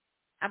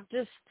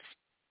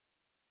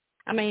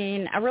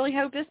I really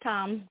hope this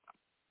time.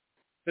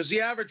 Because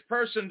the average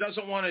person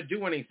doesn't want to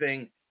do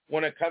anything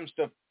when it comes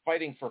to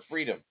fighting for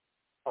freedom.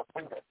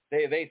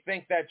 They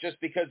think that just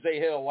because they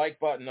hit a like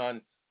button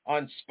on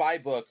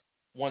Spybook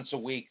once a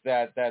week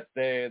that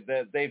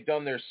they've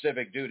done their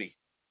civic duty.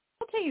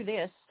 I'll tell you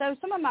this. So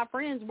some of my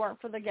friends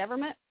work for the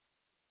government,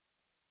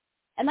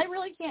 and they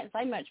really can't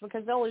say much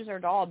because they'll lose their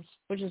jobs,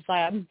 which is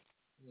sad.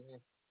 Mm-hmm.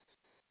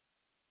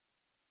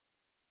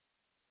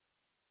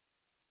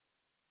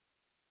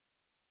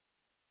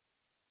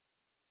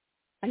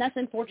 And that's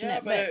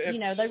unfortunate, but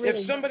they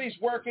really... If somebody's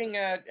working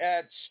at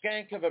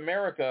Skank of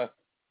America,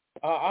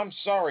 I'm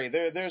sorry,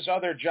 there's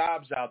other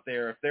jobs out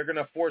there. If they're going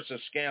to force a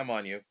scam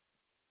on you,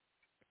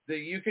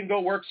 you can go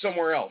work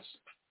somewhere else.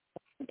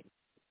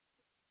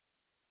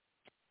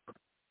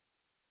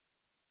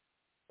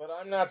 But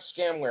I'm not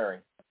scam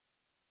wearing.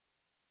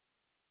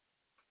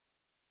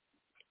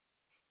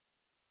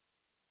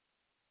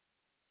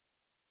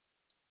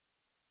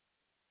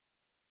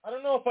 I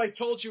don't know if I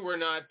told you or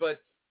not,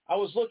 but I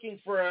was looking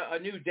for a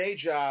new day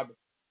job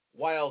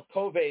while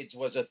COVID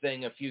was a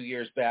thing a few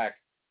years back.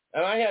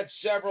 And I had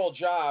several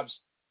jobs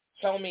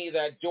tell me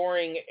that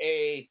during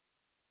a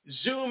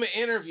Zoom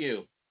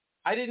interview,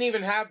 I didn't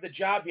even have the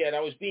job yet.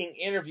 I was being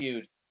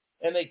interviewed,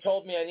 and they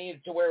told me I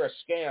needed to wear a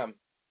scam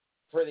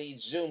for the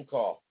Zoom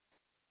call.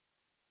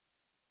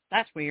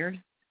 That's weird.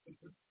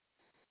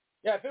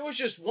 Yeah, if it was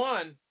just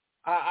one,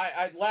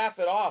 I'd laugh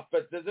it off,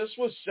 but this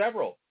was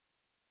several.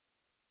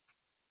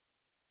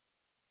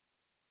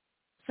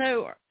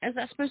 So is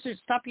that supposed to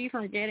stop you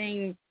from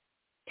getting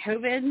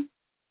COVID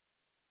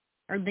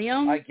or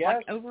them? I guess.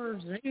 Like over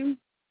Zoom?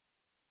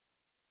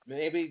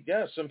 Maybe,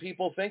 yeah, some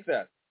people think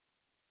that.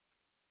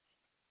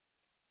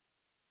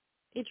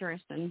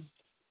 Interesting.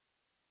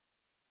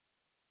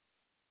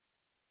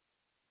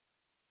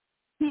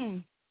 I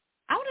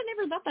would have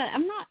never thought that.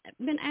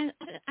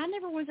 I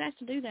never was asked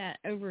to do that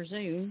over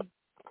Zoom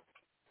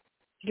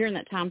during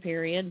that time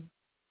period.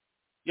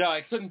 Yeah,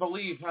 I couldn't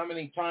believe how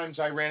many times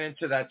I ran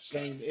into that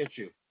same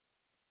issue.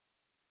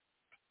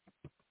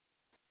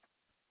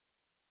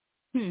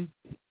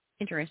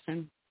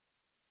 Interesting.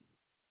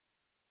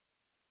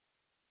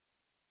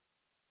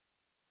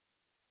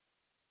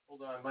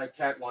 Hold on, my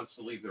cat wants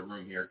to leave the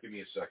room here. Give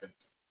me a second.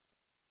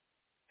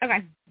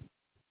 Okay.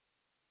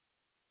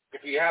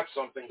 If you have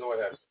something, go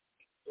ahead.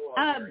 Go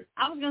on, Mary.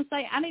 I was going to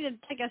say, I need to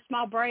take a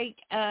small break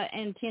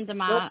and tend to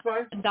my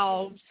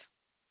dogs.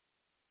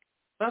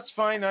 That's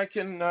fine. I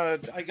can.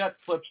 I got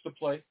clips to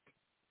play.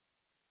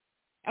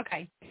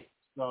 Okay.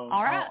 So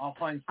all right. I'll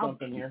find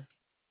something here.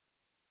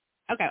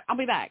 Okay, I'll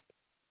be back.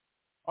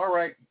 All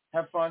right.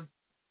 Have fun.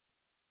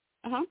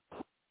 Uh-huh.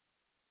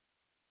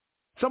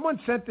 Someone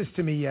sent this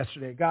to me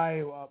yesterday. A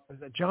guy, was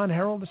that John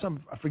Harold or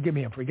something? Forgive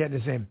me, I'm forgetting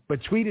his name,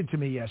 but tweeted to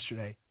me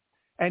yesterday.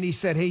 And he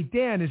said, "Hey,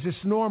 Dan, is this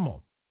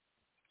normal?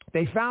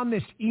 They found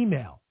this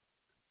email."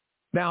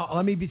 Now,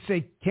 let me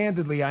say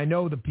candidly, I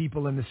know the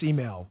people in this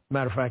email.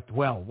 Matter of fact,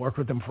 worked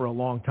with them for a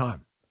long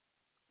time.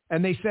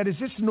 And they said, "Is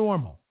this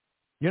normal?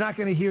 You're not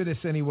going to hear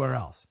this anywhere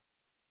else."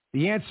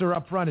 The answer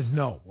up front is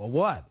no. Well,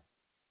 what?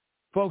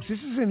 Folks, this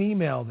is an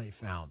email they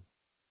found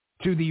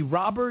to the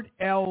Robert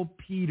L.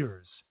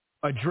 Peters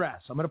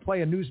address. I'm going to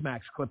play a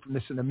Newsmax clip from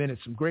this in a minute.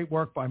 Some great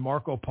work by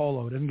Marco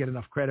Polo. Doesn't get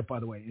enough credit, by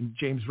the way, and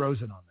James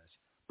Rosen on this.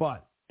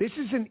 But this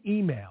is an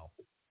email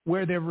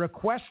where they're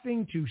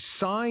requesting to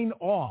sign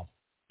off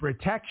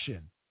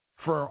protection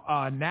for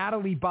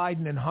Natalie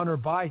Biden and Hunter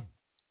Biden.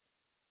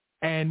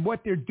 And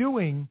what they're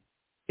doing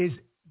is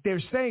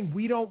they're saying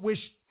we don't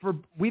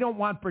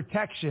want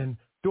protection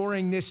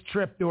during this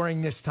trip,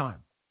 during this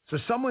time. So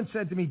someone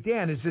said to me,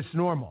 "Dan, is this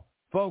normal?"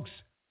 Folks,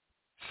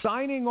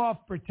 signing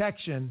off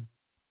protection,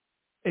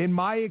 in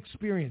my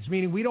experience,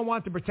 meaning we don't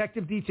want the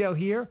protective detail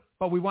here,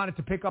 but we want it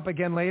to pick up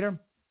again later,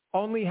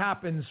 only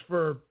happens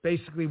for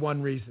basically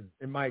one reason,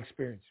 in my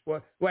experience.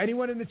 Well,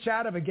 anyone in the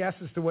chat have a guess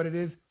as to what it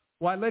is?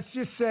 Well, let's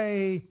just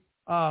say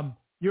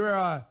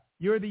you're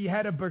the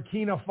head of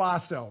Burkina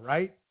Faso,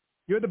 right?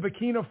 You're the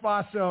Burkina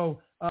Faso,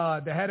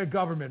 the head of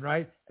government,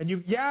 right?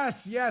 And yes,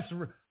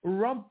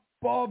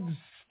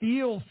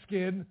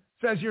 Rumpelstiltskin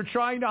says you're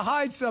trying to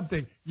hide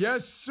something.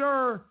 Yes,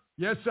 sir.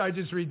 Yes, sir. I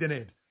just read the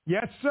names.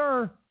 Yes,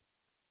 sir.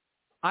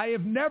 I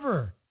have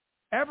never,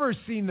 ever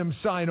seen them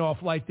sign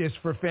off like this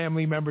for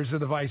family members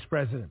of the vice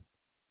president.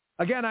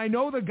 Again, I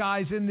know the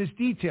guys in this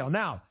detail.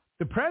 Now,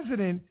 the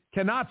president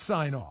cannot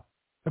sign off.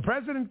 The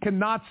president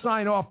cannot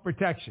sign off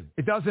protection.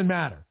 It doesn't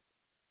matter.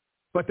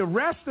 But the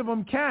rest of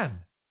them can.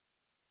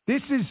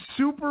 This is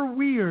super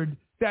weird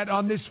that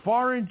on this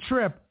foreign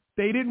trip,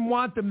 they didn't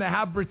want them to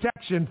have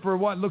protection for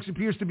what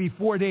appears to be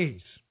 4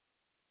 days.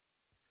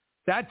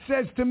 That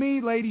says to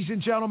me, ladies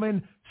and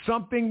gentlemen,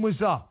 something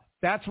was up.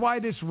 That's why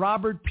this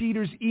Robert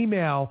Peters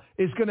email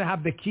is going to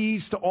have the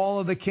keys to all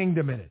of the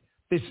kingdom in it.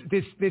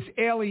 This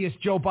alias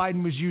Joe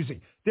Biden was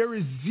using. There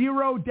is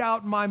zero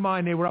doubt in my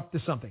mind they were up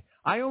to something.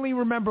 I only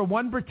remember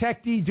one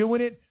protectee doing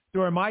it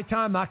during my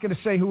time. I'm not going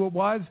to say who it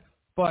was,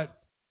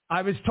 but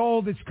I was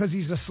told it's because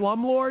he's a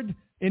slumlord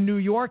in New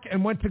York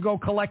and went to go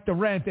collect the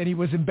rent and he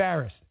was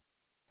embarrassed.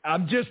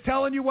 I'm just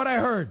telling you what I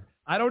heard.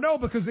 I don't know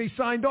because they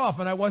signed off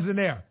and I wasn't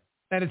there.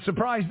 And it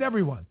surprised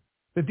everyone.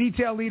 The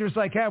detail leader's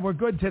like, hey, we're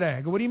good today.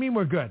 I go, what do you mean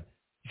we're good?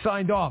 He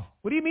signed off.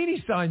 What do you mean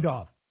he signed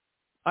off?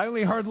 I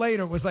only heard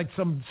later it was like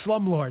some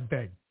slumlord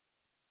thing.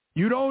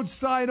 You don't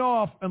sign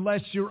off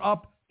unless you're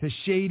up to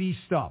shady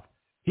stuff.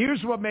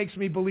 Here's what makes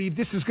me believe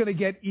this is going to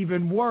get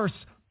even worse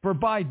for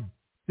Biden.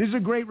 This is a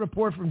great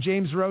report from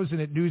James Rosen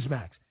at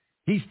Newsmax.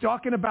 He's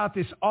talking about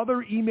this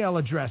other email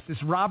address,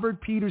 this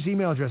Robert Peters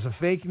email address, a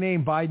fake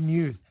name Biden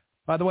used.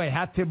 By the way,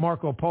 Hat Tip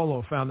Marco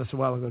Polo found this a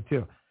while ago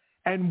too.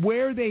 And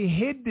where they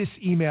hid this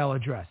email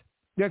address.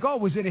 They're like, oh,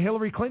 was it a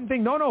Hillary Clinton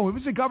thing? No, it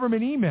was a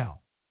government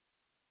email.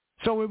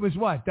 So it was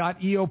what?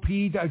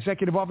 .eop,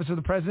 Executive Office of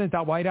the President,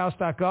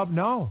 .whitehouse.gov?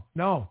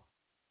 No.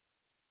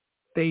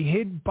 They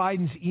hid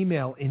Biden's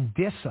email in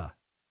DISA.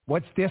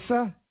 What's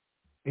DISA?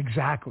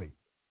 Exactly.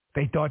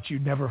 They thought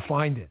you'd never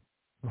find it.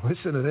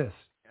 Listen to this.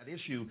 At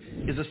issue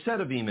is a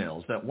set of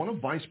emails that one of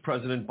Vice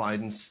President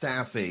Biden's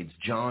staff aides,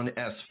 John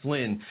S.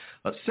 Flynn,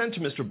 sent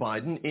to Mr.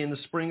 Biden in the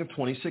spring of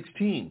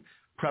 2016.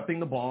 Prepping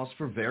the boss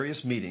for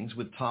various meetings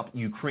with top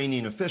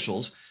Ukrainian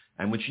officials,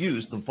 and which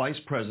used the vice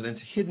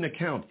president's hidden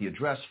account, the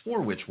address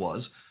for which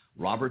was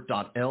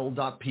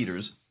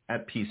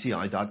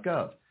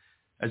robert.l.peters@pci.gov.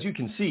 As you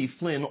can see,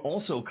 Flynn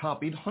also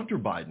copied Hunter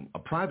Biden, a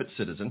private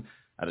citizen,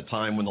 at a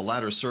time when the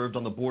latter served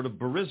on the board of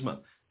Burisma,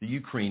 the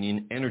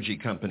Ukrainian energy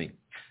company.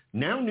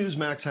 Now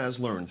Newsmax has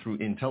learned through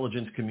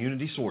intelligence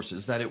community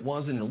sources that it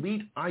was an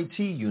elite IT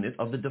unit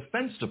of the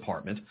Defense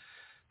Department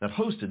that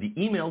hosted the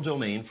email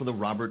domain for the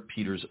Robert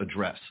Peters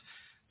address.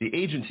 The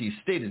agency's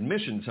stated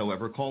missions,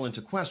 however, call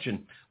into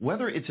question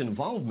whether its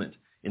involvement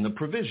in the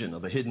provision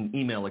of a hidden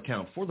email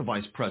account for the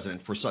vice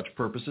president for such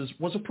purposes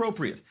was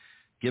appropriate,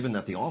 given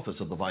that the office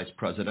of the vice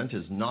president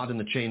is not in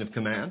the chain of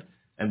command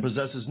and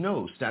possesses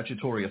no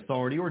statutory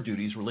authority or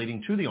duties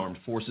relating to the armed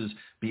forces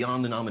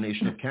beyond the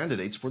nomination of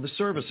candidates for the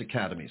service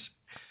academies.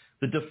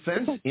 The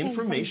Defense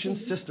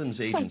Information Systems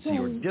Agency,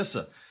 or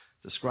DISA,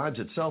 describes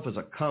itself as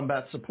a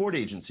combat support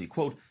agency,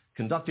 quote,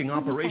 conducting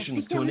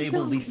operations to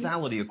enable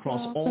lethality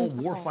across all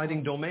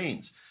warfighting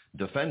domains,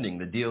 defending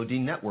the DoD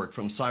network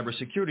from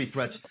cybersecurity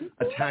threats,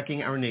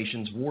 attacking our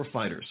nation's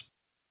warfighters.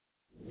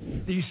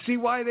 Do you see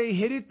why they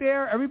hid it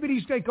there?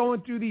 Everybody's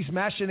going through these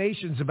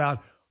machinations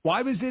about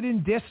why was it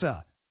in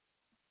DISA,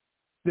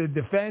 the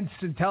Defense,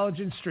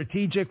 Intelligence,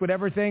 Strategic,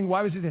 whatever thing.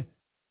 Why was it in?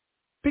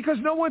 Because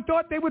no one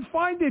thought they would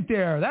find it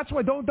there. That's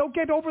why don't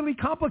get overly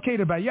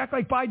complicated about it. You act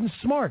like Biden's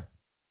smart.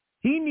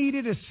 He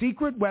needed a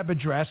secret web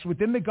address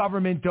within the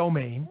government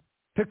domain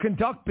to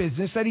conduct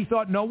business that he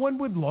thought no one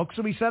would look,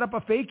 so he set up a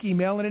fake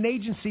email in an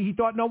agency he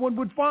thought no one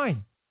would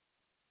find.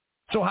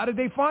 So how did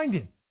they find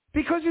it?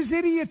 Because his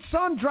idiot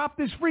son dropped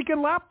his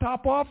freaking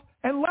laptop off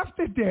and left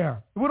it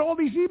there with all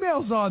these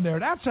emails on there.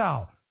 That's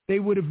how. They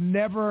would have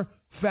never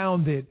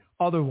found it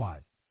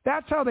otherwise.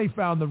 That's how they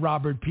found the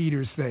Robert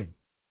Peters thing.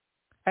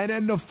 And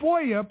then the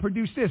FOIA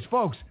produced this.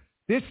 Folks,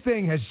 this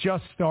thing has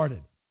just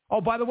started. Oh,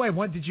 by the way,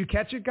 did you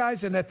catch it,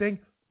 guys, in that thing?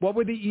 What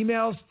were the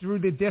emails through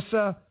the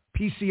DISA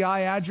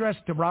PCI address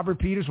to Robert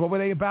Peters? What were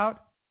they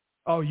about?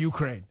 Oh,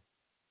 Ukraine.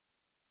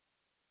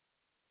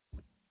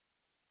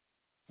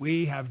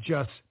 We have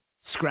just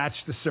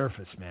scratched the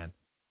surface, man.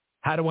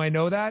 How do I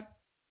know that?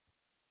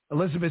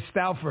 Elizabeth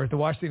Stauffer at the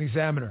Washington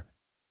Examiner.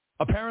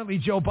 Apparently,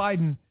 Joe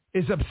Biden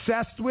is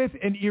obsessed with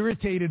and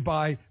irritated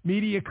by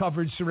media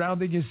coverage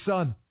surrounding his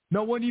son.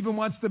 No one even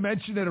wants to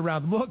mention it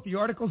around him. Look, the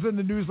article's in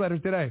the newsletter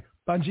today.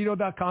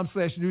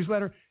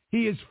 Bongino.com/newsletter.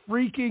 He is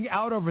freaking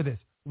out over this.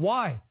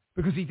 Why?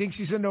 Because he thinks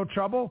he's in no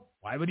trouble?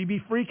 Why would he be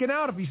freaking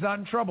out if he's not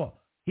in trouble?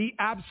 He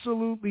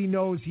absolutely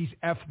knows he's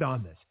effed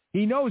on this.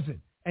 He knows it.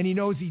 and he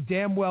knows he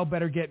damn well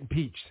better get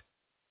impeached.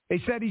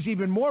 They said he's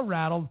even more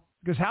rattled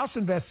because House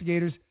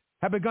investigators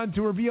have begun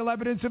to reveal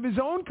evidence of his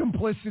own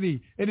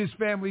complicity in his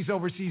family's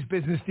overseas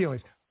business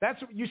dealings.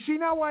 You see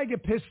now why I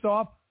get pissed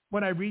off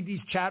when I read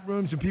these chat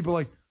rooms and people are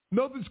like,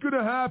 nothing's going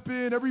to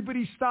happen,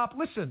 everybody stop.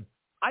 Listen,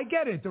 I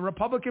get it. The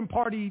Republican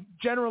Party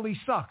generally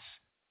sucks.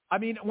 I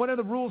mean, one of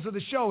the rules of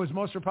the show is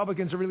most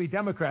Republicans are really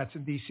Democrats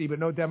in D.C., but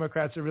no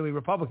Democrats are really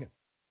Republicans.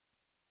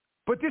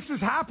 But this is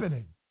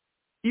happening.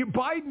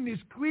 Biden is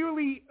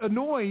clearly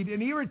annoyed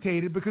and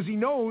irritated because he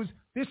knows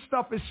this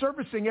stuff is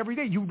surfacing every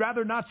day. You'd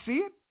rather not see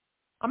it?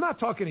 I'm not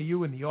talking to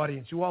you in the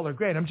audience. You all are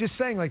great. I'm just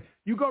saying, like,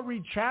 you go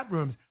read chat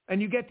rooms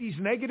and you get these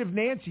negative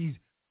Nancys,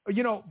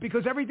 you know,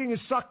 because everything is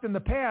sucked in the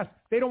past.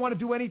 They don't want to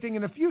do anything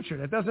in the future.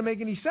 That doesn't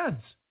make any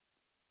sense.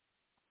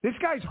 This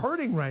guy's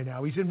hurting right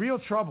now. He's in real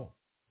trouble.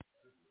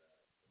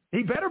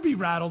 He better be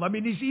rattled. I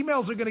mean, these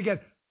emails are going to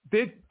get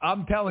big.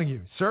 I'm telling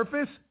you,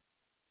 surface,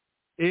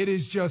 it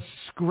is just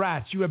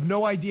scratch. You have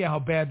no idea how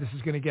bad this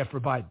is going to get for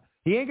Biden.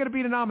 He ain't going to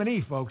be the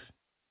nominee, folks.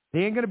 He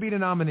ain't going to be the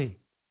nominee.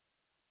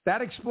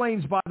 That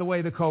explains, by the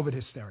way, the COVID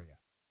hysteria.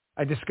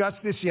 I discussed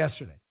this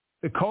yesterday.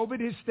 The COVID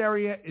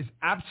hysteria is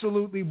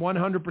absolutely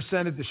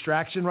 100% a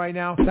distraction right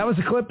now. That was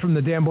a clip from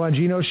the Dan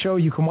Bongino Show.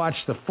 You can watch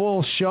the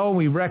full show.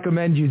 We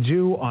recommend you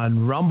do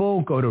on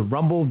Rumble. Go to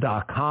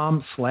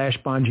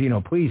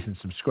rumble.com/Bongino, please, and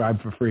subscribe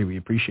for free. We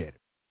appreciate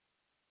it.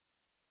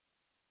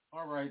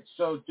 All right.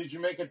 So did you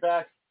make it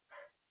back?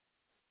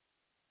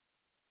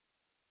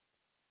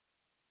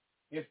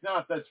 If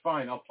not, that's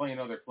fine. I'll play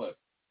another clip.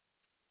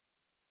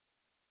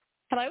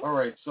 Hello? All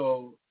right.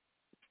 So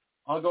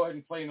I'll go ahead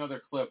and play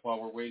another clip while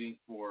we're waiting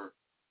for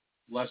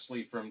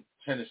Leslie from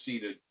Tennessee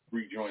to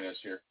rejoin us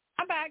here.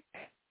 I'm back.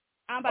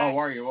 Oh,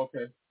 are you?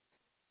 Okay.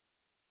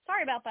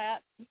 Sorry about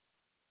that.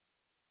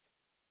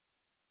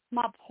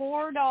 My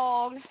poor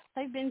dog,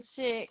 they've been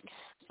sick,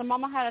 so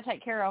Mama had to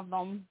take care of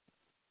them.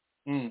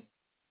 Yeah.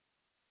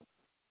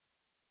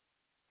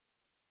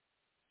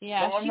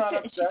 No, I'm not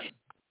upset.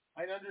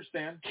 I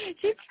understand.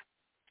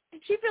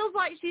 She feels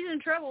like she's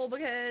in trouble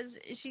because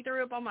she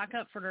threw up on my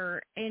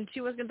comforter and she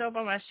was going to throw up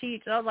on my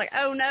sheets. And I was like,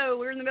 oh, no,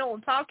 we're in the middle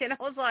of talking. I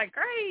was like,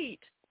 great.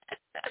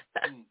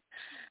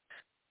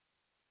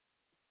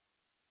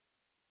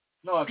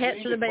 No, if pets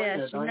you are the need to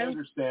best. it, I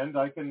understand.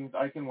 I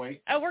can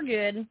wait. Oh, we're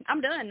good.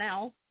 I'm done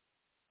now.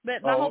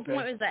 But my whole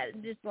point was that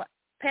just like,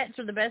 pets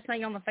are the best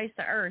thing on the face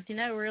of the earth, you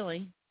know,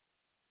 really.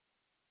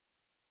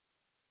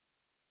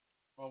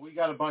 Well, we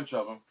got a bunch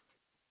of them.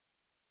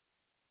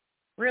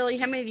 Really?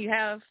 How many do you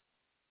have?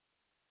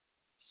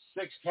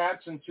 6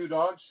 cats and 2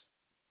 dogs.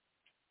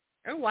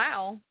 Oh,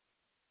 wow.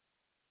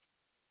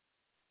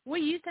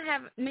 We used to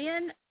have,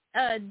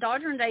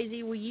 Dodger and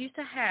Daisy, we used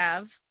to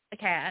have a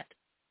cat,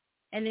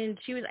 and then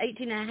she was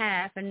 18 and a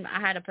half, and I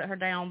had to put her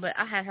down, but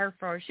I had her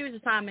first. She was a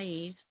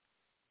Siamese,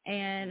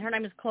 and her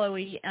name is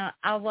Chloe.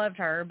 I loved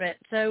her, but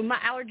so my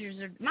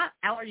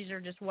allergies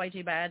are just way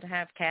too bad to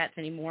have cats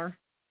anymore.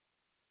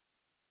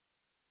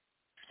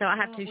 So I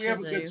have 2 We have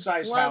a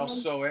good-sized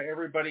house, so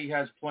everybody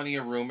has plenty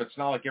of room. It's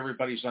not like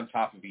everybody's on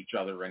top of each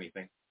other or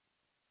anything.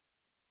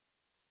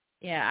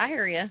 Yeah, I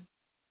hear you.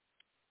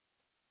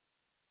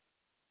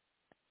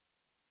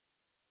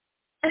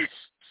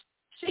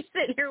 She's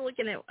sitting here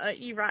looking at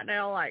you right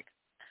now like,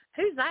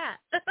 who's that?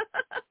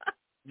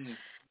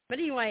 But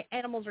anyway,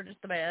 animals are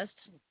just the best,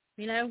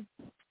 you know?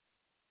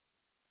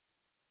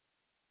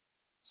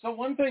 So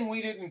one thing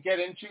we didn't get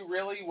into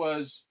really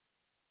was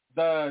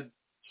the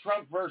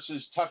Trump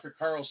versus Tucker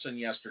Carlson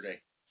yesterday,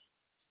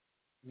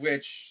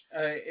 which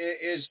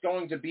is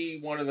going to be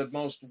one of the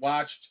most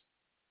watched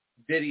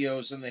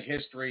videos in the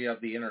history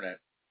of the internet.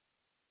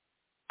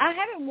 I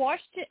haven't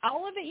watched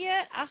all of it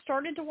yet. I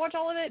started to watch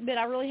all of it, but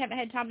I really haven't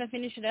had time to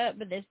finish it up.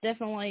 But it's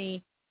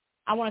definitely,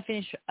 I want to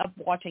finish up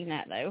watching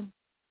that, though.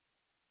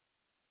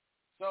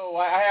 So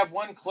I have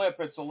one clip.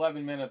 It's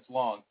 11 minutes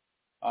long.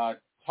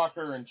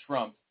 Tucker and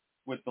Trump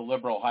with the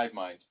liberal hive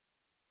mind.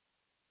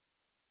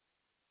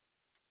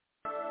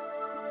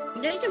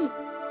 Yeah, you can.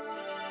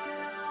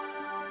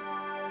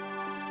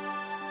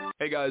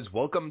 Hey guys,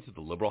 welcome to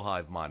the Liberal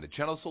Hive Mind, a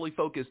channel solely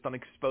focused on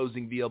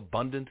exposing the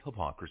abundant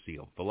hypocrisy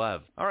of the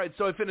left. Alright,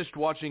 so I finished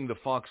watching the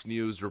Fox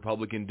News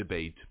Republican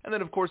debate, and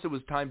then of course it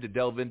was time to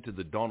delve into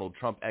the Donald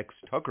Trump X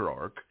Tucker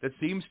arc that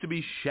seems to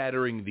be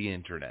shattering the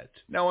internet.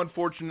 Now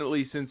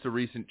unfortunately, since a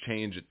recent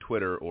change at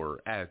Twitter,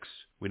 or X,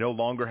 we no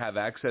longer have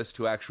access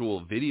to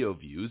actual video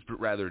views, but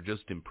rather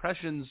just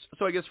impressions,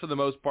 so I guess for the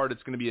most part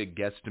it's going to be a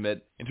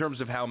guesstimate in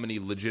terms of how many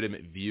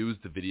legitimate views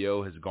the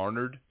video has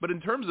garnered. But in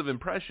terms of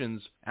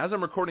impressions, as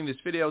I'm recording this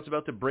video, it's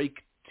about to break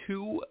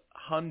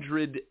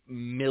 200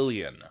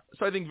 million.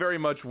 So I think very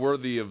much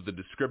worthy of the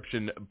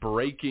description,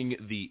 breaking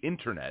the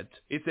internet.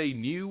 It's a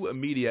new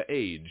media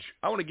age.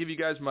 I want to give you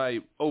guys my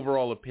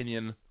overall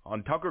opinion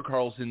On Tucker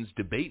Carlson's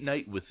debate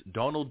night with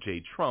Donald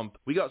J. Trump,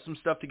 we got some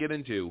stuff to get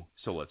into,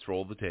 so let's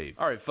roll the tape.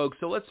 All right, folks,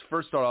 so let's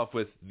first start off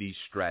with the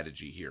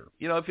strategy here.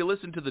 You know, if you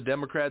listen to the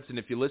Democrats and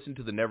if you listen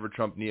to the Never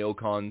Trump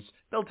neocons,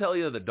 they'll tell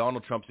you that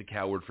Donald Trump's a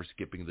coward for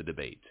skipping the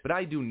debate. But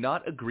I do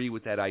not agree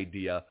with that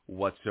idea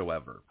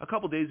whatsoever. A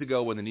couple days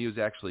ago when the news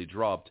actually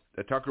dropped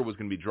that Tucker was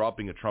going to be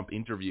dropping a Trump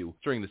interview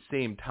during the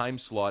same time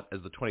slot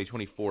as the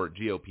 2024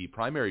 GOP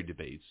primary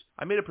debates,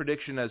 I made a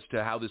prediction as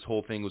to how this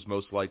whole thing was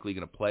most likely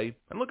going to play.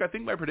 And look, I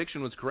think my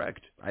prediction was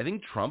correct. I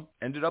think Trump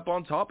ended up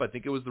on top. I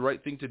think it was the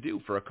right thing to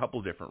do for a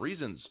couple different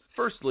reasons.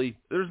 Firstly,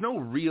 there's no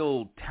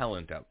real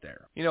talent out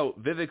there. You know,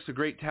 Vivek's a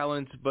great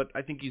talent, but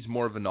I think he's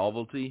more of a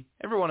novelty.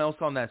 Everyone else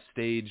on that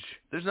stage,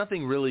 there's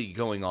nothing really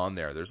going on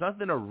there. There's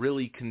nothing to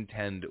really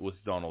contend with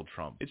Donald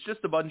Trump. It's just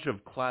a bunch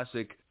of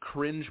classic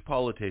cringe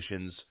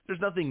politicians. There's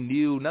nothing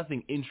new,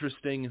 nothing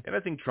interesting, and I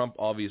think Trump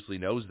obviously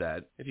knows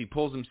that. If he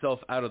pulls himself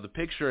out of the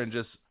picture and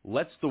just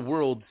lets the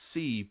world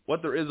see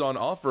what there is on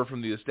offer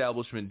from the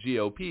establishment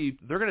GOP,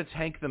 they're going to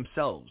tank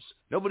themselves.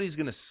 Nobody's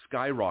going to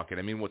skyrocket.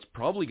 I mean, what's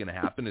probably going to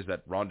happen is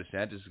that Ron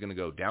DeSantis is going to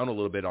go down a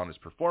little bit on his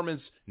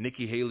performance.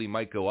 Nikki Haley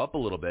might go up a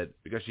little bit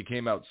because she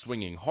came out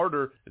swinging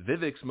harder.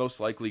 Vivek's most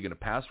likely going to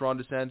pass Ron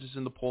DeSantis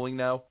in the polling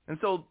now. And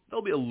so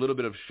there'll be a little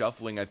bit of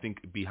shuffling, I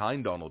think,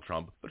 behind Donald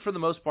Trump. But for the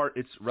most part,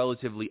 it's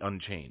relatively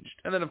unchanged.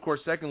 And then, of course,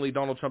 secondly,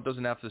 Donald Trump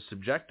doesn't have to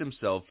subject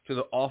himself to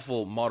the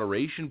awful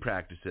moderation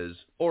practices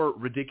or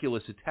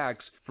ridiculous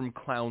attacks from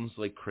clowns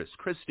like Chris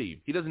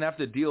Christie. He doesn't have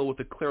to deal with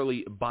a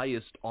clearly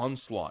biased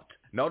onslaught,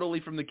 not only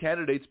from the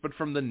candidates, but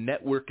from the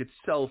network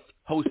itself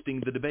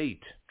hosting the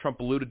debate. Trump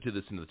alluded to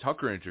this in the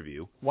Tucker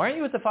interview. Why aren't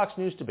you at the Fox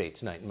News debate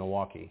tonight in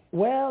Milwaukee?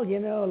 Well, you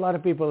know, a lot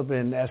of people have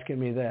been asking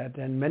me that,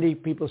 and many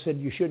people said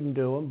you shouldn't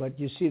do them, but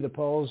you see the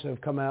polls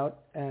have come out,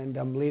 and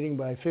I'm leading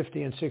by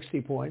 50 and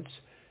 60 points.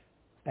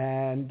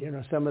 And, you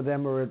know, some of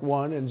them are at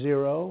 1 and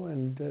 0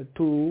 and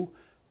 2.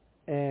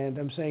 And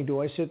I'm saying,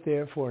 do I sit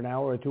there for an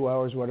hour or 2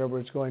 hours, whatever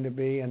it's going to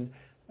be, and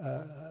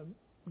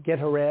get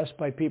harassed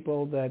by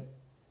people that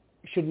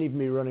shouldn't even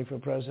be running for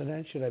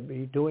president? Should I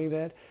be doing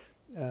that?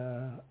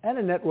 And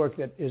a network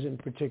that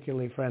isn't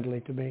particularly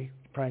friendly to me,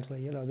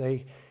 frankly. You know,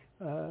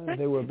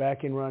 they were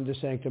backing Ron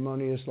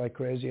DeSanctimonious like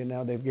crazy, and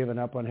now they've given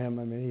up on him.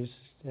 I mean,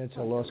 it's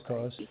a lost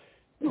cause.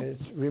 It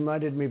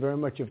reminded me very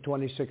much of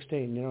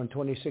 2016. You know, in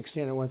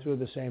 2016, I went through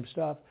the same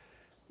stuff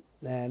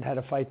and had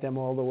to fight them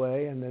all the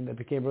way, and then they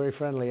became very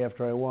friendly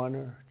after I won,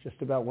 or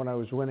just about when I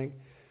was winning.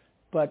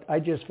 But I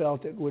just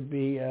felt it would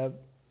be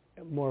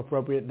more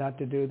appropriate not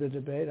to do the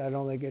debate. I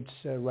don't think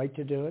it's right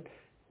to do it.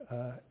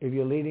 If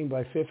you're leading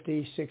by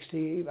 50,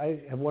 60, I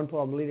have one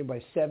problem leading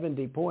by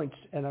 70 points,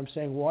 and I'm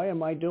saying, why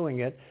am I doing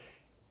it?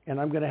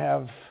 And I'm going to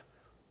have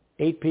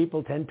 8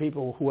 people, 10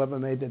 people, whoever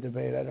made the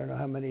debate, I don't know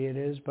how many it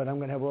is, but I'm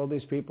going to have all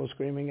these people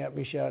screaming at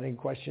me, shouting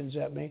questions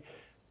at me,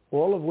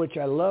 all of which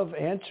I love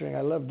answering,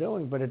 I love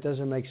doing, but it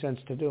doesn't make sense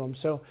to do them.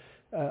 So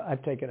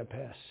I've taken a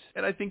pass.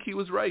 And I think he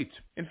was right.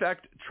 In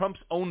fact, Trump's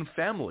own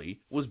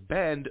family was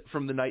banned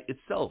from the night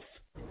itself.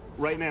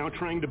 Right now,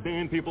 trying to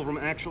ban people from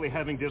actually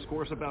having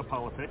discourse about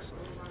politics.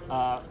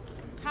 How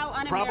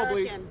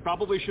un-American.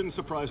 Probably shouldn't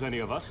surprise any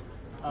of us.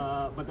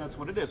 But that's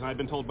what it is. And I've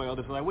been told by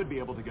others that I would be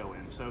able to go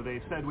in. So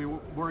they said we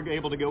weren't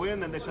able to go in,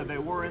 then they said they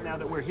weren't. Now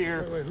that we're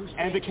here,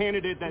 and the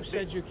candidate that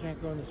said you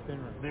can't go in the spin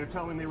room. They're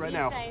telling me right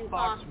now,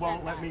 Fox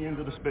won't let me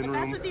into the spin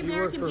room. That's what the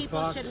American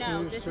people should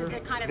know. This is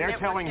the kind of they're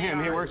telling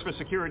him he works for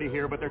security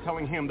here, but they're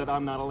telling him that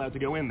I'm not allowed to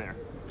go in there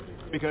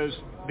because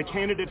the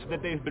candidates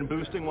that they've been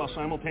boosting while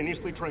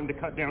simultaneously trying to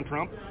cut down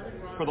Trump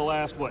for the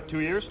last 2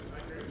 years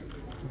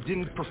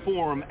didn't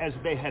perform as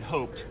they had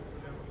hoped.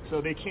 So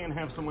they can't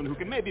have someone who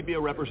can maybe be a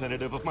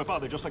representative of my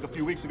father. Just like a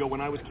few weeks ago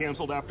when I was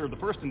canceled after the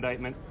first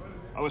indictment,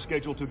 I was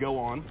scheduled to go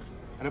on.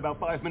 And about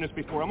 5 minutes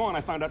before I'm on,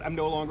 I found out I'm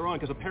no longer on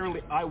because apparently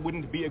I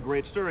wouldn't be a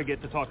great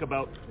surrogate to talk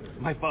about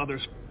my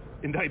father's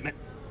indictment.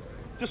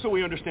 Just so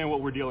we understand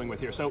what we're dealing with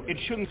here. So it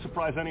shouldn't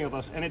surprise any of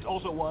us. And it's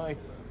also why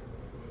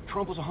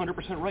Trump was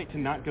 100% right to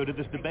not go to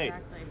this debate.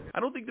 Exactly. I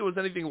don't think there was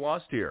anything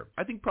lost here.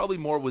 I think probably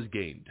more was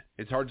gained.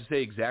 It's hard to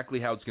say exactly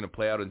how it's going to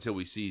play out until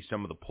we see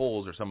some of the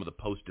polls or some of the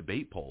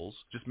post-debate polls.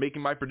 Just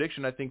making my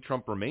prediction, I think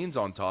Trump remains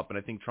on top, and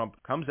I think Trump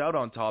comes out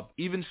on top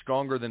even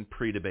stronger than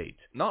pre-debate.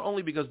 Not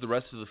only because the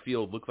rest of the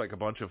field looked like a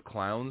bunch of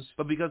clowns,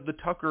 but because the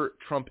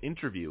Tucker-Trump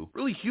interview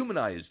really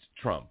humanized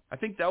Trump. I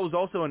think that was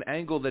also an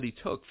angle that he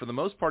took. For the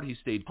most part, he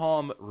stayed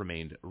calm,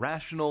 remained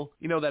rational.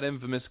 You know that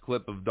infamous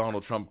clip of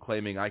Donald Trump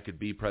claiming I could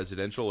be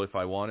presidential if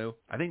I want to?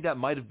 I think that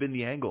might have been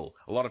the angle.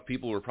 A lot of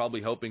people were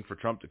probably hoping for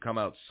Trump to come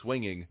out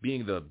swinging,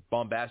 being the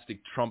bombastic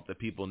Trump that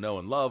people know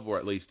and love, or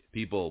at least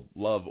people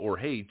love or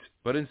hate.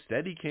 But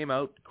instead, he came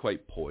out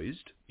quite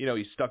poised. You know,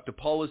 he stuck to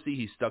policy,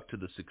 he stuck to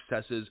the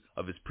successes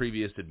of his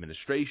previous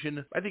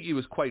administration. I think he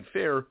was quite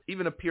fair,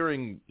 even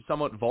appearing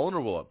somewhat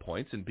vulnerable at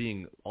points and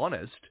being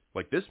honest,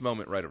 like this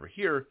moment right over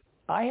here.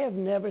 I have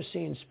never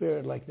seen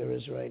spirit like there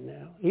is right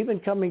now. Even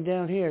coming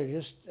down here,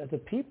 just the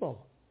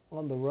people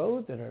on the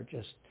road that are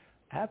just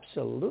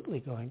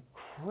absolutely going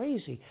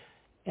crazy.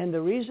 And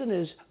the reason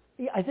is,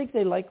 Yeah, I think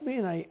they like me,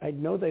 and I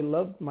know they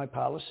love my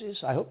policies.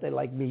 I hope they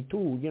like me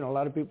too. You know, a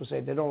lot of people say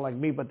they don't like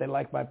me, but they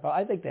like my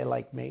policies. I think they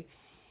like me.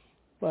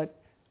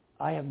 But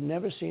I have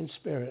never seen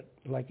spirit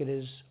like it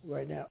is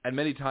right now. And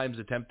many times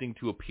attempting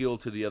to appeal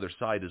to the other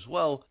side as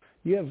well.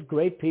 You have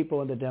great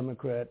people in the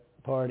Democrat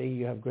Party.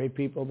 You have great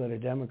people that are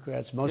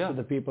Democrats. Most of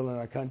the people in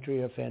our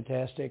country are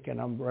fantastic,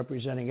 and I'm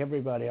representing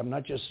everybody. I'm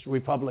not just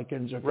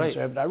Republicans or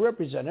conservatives. I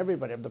represent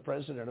everybody. I'm the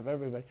president of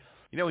everybody.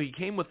 You know, he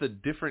came with a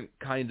different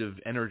kind of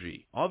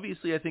energy.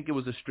 Obviously, I think it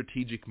was a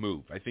strategic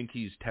move. I think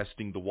he's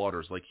testing the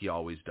waters like he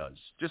always does.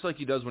 Just like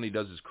he does when he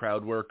does his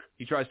crowd work.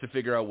 He tries to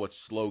figure out what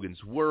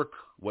slogans work,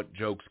 what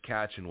jokes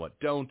catch and what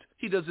don't.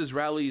 He does his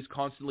rallies,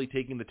 constantly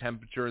taking the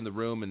temperature in the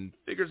room and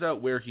figures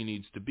out where he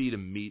needs to be to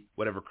meet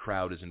whatever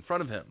crowd is in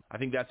front of him. I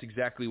think that's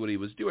exactly what he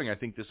was doing. I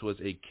think this was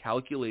a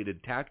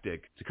calculated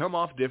tactic to come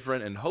off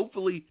different and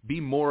hopefully be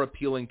more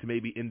appealing to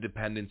maybe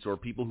independents or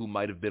people who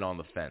might have been on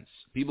the fence.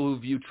 People who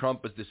view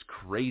Trump as this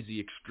crazy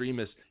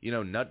extremist,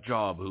 nut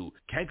job who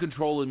can't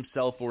control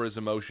himself or his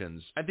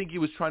emotions. I think he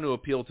was trying to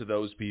appeal to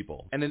those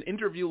people. And an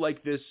interview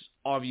like this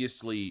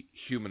obviously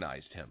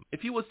humanized him.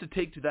 If he was to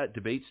take to that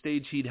debate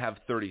stage, he'd have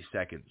 30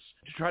 seconds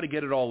to try to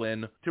get it all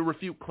in, to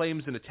refute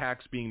claims and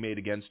attacks being made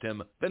against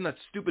him. Then that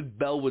stupid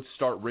bell would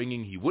start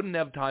ringing. He wouldn't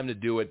have time to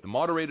do it. The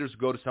moderators would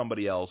go to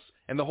somebody else.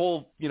 And the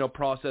whole,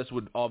 process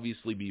would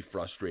obviously be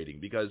frustrating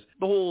because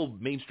the whole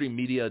mainstream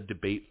media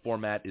debate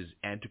format is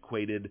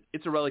antiquated.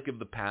 It's a relic of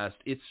the past.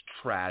 It's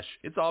trash.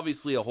 It's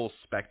obviously a whole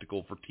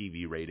spectacle for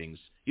TV ratings.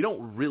 You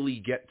don't really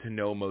get to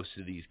know most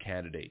of these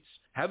candidates.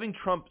 Having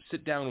Trump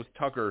sit down with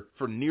Tucker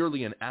for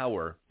nearly an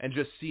hour and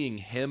just seeing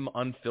him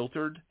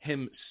unfiltered,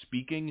 him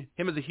speaking,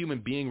 him as a human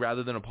being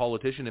rather than a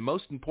politician, and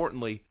most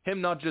importantly,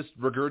 him not just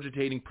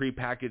regurgitating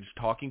prepackaged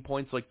talking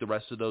points like the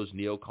rest of those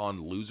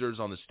neocon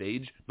losers on the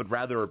stage, but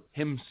rather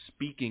him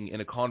speaking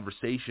in a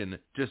conversation,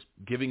 just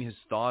giving his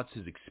thoughts,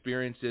 his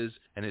experiences,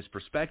 and his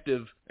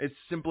perspective. It's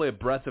simply a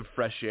breath of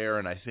fresh air,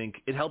 and I think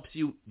it helps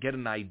you get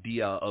an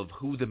idea of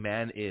who the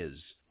man is.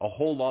 A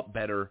whole lot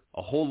better,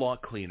 a whole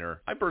lot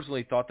cleaner. I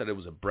personally thought that it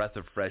was a breath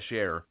of fresh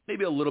air.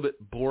 Maybe a little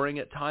bit boring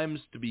at times,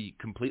 to be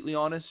completely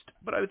honest,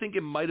 but I think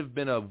it might have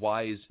been a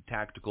wise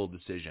tactical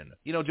decision.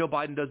 Joe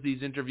Biden does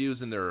these interviews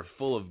and they're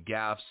full of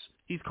gaffes.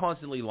 He's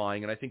constantly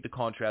lying, and I think the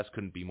contrast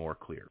couldn't be more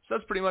clear. So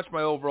that's pretty much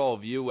my overall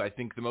view. I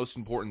think the most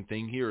important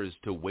thing here is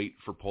to wait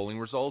for polling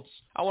results.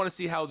 I want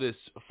to see how this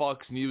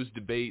Fox News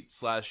debate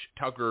 /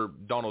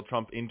 Tucker-Donald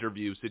Trump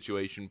interview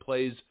situation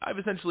plays. I've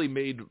essentially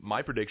made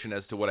my prediction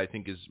as to what I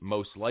think is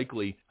most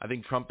likely. I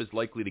think Trump is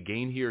likely to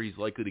gain here. He's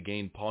likely to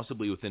gain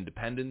possibly with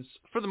independents.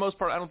 For the most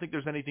part, I don't think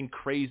there's anything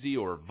crazy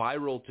or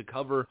viral to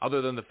cover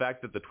other than the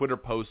fact that the Twitter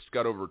posts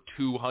got over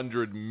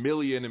 200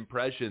 million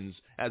impressions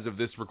as of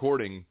this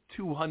recording.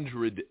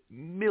 200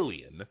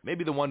 million.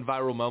 Maybe the one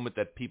viral moment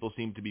that people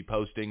seem to be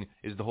posting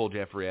is the whole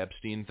Jeffrey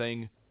Epstein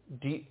thing.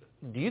 Do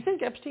you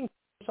think Epstein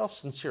himself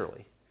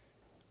sincerely?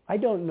 I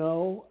don't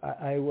know.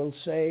 I will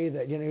say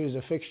that, he was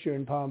a fixture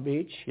in Palm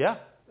Beach. Yeah.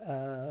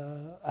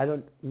 I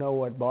don't know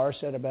what Barr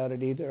said about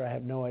it either. I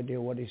have no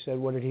idea what he said.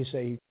 What did he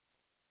say?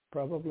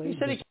 Probably. He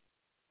said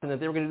that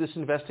they were going to do this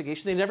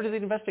investigation. They never did the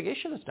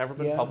investigation. It's never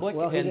been public.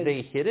 And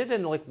they hid it.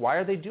 And why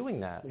are they doing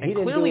that? And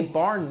clearly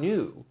Barr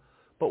knew.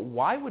 But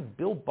why would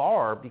Bill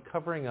Barr be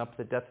covering up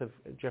the death of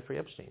Jeffrey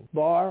Epstein?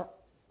 Barr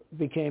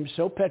became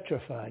so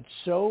petrified,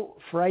 so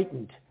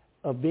frightened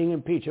of being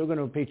impeached. They were going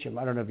to impeach him.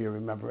 I don't know if you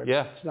remember it.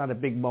 Yeah. It's not a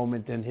big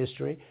moment in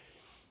history.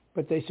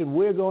 But they said,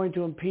 we're going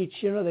to impeach.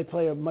 They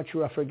play a much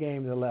rougher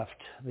game, the left,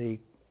 the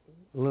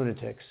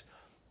lunatics.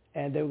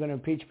 And they were going to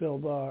impeach Bill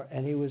Barr,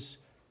 and he was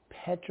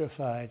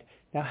petrified.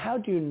 Now, how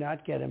do you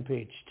not get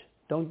impeached?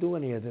 Don't do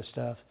any of this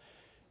stuff.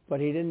 But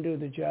he didn't do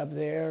the job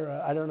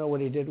there. I don't know what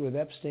he did with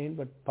Epstein,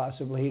 but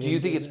possibly he didn't. Do you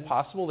think it's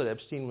possible that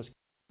Epstein was...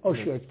 Oh,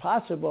 sure, it's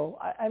possible.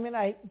 I mean,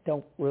 I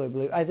don't really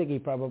believe... I think he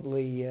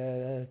probably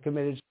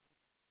committed...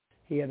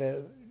 He had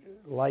a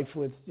life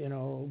with,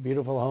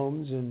 beautiful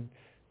homes and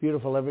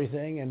beautiful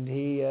everything, and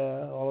he,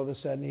 all of a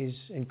sudden,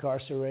 he's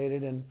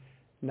incarcerated and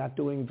not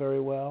doing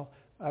very well.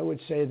 I would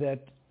say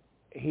that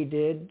he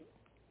did,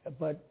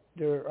 but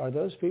there are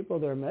those people,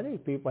 there are many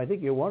people, I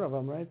think you're one of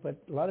them, right?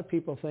 But a lot of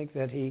people think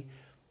that he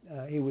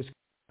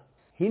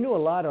knew a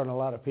lot on a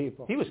lot of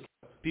people.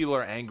 People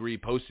are angry,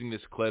 posting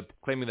this clip,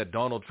 claiming that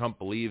Donald Trump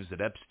believes that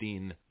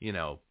Epstein,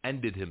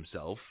 ended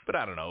himself. But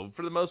I don't know.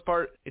 For the most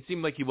part, it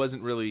seemed like he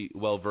wasn't really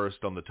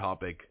well-versed on the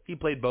topic. He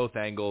played both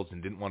angles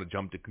and didn't want to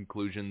jump to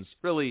conclusions.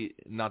 Really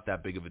not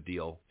that big of a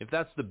deal. If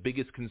that's the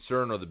biggest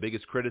concern or the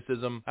biggest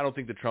criticism, I don't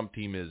think the Trump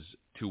team is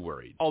too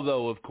worried.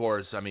 Although, of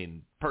course,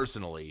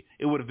 personally,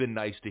 it would have been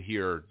nice to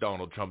hear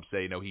Donald Trump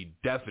say, no, he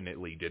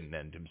definitely didn't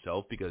end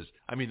himself, because,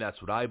 I mean,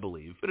 that's what I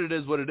believe. But it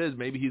is what it is.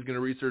 Maybe he's going to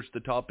research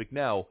the topic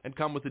now and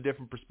come with a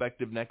different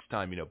perspective next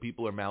time. You know,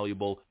 people are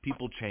malleable.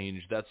 People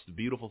change. That's the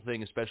beautiful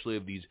thing, especially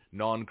of these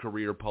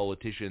non-career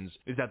politicians,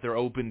 is that they're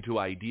open to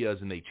ideas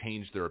and they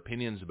change their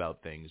opinions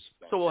about things.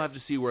 So we'll have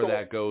to see where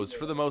that goes.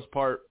 For the most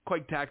part,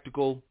 quite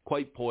tactical,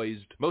 quite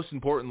poised. Most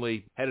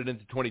importantly, headed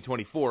into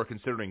 2024,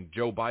 considering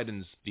Joe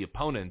Biden's the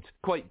opponent,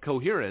 quite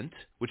coherent,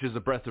 which is a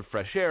breath of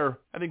fresh air.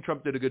 I think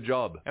Trump did a good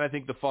job. And I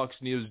think the Fox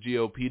News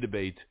GOP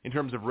debate, in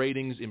terms of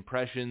ratings,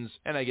 impressions,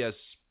 and I guess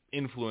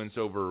influence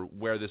over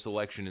where this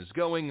election is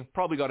going,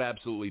 probably got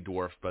absolutely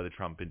dwarfed by the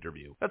Trump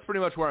interview. That's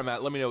pretty much where I'm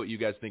at. Let me know what you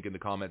guys think in the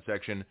comment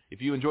section.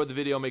 If you enjoyed the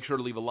video, make sure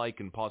to leave a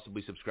like and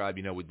possibly subscribe.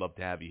 You know we'd love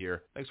to have you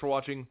here. Thanks for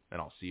watching, and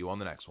I'll see you on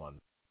the next one.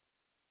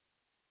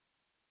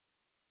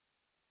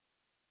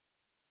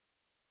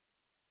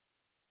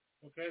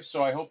 Okay,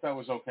 so I hope that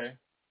was okay.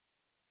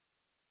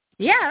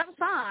 Yeah, that was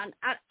fine.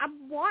 I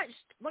watched,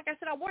 like I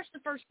said, I watched the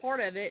first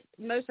part of it,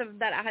 most of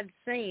that I had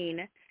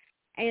seen,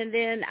 and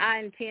then I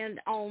intend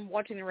on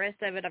watching the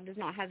rest of it. I've just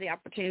not had the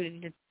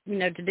opportunity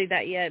to do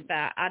that yet,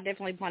 but I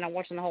definitely plan on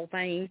watching the whole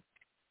thing.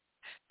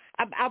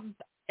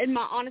 In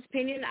my honest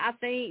opinion, I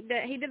think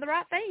that he did the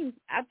right thing.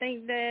 I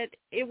think that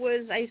it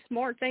was a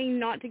smart thing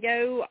not to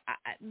go.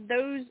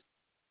 Those,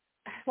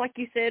 like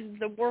you said,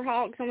 the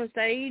Warhawks on the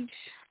stage,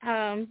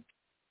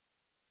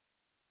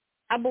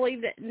 I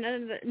believe that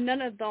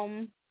none of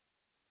them,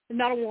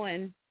 not a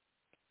one,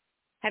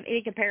 have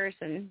any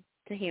comparison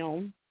to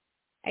him.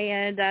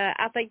 And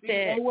I think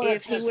that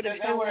if he would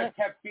have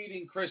kept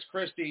feeding Chris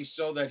Christie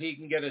so that he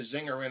can get a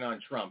zinger in on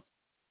Trump.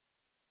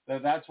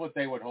 That's what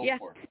they would hope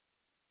for.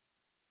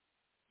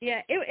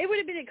 Yeah, it would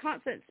have been a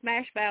constant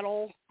smash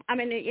battle. I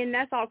mean, and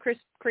that's all Chris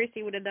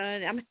Christie would have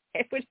done. I mean,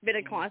 it would have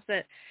been a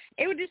constant.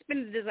 It would have just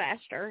been a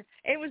disaster.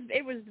 It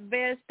was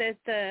best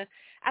that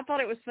I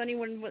thought it was funny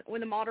when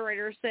the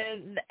moderator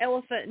said the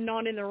elephant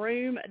not in the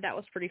room. That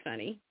was pretty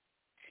funny.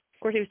 Of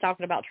course, he was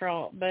talking about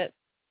Trump, but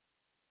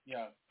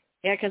yeah,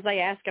 because they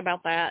asked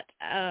about that.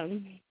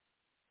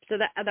 So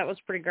that was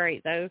pretty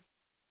great, though.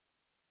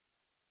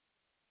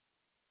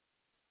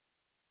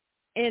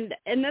 And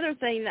another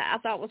thing that I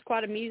thought was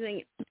quite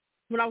amusing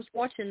when I was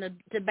watching the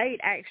debate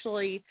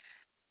actually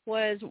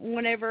was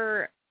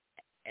whenever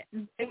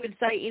they would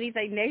say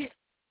anything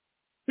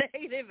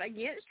negative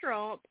against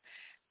Trump,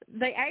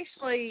 the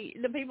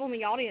people in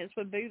the audience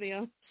would boo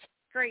them.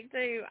 Great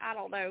too. I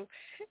don't know.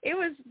 It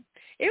was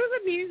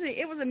amusing.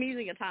 It was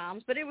amusing at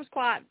times, but it was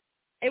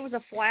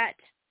a flat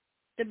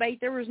debate.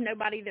 There was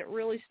nobody that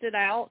really stood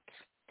out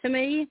to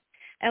me.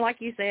 And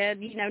like you said,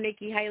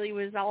 Nikki Haley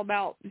was all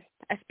about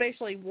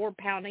especially war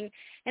pounding.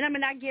 And I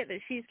mean, I get that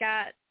she's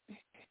got,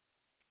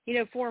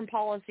 foreign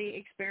policy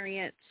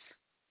experience,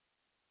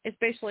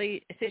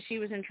 especially since she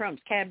was in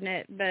Trump's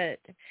cabinet. But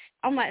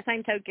on that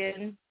same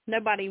token,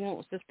 nobody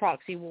wants this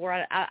proxy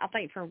war. I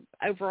think for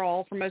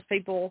most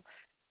people,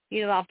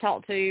 I've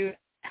talked to,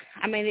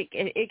 I mean,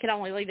 it could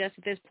only lead us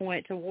at this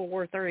point to World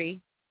War III.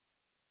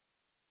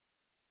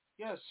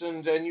 Yes,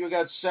 and you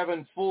got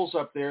 7 fools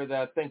up there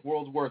that think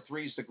World War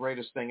III is the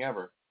greatest thing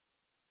ever.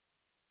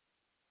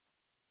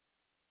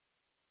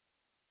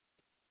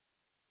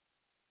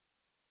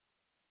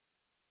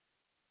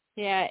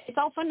 Yeah, it's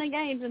all fun and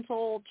games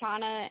until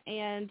China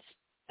and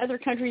other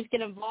countries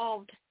get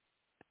involved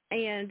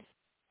and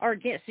are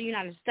against the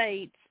United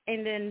States.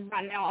 And then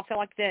right now I feel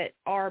like that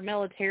our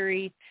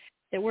military,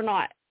 that we're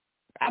not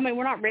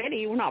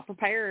ready. We're not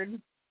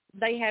prepared.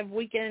 They have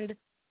weakened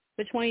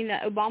between the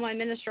Obama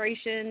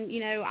administration.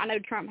 I know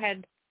Trump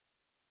had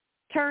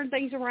turned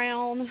things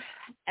around,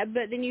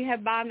 but then you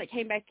have Biden that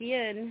came back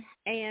in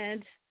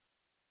and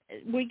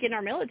weakened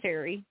our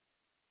military.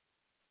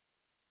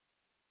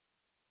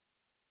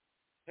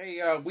 Hey,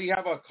 we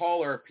have a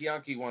caller.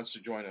 Bianchi wants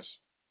to join us.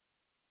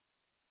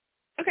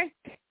 Okay.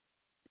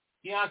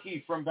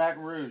 Bianchi from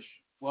Baton Rouge.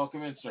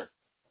 Welcome in, sir.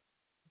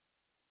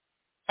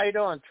 How you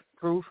doing,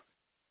 Proof?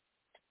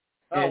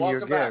 And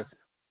welcome back.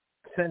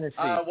 Tennessee.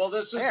 Well,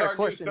 this is our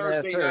new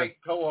Thursday night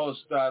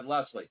co-host,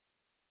 Leslie.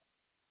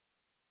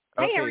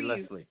 Hey, okay, how are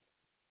Leslie.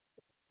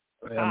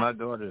 Well, my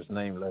daughter's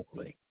named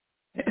Leslie.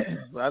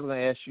 Well, I was going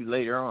to ask you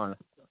later on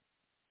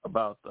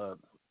about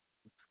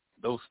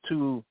those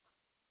 2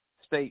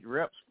 state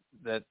reps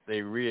that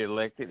they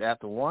reelected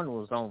after one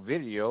was on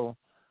video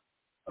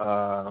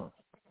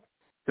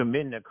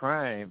committing a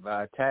crime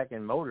by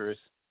attacking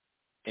motorists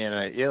in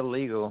an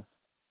illegal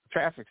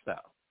traffic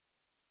stop.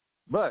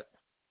 But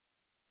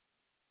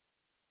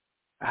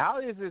how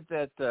is it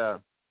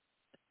that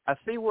I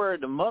see where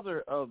the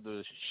mother of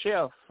the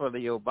chef for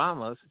the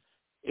Obamas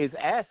is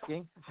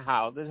asking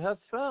how did her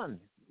son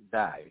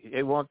die?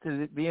 They want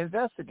to be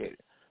investigated.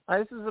 Now,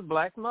 this is a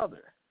black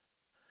mother.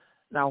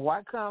 Now,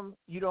 why come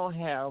you don't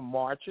have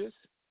marches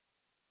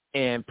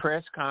and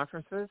press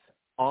conferences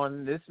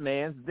on this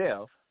man's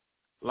death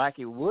like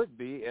it would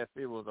be if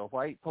it was a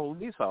white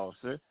police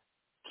officer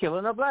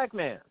killing a black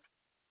man?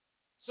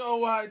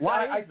 So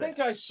I think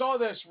I saw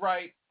this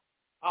right.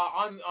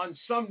 on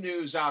some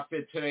news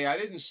outfit today. I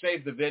didn't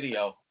save the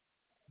video,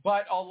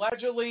 but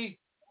allegedly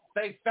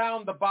they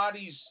found the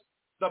body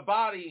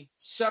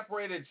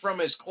separated from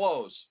his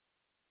clothes.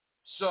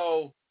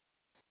 So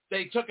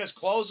they took his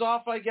clothes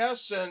off, I guess,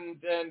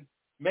 and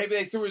maybe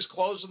they threw his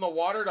clothes in the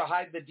water to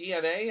hide the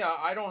DNA.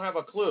 I don't have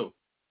a clue.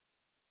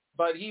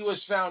 But he was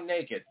found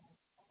naked.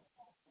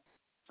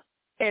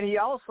 And he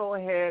also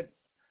had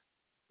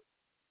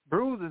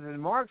bruises and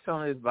marks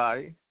on his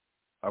body,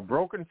 a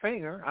broken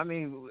finger. I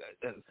mean,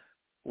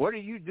 what do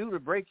you do to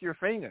break your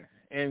finger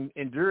and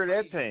endure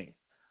that pain?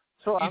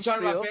 So I'm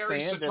talking still about Barry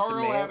saying Soetoro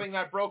that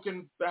the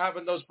man,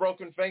 having those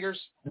broken fingers?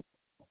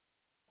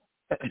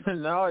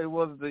 No, it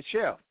was the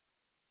chef.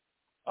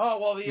 Oh,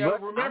 well,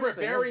 remember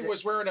Barry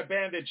was wearing a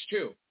bandage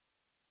too.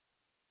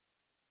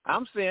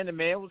 I'm saying the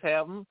man was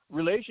having a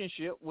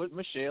relationship with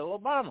Michelle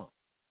Obama.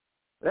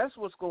 That's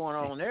what's going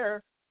on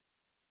there.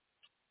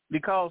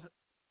 Because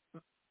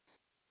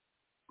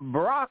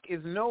Barack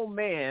is no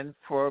man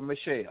for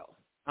Michelle.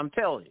 I'm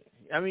telling you.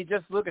 I mean,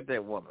 just look at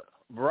that woman.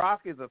 Barack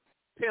is a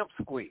pimp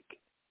squeak.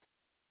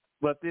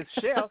 But this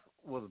chef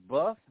was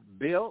buff,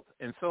 built,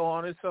 and so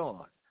on and so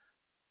on.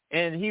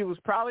 And he was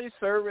probably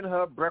serving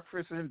her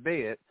breakfast in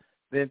bed.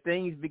 Then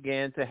things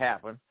began to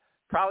happen.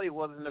 Probably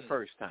wasn't the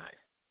first time.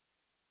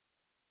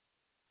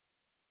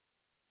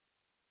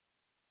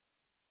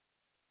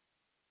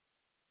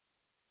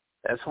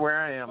 That's where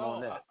I am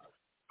on that.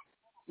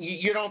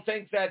 You don't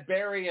think that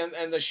Barry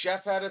and the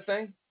chef had a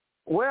thing?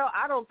 Well,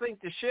 I don't think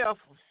the chef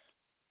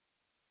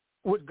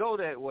would go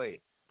that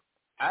way.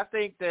 I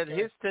think that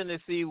his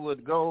tendency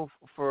would go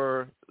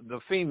for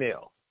the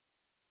female.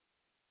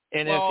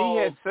 And if he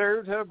had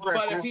served her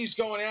breakfast... But if he's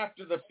going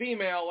after the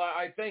female,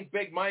 I think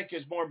Big Mike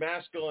is more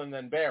masculine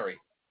than Barry.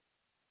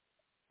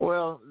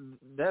 Well,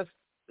 that's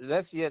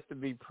yet to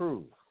be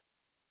proved.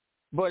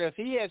 But if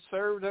he had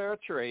served her a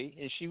tray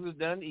and she was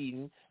done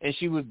eating and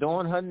she was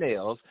doing her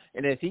nails,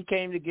 and as he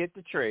came to get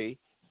the tray,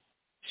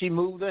 she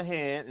moved her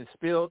hand and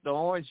spilled the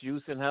orange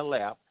juice in her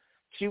lap,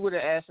 she would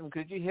have asked him,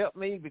 could you help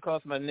me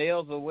because my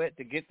nails are wet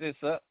to get this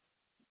up?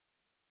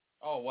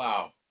 Oh,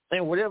 wow.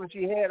 And whatever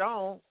she had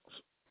on,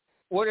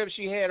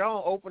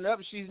 opened up,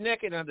 she's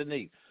naked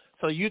underneath.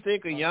 So you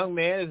think a young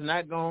man is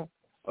not going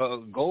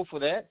to go for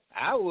that?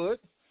 I would.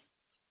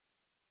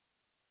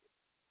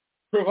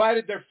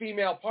 Provided they're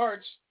female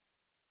parts.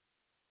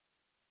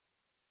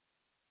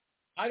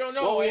 I don't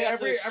know. Well,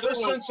 ever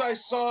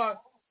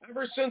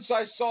since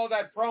I saw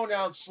that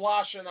pronoun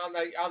sloshing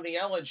on the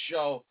Ellen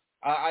show,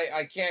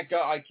 I can't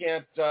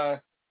 100%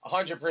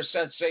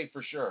 say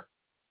for sure.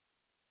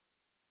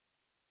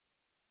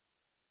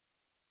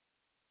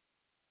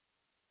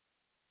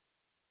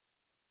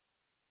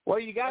 Well,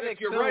 you got to. If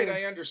you're right,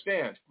 I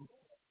understand.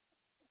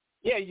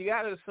 Yeah, you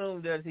got to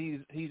assume that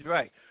he's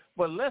right.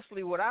 But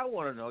Leslie, what I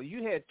want to know,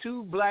 you had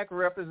two black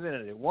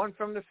representatives, one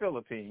from the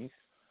Philippines,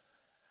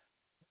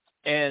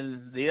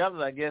 and the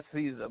other, I guess,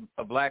 he's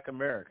a black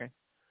American.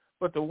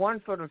 But the one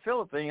for the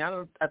Philippines,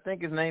 I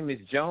think his name is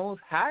Jones.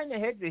 How in the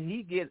heck did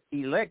he get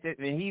elected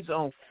and he's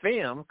on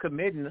film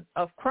committing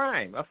a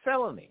crime, a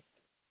felony,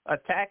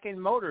 attacking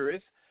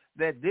motorists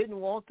that didn't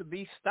want to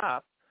be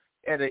stopped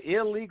at an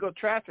illegal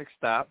traffic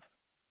stop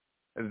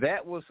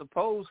that was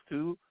supposed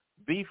to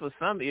be for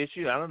some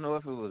issue. I don't know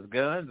if it was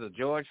guns or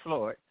George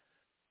Floyd.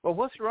 But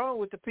what's wrong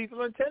with the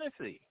people in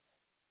Tennessee?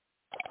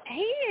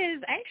 He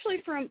is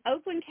actually from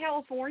Oakland,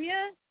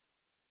 California,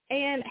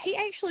 and he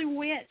actually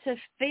went to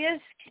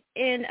Fisk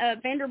in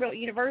Vanderbilt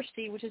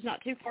University, which is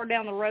not too far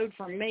down the road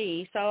from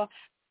me. So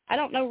I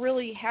don't know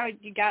really how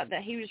you got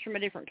that he was from a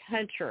different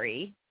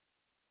country.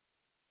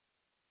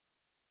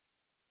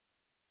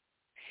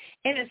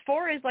 And as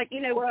far as, like,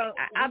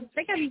 I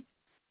think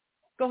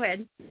go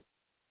ahead.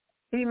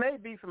 He may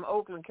be from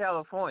Oakland,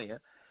 California,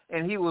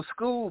 and he was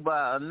schooled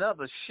by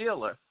another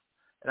Schiller,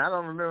 and I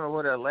don't remember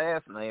what her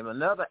last name,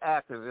 another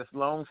activist,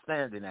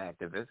 long-standing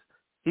activist.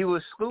 He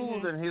was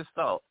schooled in his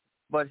thought,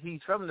 but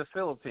he's from the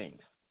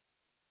Philippines.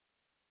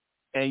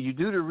 And you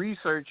do the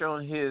research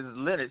on his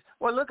lineage.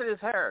 Well, look at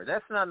his hair.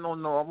 That's not no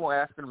normal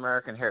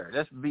African-American hair.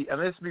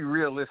 Let's be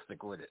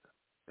realistic with it.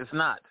 It's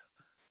not.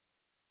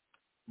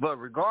 But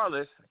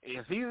regardless,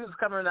 if he was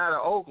coming out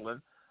of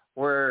Oakland,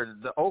 where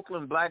the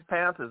Oakland Black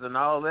Panthers and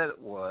all that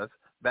was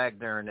back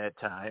during that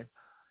time,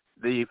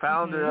 the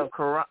founder of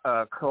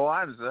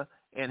Kwanzaa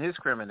and his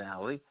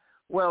criminality,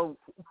 well,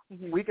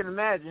 we can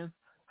imagine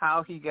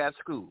how he got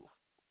schooled.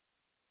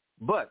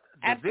 But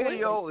the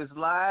video is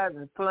live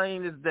and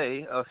plain as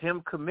day of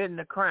him committing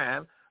a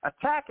crime,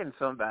 attacking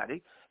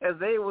somebody as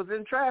they was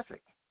in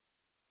traffic.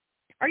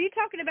 Are you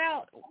talking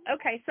about,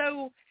 okay,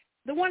 so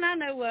the one I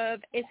know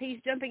of is he's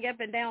jumping up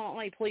and down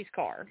on a police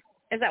car.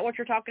 Is that what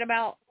you're talking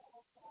about?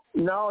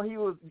 No, he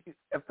was,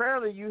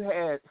 apparently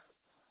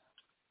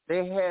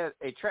they had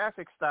a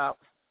traffic stop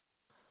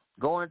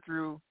going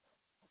through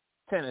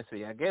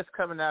Tennessee, I guess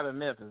coming out of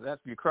Memphis.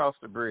 That's you cross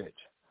the bridge.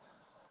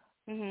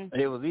 Mm-hmm.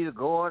 It was either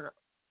going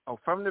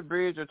from the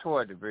bridge or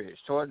toward the bridge,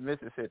 toward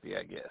Mississippi,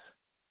 I guess.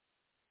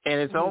 And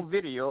it's on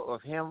video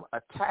of him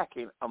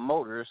attacking a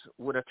motorist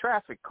with a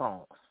traffic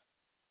cone.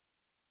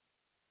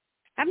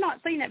 I've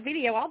not seen that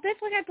video. I'll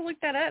definitely have to look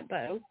that up,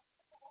 though.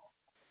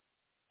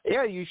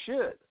 Yeah, you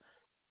should.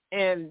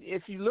 And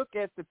if you look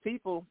at the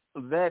people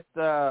that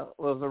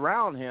was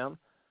around him,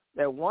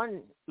 that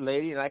one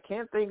lady, and I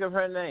can't think of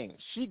her name,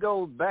 she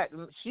goes back.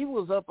 She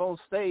was up on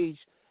stage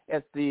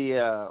at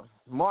the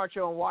March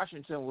on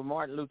Washington with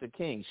Martin Luther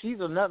King. She's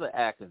another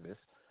activist,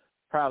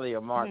 probably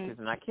a Marxist,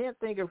 and I can't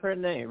think of her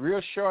name.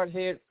 Real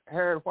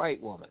short-haired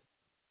white woman.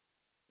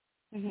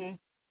 Mm-hmm.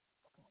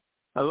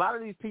 A lot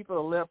of these people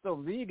are left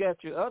over. Then you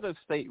got your other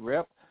state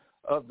rep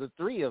of the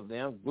three of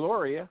them,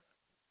 Gloria,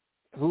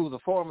 who's a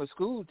former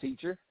school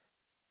teacher.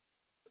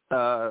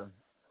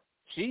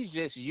 She's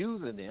just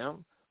using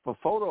them for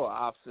photo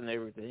ops and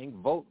everything.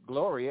 Vote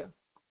Gloria.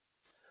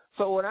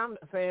 So what I'm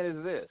saying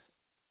is this.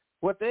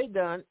 What they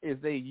done is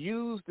they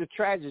used the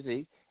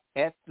tragedy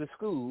at the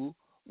school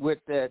with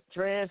that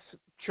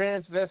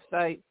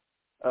transvestite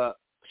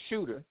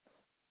shooter.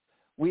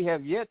 We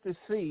have yet to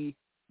see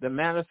the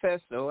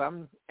manifesto.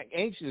 I'm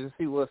anxious to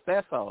see what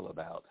that's all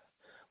about.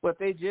 But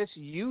they just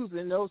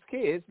using those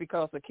kids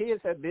because the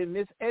kids have been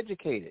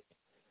miseducated.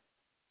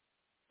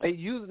 They're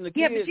using the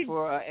kids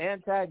for an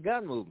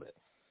anti-gun movement.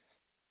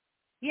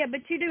 Yeah,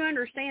 but you do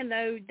understand,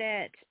 though,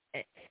 that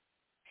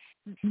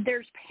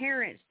there's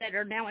parents that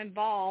are now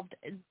involved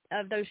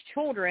of those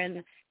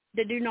children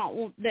that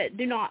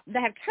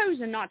that have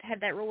chosen not to have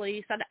that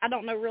release. I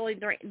don't know really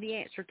the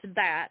answer to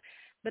that,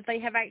 but they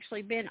have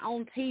actually been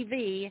on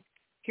TV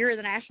here in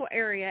the Nashville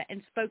area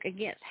and spoke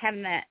against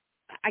having that,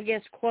 I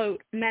guess,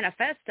 quote,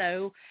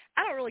 manifesto.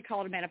 I don't really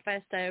call it a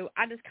manifesto.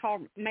 I just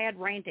call it mad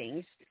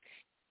rantings.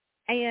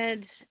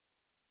 And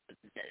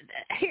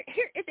here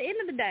at the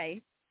end of the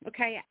day,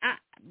 okay,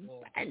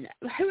 and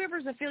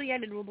whoever's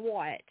affiliated with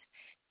what,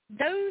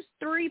 those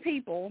three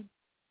people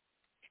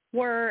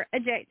were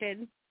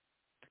ejected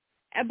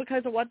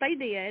because of what they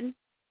did,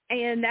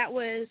 and that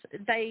was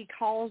they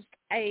caused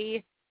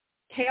a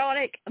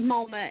chaotic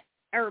moments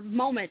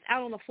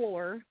out on the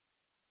floor.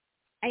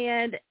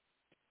 And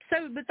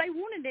so, but they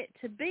wanted it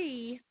to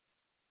be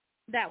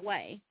that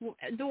way,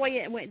 the way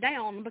it went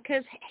down,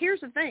 because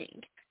here's the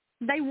thing.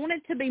 They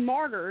wanted to be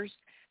martyrs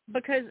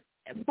because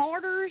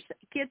martyrs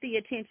get the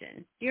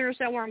attention. Do you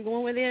understand where I'm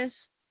going with this?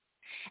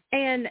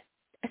 And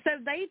so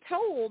they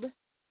told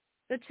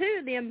the two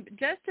of them,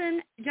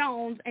 Justin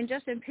Jones and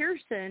Justin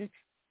Pearson,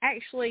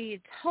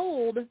 actually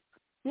told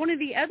one of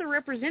the other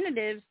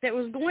representatives that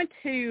was going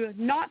to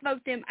not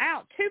vote them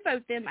out, to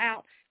vote them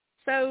out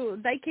so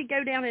they could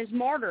go down as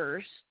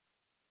martyrs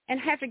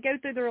and have to go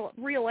through the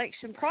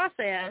re-election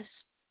process.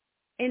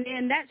 And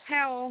then that's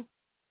how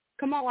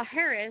Kamala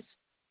Harris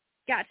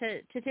got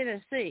to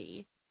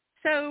Tennessee.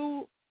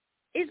 So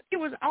that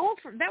was all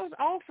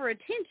for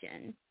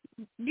attention.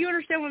 Do you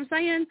understand what I'm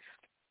saying?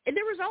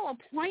 There was all a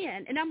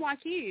plan, and I'm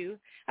like you.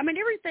 I mean,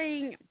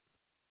 everything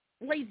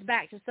leads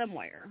back to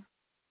somewhere.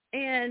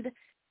 And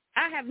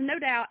I have no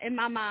doubt in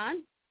my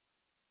mind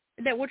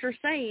that what you're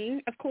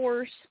saying, of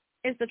course,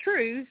 is the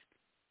truth.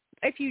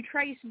 If you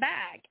trace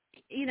back,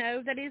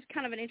 that is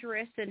kind of an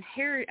interesting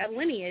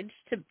lineage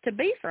to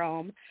be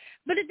from.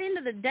 But at the end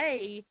of the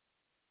day,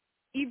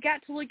 you've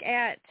got to look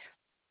at,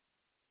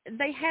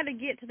 they had to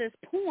get to this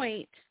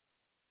point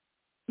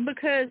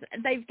because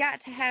they've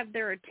got to have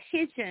their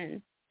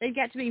attention. They've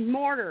got to be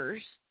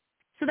martyrs.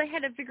 So they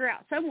had to figure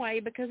out some way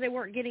because they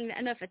weren't getting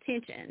enough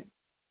attention.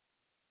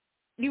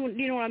 You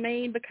know what I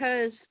mean?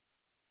 Because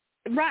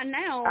right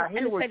now, I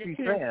hear what you're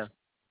saying.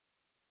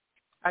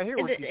 I hear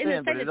what you're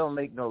saying, but it don't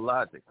make no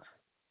logic.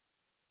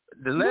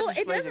 The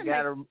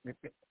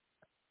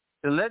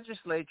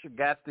legislature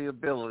got the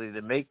ability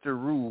to make the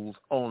rules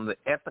on the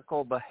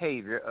ethical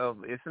behavior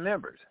of its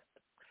members,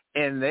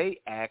 and they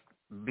act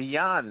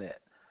beyond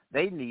that.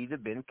 They need to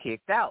have been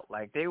kicked out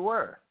like they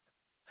were.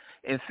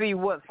 And see,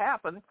 what's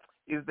happened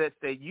is that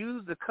they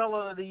used the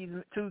color of these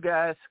two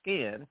guys'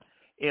 skin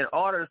in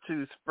order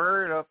to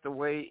spur it up the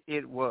way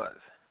it was.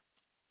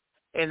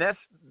 And that's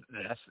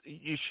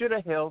you should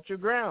have held your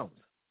ground.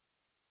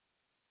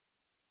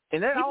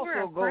 And that people also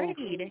are afraid.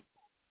 goes.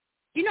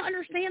 Do you not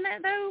understand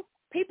that, though?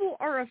 People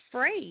are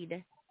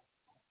afraid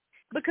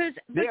because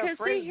They're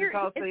afraid see here,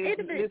 because they're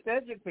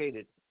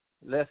miseducated.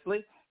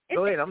 Leslie,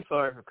 go ahead. I'm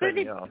sorry for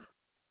cutting you off.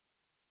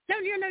 No,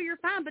 you're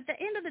fine. But at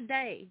the end of the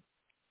day,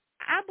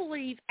 I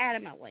believe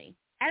adamantly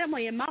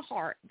in my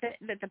heart that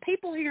the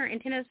people here in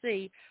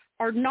Tennessee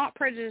are not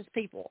prejudiced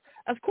people.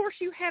 Of course,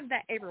 you have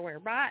that everywhere,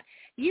 right?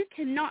 You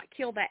cannot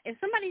kill that. If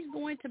somebody's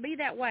going to be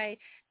that way,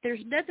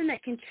 there's nothing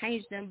that can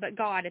change them but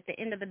God at the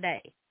end of the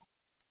day.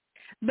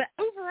 But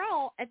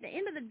overall, at the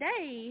end of the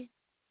day,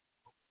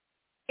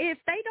 if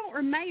they don't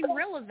remain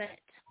relevant,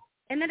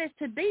 and that is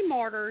to be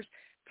martyrs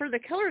for the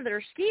color of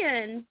their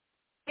skin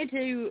and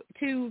to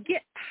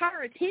get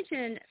higher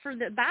attention for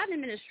the Biden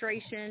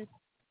administration,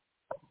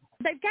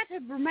 they've got to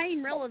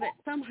remain relevant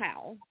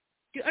somehow.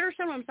 Do you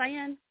understand what I'm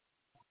saying?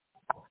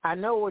 I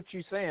know what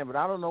you're saying, but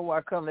I don't know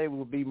why come they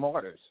will be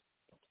martyrs.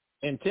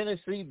 In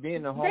Tennessee,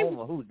 being the home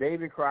of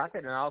David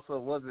Crockett, and also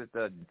was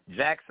it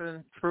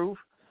Jackson Truth,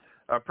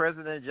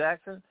 President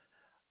Jackson?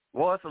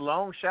 Well, it's a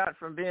long shot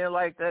from being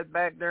like that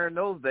back there in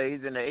those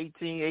days in the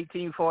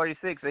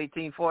 1846,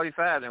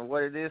 1845 than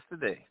what it is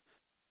today.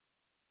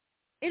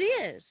 It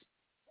is.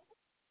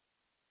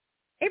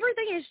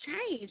 Everything has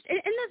changed, and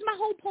that's my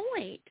whole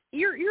point.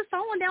 You're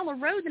falling down the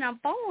road that I'm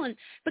falling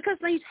because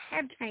things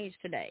have changed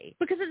today,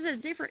 because it's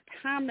a different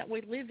time that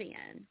we live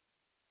in.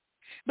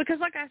 Because,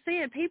 like I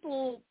said,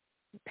 people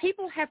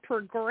have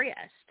progressed.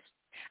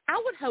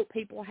 I would hope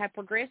people have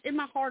progressed. In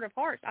my heart of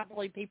hearts, I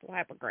believe people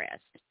have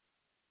progressed.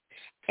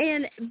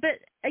 But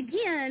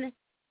again,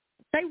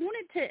 they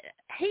wanted to.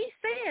 He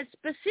said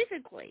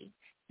specifically,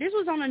 this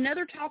was on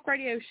another talk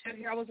radio show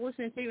here I was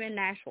listening to in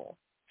Nashville.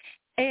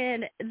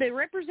 And the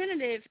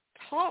representative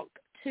talked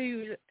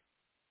to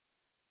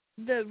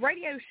the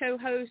radio show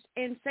host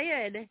and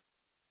said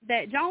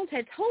that Jones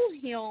had told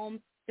him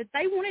that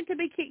they wanted to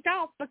be kicked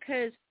off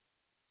because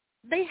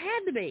they had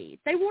to be.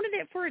 They wanted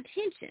it for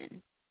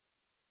attention.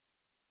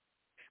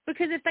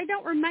 Because if they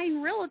don't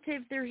remain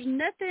relative, there's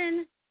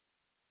nothing,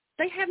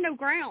 they have no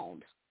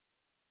ground.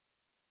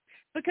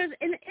 Because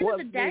in the end of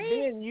the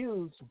day...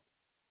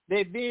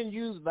 They're being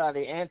used by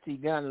the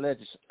anti-gun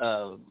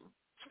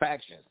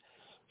factions.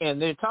 And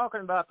they're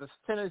talking about the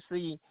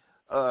Tennessee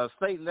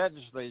state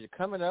legislature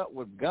coming up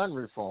with gun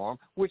reform,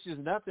 which is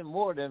nothing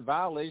more than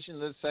violation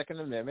of the Second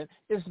Amendment.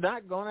 It's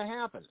not going to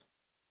happen.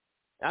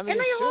 I mean,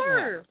 and they are.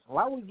 Happen.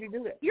 Why would you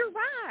do that? You're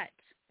right.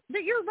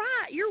 You're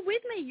right. You're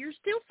with me. You're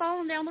still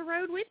falling down the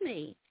road with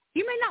me.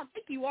 You may not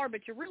think you are,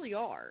 but you really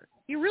are.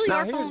 You really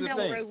are falling down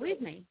the road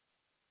with me.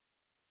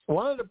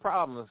 One of the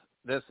problems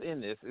that's in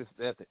this is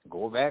that,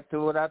 go back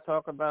to what I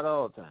talk about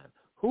all the time.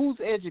 Who's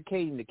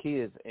educating the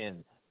kids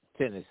in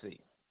Tennessee?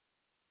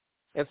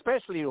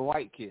 Especially the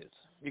white kids,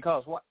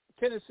 because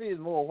Tennessee is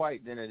more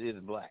white than it is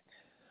black.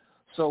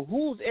 So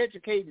who's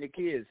educating the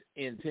kids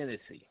in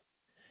Tennessee?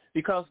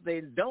 Because they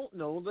don't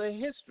know the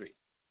history.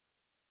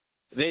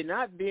 They're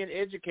not being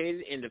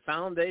educated in the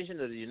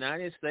foundation of the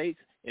United States,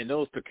 in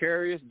those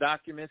precarious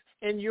documents,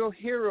 and your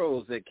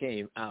heroes that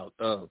came out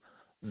of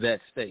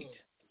that state.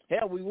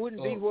 Hell, we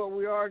wouldn't be where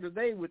we are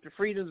today with the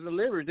freedoms and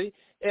liberty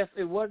if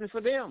it wasn't for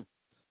them.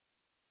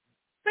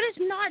 But it's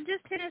not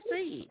just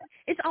Tennessee.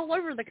 It's all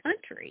over the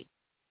country.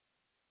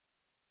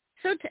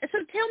 So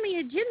tell me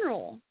in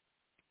general.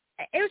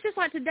 It was just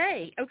like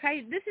today,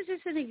 okay? This is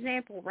just an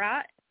example,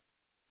 right?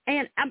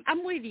 And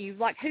I'm with you,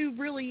 like who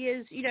really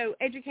is,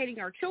 educating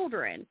our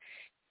children.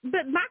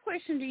 But my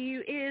question to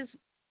you is,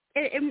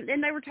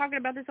 and they were talking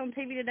about this on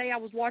TV today, I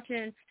was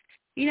watching,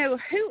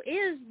 who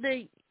is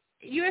the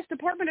U.S.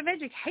 Department of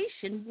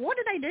Education? What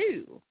do they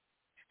do?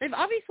 They've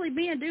obviously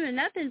been doing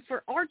nothing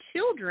for our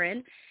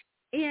children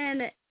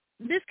in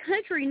this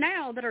country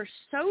now that are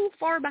so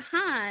far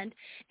behind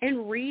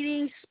in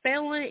reading,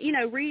 spelling,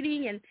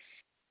 reading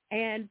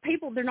and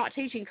people, they're not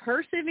teaching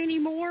cursive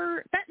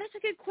anymore. That's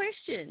a good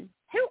question.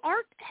 Who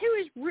are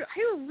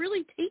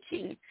really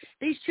teaching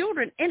these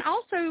children? And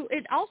also,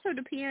 it also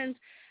depends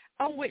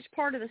on which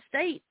part of the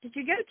state that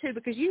you go to,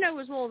 because you know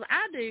as well as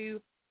I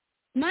do,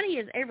 money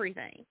is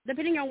everything,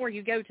 depending on where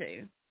you go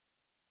to.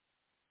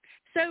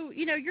 So,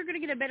 you're going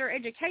to get a better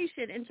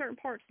education in certain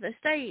parts of the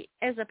state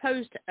as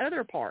opposed to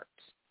other parts.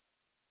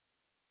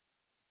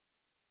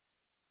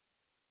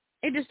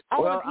 It just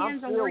all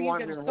depends on where you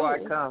go to school. Why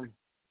come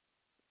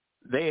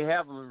they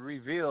haven't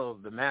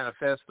revealed the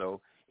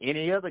manifesto.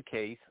 Any other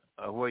case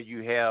where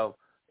you have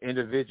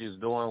individuals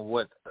doing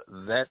what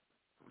that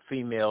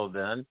female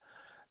done,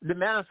 the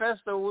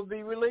manifesto will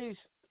be released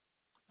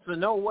to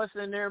know what's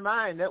in their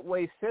mind. That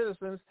way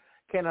citizens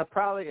can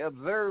probably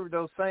observe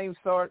those same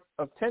sort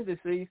of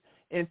tendencies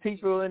in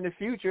people in the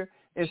future.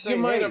 And say, you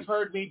might have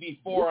heard me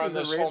before on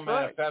this whole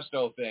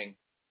manifesto thing.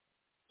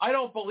 I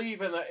don't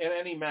believe in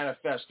any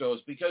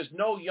manifestos because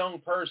no young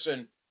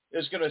person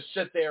is going to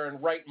sit there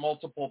and write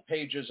multiple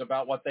pages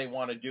about what they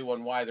want to do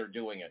and why they're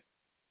doing it.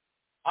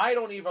 I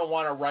don't even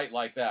want to write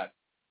like that.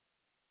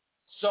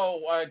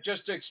 So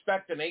just to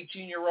expect an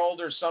 18-year-old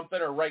or something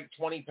to write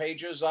 20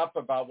 pages up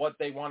about what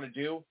they want to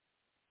do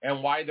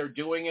and why they're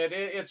doing it,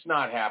 it's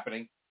not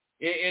happening.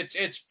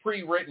 It's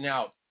pre-written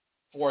out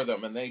for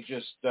them, and they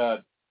just,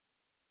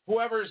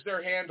 whoever's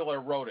their handler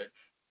wrote it.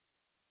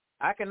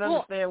 I can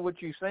understand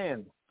what you're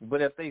saying,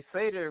 but if they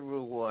say there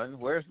was one,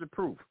 where's the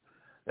proof?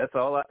 That's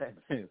all.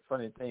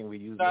 Funny thing, we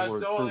use the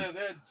word proof.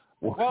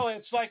 Well,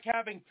 it's like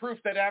having proof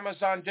that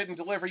Amazon didn't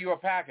deliver you a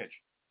package.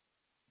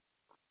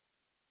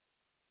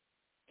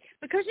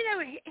 Because,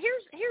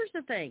 here's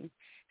the thing.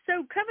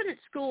 So Covenant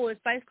School is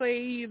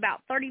basically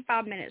about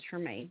 35 minutes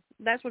from me.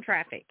 That's with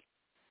traffic.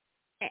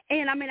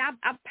 And, I mean,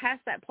 I've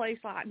passed that place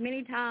like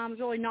many times,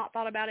 really not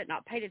thought about it,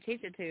 not paid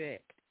attention to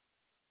it.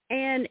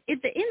 And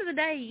at the end of the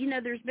day,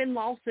 there's been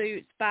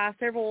lawsuits by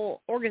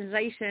several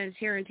organizations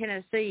here in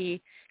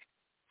Tennessee.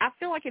 I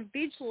feel like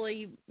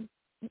eventually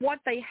what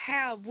they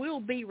have will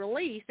be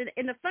released.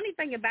 And the funny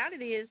thing about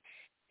it is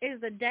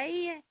the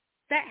day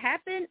that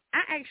happened,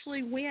 I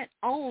actually went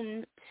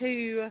on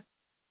to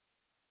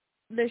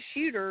the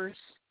shooter's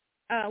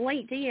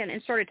LinkedIn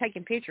and started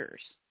taking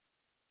pictures.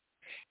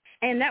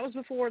 And that was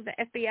before the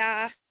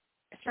FBI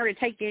started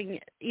taking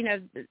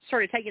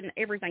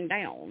everything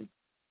down.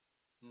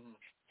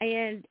 Mm-hmm.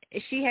 And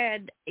she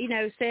had,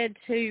 said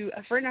to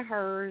a friend of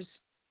hers,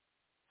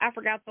 I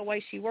forgot the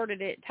way she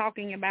worded it,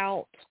 talking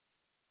about,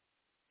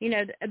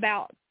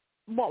 about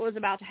what was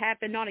about to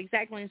happen, not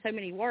exactly in so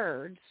many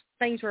words.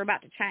 Things were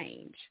about to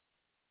change.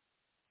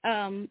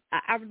 I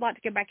would like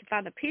to go back and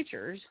find the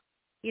pictures.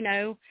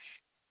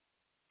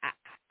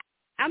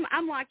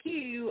 I'm like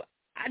you.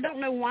 I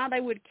don't know why they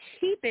would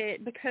keep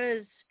it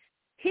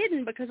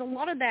hidden, because a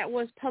lot of that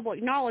was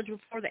public knowledge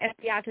before the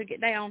FBI took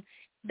it down.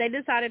 They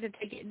decided to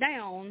take it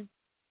down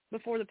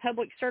before the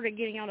public started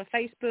getting onto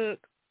Facebook,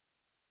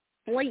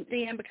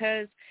 LinkedIn,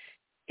 because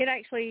it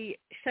actually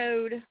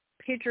showed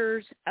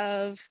pictures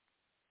of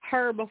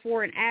her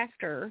before and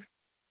after,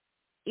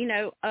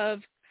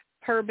 of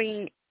her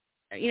being,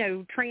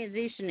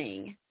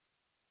 transitioning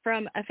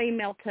from a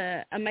female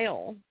to a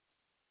male.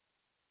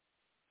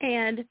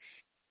 And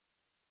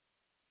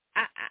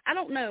I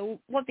don't know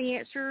what the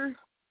answer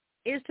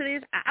is to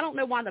this. I don't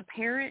know why the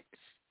parents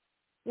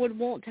would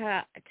want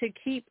to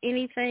keep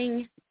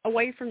anything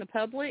away from the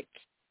public.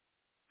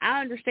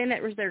 I understand that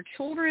it was their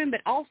children,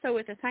 but also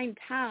at the same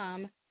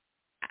time,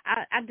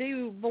 I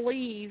do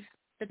believe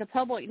that the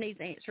public needs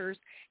answers,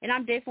 and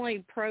I'm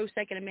definitely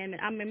pro-Second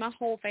Amendment. I mean, my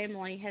whole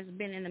family has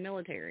been in the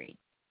military.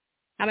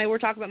 I mean, we're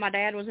talking about my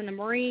dad was in the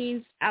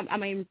Marines. I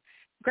mean,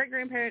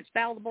 great-grandparents,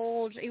 Battle of the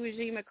Bulge, Iwo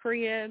Jima,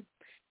 Korea.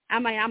 I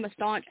mean, I'm a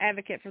staunch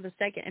advocate for the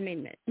Second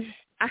Amendment.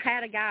 I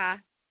had a guy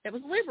that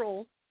was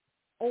liberal,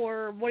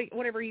 or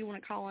whatever you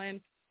want to call him,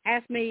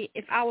 ask me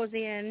if I was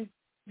in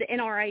the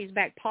NRA's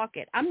back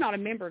pocket. I'm not a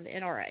member of the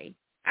NRA.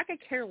 I could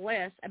care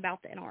less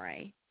about the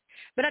NRA.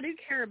 But I do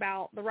care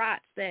about the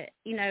rights that,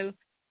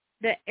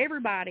 that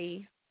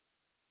everybody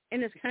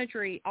in this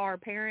country, our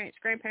parents,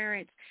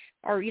 grandparents,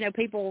 or,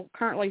 people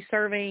currently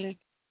serving,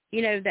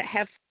 that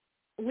have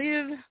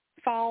lived,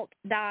 fought,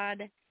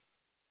 died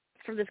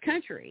for this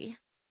country.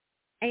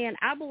 And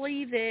I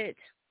believe that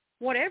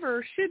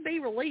whatever should be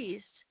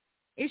released,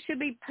 it should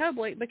be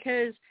public,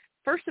 because,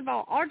 first of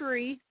all,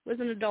 Audrey was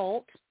an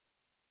adult.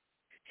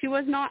 She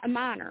was not a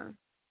minor.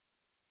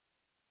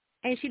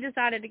 And she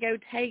decided to go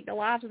take the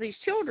lives of these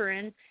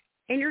children,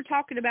 and you're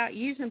talking about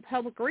using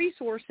public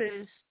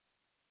resources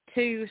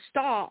to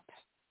stop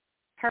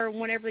her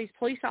whenever these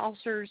police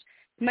officers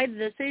made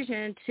the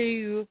decision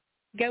to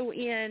go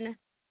in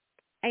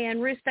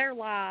and risk their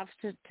lives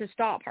to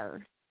stop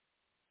her.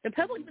 The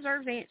public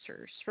deserves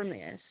answers from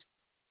this.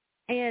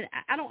 And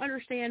I don't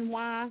understand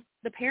why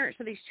the parents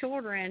of these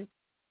children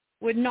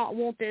would not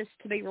want this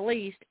to be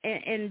released,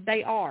 and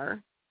they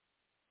are.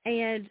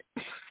 And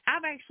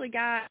I've actually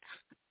got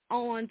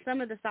on some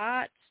of the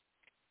sites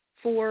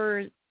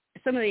for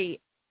some of the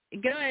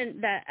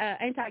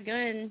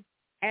anti-gun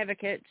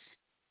advocates,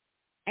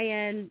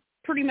 and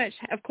pretty much,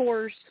 of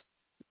course,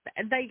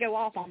 they go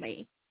off on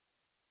me.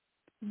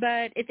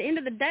 But at the end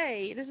of the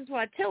day, this is what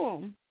I tell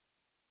them.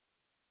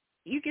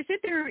 You can sit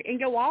there and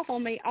go off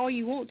on me all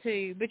you want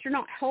to, but you're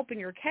not helping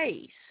your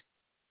case.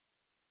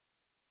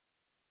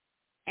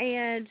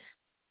 And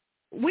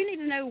we need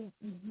to know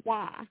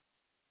why.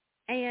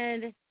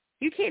 And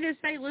you can't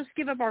just say, let's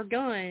give up our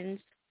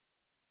guns,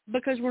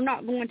 because we're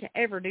not going to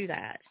ever do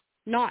that.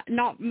 Not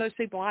most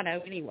people I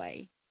know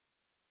anyway.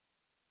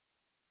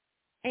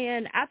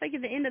 And I think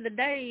at the end of the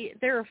day,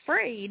 they're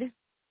afraid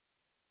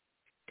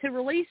to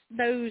release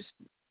the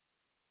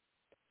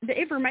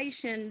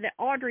information that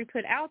Audrey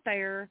put out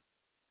there,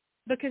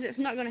 because it's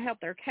not going to help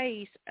their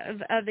case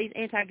of these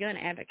anti-gun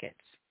advocates.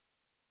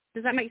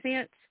 Does that make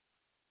sense?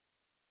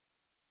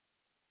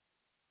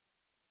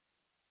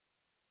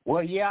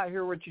 Well, yeah, I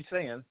hear what you're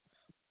saying.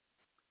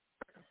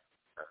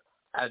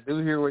 I do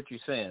hear what you're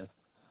saying.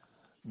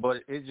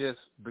 But it just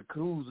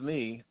behooves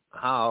me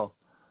how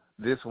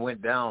this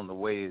went down the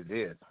way it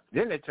did.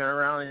 Then they turn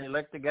around and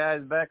elect the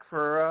guys back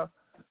for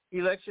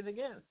election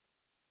again.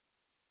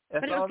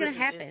 That's but it was going to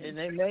happen. And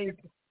they made,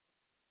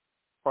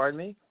 pardon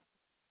me?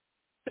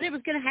 But it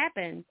was going to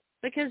happen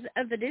because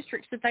of the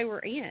districts that they were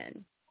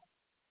in.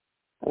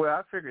 Well,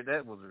 I figured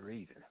that was the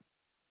reason.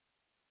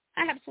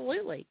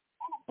 Absolutely.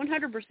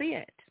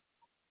 100%.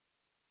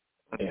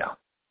 Yeah.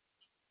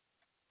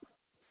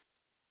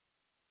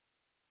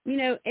 You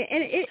know,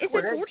 and it's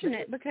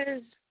unfortunate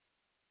because,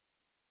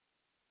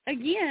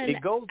 again,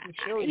 it goes to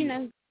show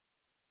you.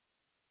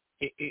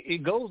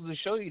 It goes to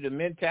show you the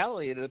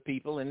mentality of the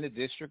people in the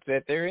district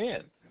that they're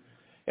in.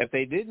 If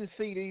they didn't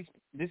see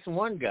this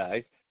one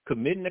guy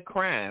committing a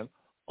crime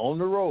on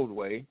the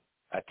roadway,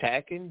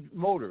 attacking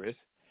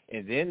motorists,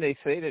 and then they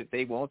say that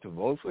they want to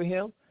vote for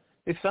him,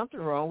 there's something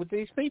wrong with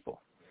these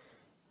people.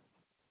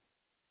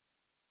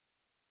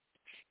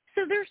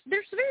 So there's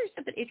very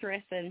something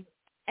interesting,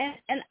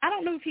 and I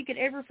don't know if you could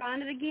ever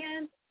find it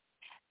again,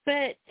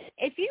 but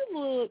if you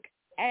look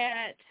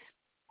at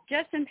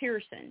Justin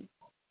Pearson,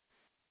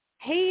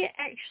 he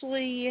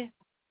actually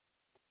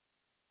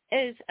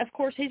is, of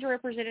course, he's a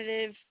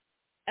representative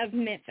of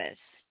Memphis,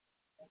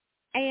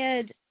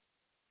 and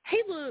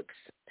he looks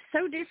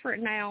so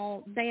different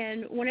now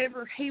than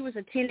whenever he was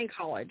attending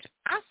college.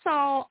 I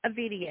saw a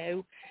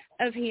video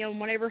of him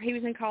whenever he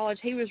was in college.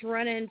 He was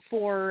running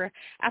for,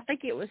 I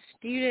think it was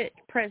student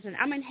president.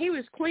 I mean, he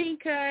was clean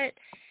cut.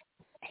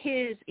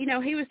 He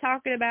was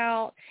talking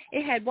about,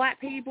 it had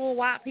black people,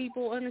 white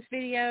people in this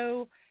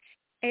video,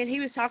 and he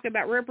was talking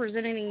about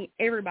representing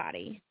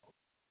everybody.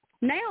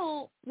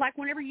 Now, like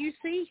whenever you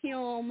see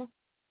him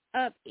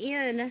up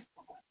in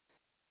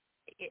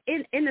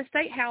the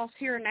State House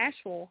here in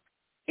Nashville,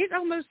 it's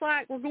almost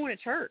like we're going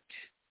to church.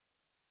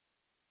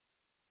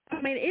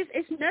 I mean,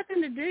 it's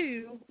nothing to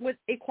do with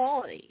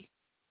equality.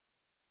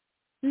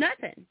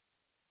 Nothing.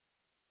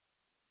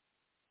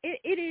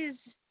 It is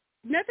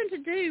nothing to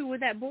do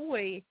with that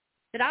boy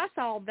that I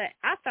saw that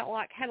I felt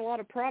like had a lot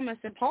of promise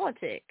in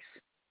politics.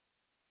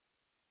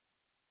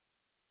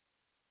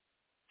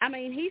 I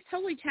mean, he's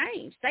totally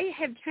changed. They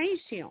have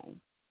changed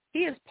him. He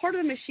is part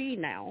of the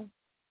machine now.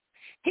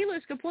 He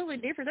looks completely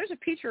different. There's a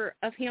picture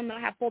of him that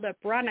I have pulled up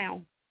right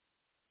now.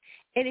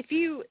 And it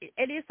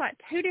is like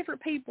two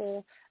different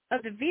people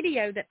of the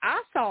video that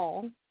I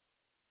saw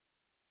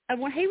of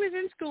when he was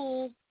in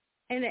school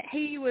and that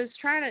he was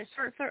trying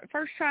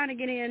to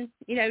get in,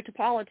 to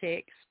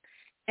politics,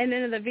 and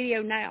then in the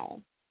video now.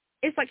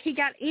 It's like he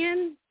got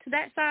into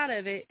that side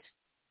of it,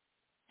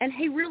 and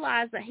he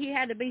realized that he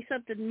had to be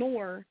something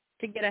more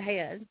to get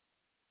ahead.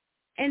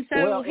 And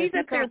so he's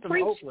up there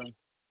preaching.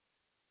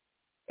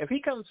 If he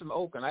comes from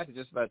Oakland, I can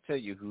just about tell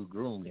you who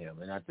groomed him.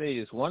 And I tell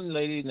you, this one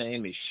lady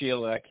named is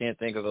Sheila. I can't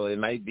think of her. It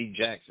might be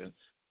Jackson,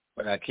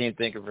 but I can't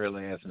think of her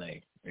last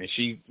name. And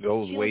she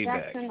goes Sheila way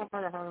Jackson, back. I've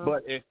heard of her.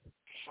 But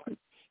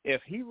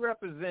if he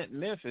represents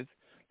Memphis,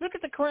 look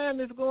at the crime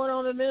that's going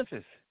on in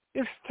Memphis.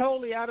 It's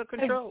totally out of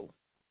control.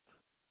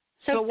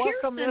 So why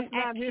come that's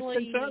not his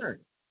concern?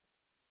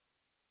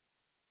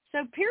 So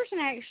Pearson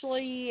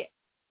actually,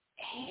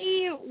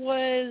 he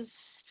was.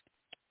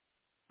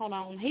 Hold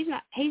on, he's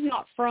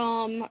not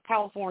from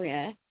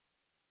California.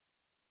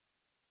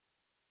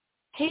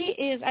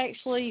 He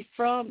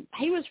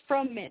was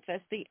from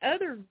Memphis. The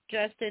other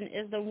Justin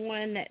is the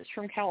one that's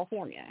from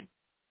California.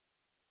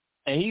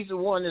 And he's the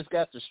one that's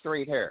got the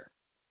straight hair,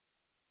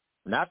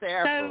 not the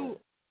afro.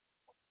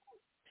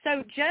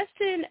 So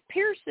Justin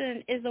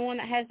Pearson is the one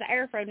that has the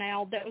afro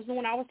now. That was the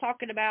one I was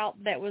talking about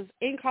that was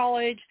in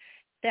college,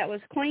 that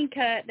was clean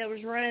cut, that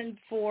was running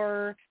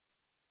for,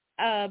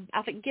 I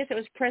guess it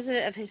was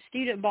president of his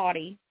student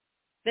body.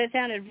 That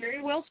sounded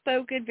very well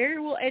spoken, very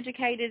well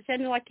educated.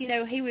 Sounded like,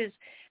 he was,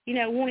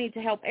 wanting to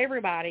help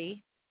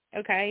everybody.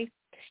 Okay.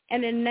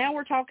 And then now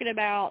we're talking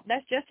about,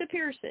 that's Justin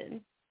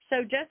Pearson.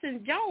 So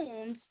Justin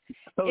Jones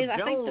is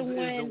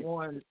the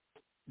one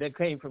that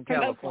came from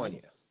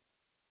California.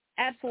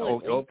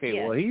 Absolutely. Okay.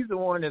 Yes. Well, he's the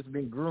one that's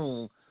been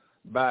groomed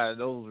by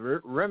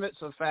those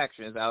remnants of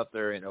factions out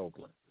there in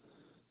Oakland.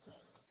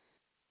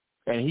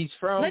 And he's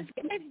from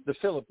the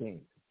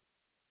Philippines.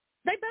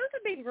 They both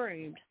have been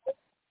groomed.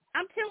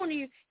 I'm telling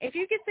you, if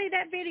you could see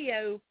that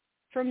video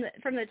from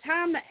the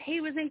time that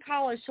he was in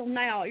college till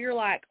now, you're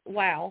like,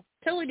 wow,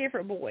 totally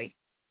different boy.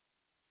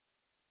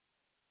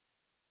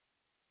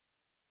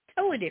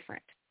 Totally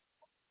different.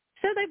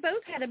 So they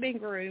both had been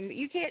groomed.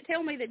 You can't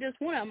tell me that just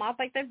one of them. I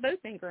think they've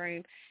both been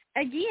groomed.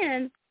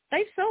 Again,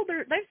 they've sold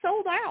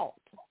out.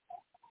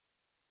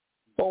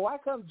 Well, why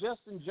come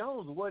Justin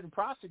Jones wasn't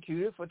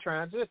prosecuted for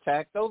trying to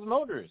attack those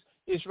motorists?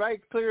 It's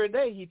right clear as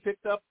day he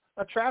picked up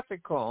a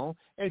traffic cone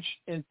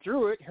and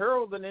threw it,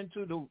 hurled it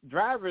into the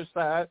driver's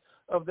side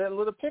of that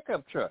little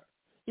pickup truck.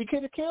 He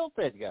could have killed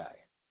that guy.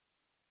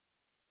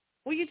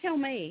 Well, you tell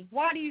me.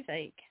 Why do you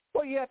think?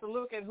 Well, you have to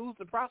look at who's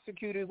the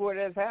prosecutor where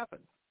that's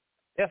happened.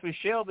 If it's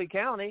Shelby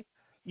County,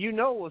 you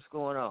know what's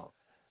going on.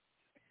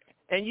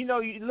 And, you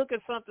look at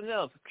something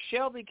else.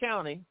 Shelby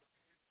County,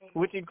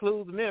 which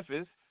includes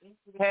Memphis,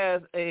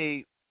 has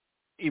a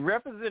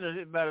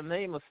representative by the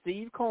name of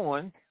Steve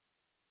Cohen,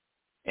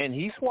 and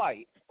he's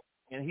white,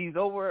 and he's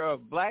over a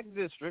black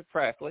district,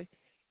 practically,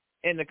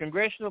 and the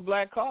Congressional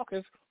Black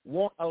Caucus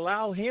won't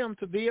allow him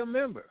to be a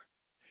member,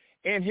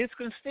 and his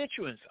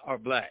constituents are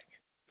black.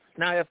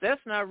 Now, if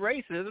that's not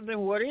racism, then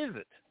what is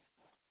it?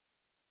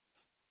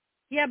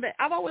 Yeah, but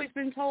I've always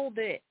been told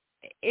that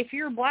if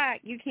you're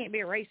black, you can't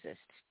be a racist.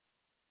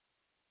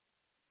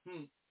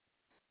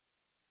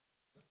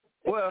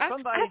 Well,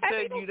 somebody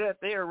said you that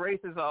they're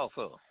racist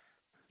also.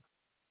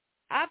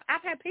 I've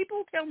had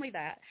people tell me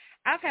that.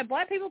 I've had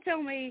black people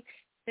tell me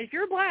that if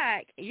you're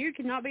black, you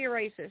cannot be a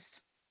racist.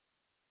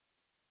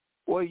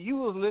 Well, you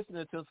was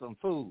listening to some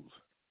fools.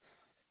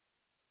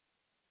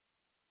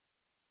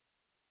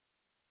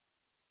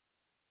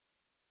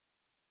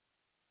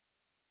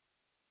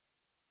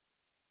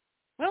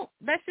 Well,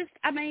 that's just,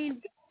 I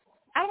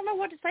don't know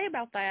what to say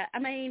about that.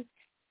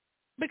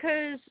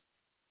 Because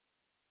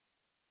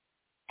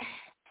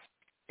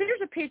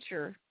there's a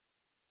picture,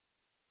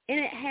 and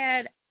it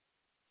had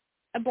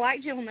a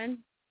black gentleman,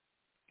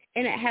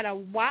 and it had a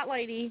white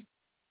lady,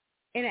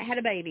 and it had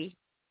a baby.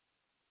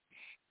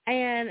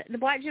 And the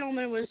black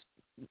gentleman was,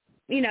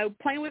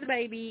 playing with the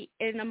baby,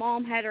 and the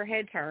mom had her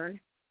head turned,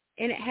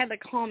 and it had the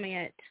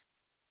comment,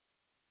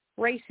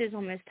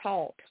 racism is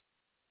taught.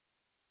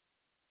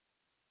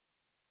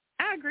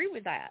 I agree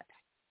with that.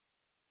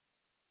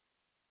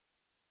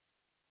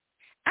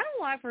 I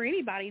don't like for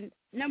anybody,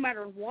 no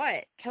matter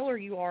what color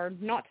you are,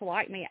 not to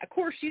like me. Of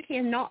course, you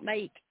cannot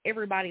make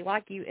everybody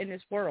like you in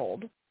this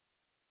world.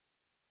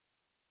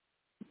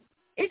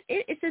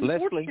 It's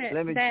unfortunate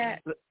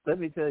Leslie, let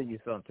me tell you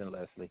something,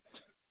 Leslie.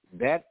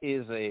 That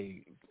is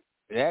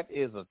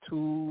a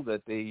tool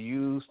that they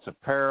use to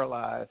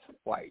paralyze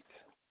whites,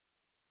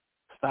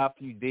 stop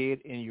you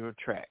dead in your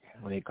track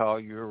when they call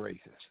you a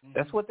racist. Mm-hmm.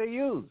 That's what they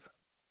use,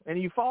 and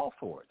you fall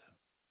for it.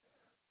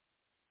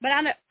 But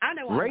I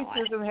know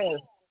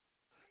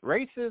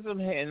racism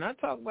has, and I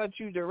talk about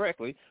you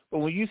directly, but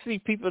when you see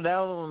people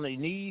down on their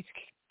knees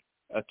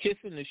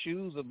kissing the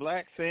shoes of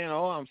blacks saying,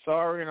 "Oh, I'm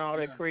sorry," and all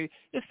that crazy,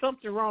 there's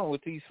something wrong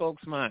with these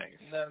folks'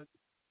 minds.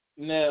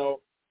 Now,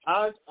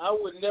 I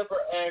would never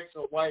ask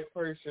a white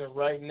person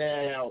right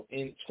now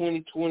in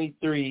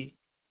 2023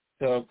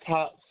 to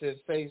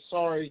say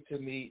sorry to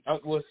me. I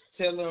was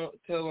tell them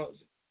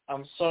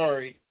I'm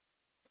sorry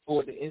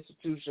for the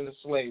institution of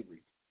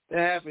slavery. That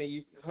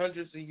happened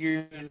hundreds of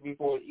years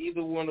before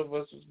either one of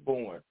us was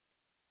born.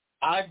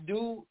 I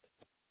do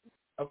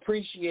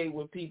appreciate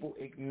when people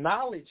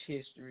acknowledge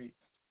history,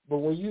 but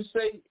when you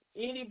say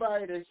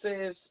anybody that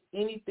says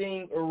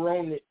anything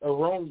erroneous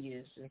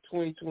in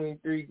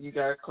 2023, you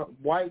got to call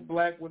white,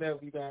 black, whatever,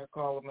 you got to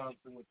call them out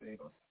for what they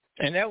are.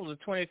 And that was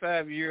a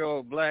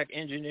 25-year-old black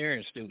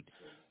engineering student.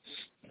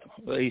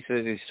 Well, he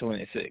says he's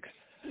 26.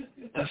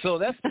 So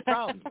that's the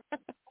problem.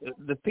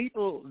 The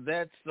people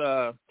that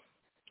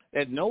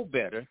know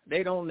better,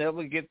 they don't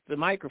never get the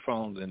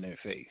microphones in their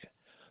face.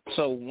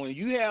 So when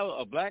you have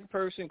a black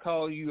person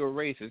call you a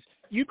racist,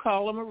 you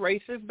call them a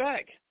racist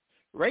back.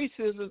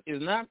 Racism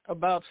is not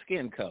about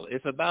skin color.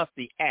 It's about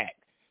the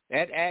act.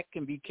 That act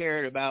can be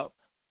carried about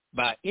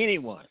by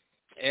anyone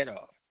at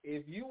all.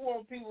 If you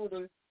want people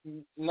to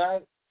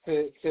not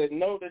to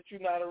know that you're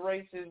not a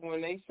racist,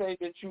 when they say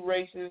that you're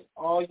racist,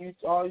 all you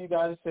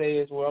got to say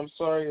is, well, I'm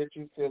sorry that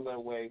you feel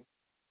that way.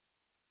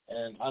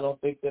 And I don't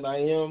think that I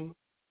am.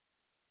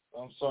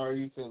 I'm sorry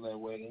you feel that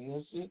way. And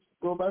let's just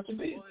go about your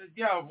business.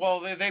 Well,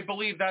 they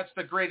believe that's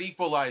the great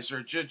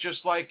equalizer.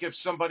 Just like if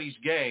somebody's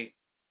gay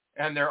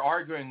and they're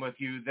arguing with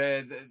you,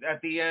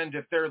 at the end,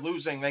 if they're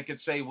losing, they could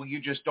say, well,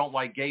 you just don't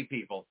like gay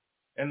people.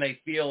 And they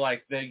feel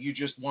like they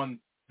just won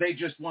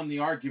the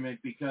argument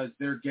because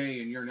they're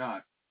gay and you're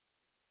not.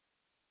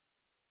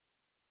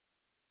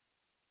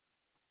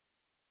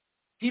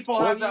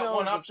 People have that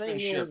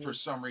one-upsmanship for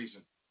some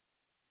reason.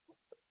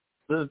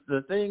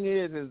 The thing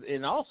is,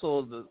 and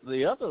also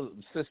the other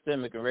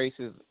systemic and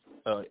racist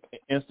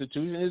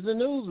institution is the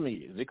news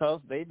media, because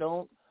they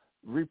don't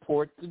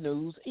report the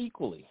news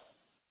equally.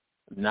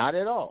 Not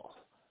at all.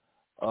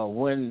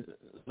 When,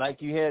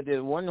 like, you had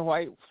this one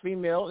white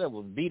female that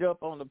was beat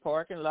up on the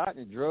parking lot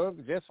and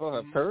drugged just for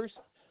her purse,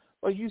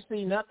 well, you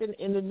see nothing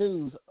in the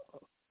news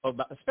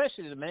about,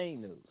 especially the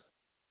main news,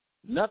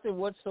 nothing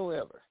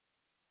whatsoever,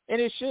 and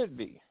it should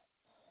be.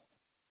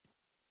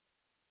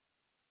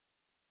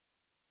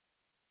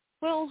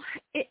 Well,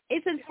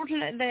 it's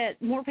unfortunate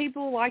that more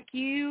people like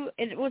you,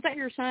 and was that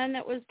your son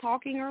that was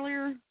talking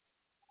earlier?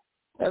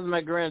 That's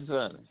my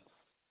grandson.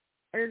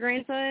 Or your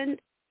grandson?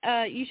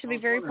 You should be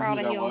very proud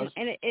of him.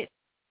 And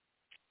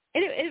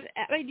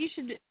I mean, you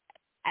should.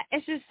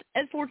 It's just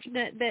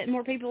unfortunate that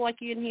more people like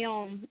you and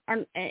him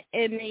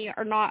and me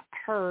are not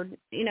heard.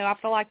 You know, I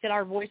feel like that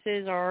our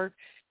voices are,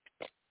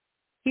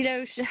 you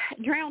know,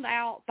 drowned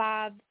out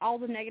by all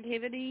the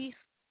negativity,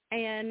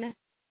 and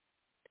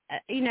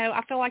you know,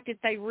 I feel like that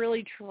they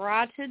really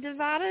try to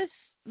divide us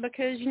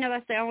because, you know,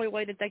 that's the only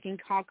way that they can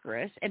conquer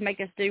us and make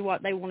us do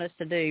what they want us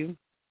to do.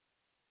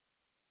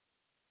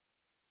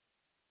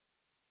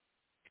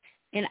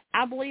 And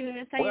I believe in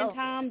the same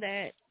time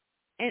that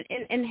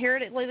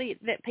inherently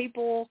that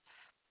people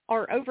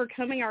are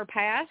overcoming our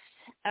past.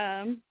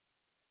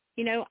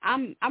 You know,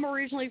 I'm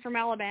originally from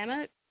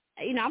Alabama.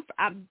 You know,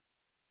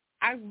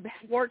 I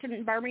worked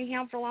in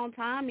Birmingham for a long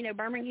time. You know,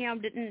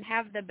 Birmingham didn't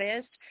have the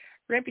best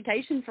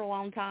reputation for a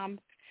long time,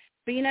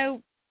 but you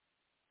know,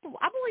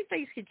 I believe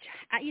things could,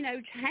 you know,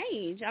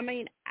 change. I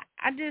mean,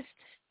 I just,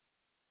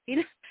 you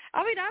know,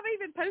 I mean, I've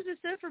even posted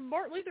stuff from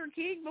Martin Luther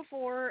King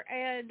before,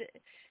 and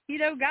you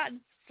know, gotten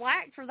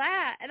flack for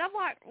that, and I'm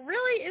like,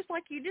 really? It's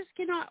like you just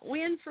cannot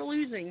win for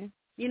losing,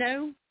 you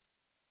know.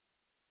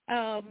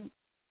 And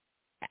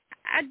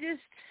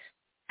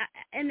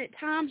at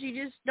times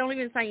you just don't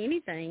even say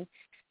anything.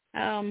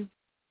 Well,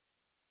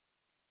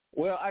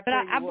 I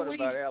tell you what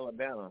about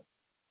Alabama.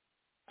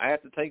 I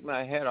have to take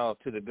my hat off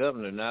to the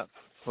governor not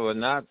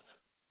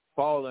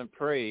falling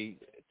prey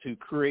to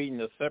creating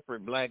a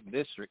separate black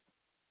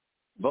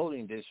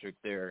voting district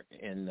there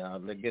in,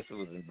 I guess it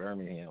was in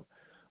Birmingham.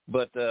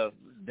 But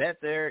that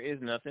there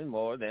is nothing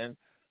more than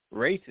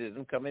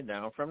racism coming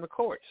down from the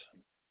courts,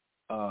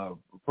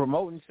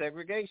 promoting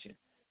segregation.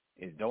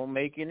 It don't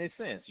make any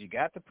sense. You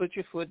got to put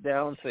your foot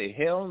down and say,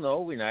 hell no,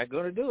 we're not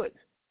going to do it.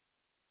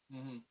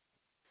 Mm-hmm.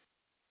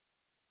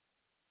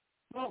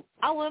 Well,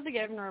 I love the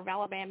governor of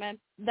Alabama.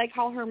 They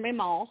call her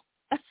Meemaw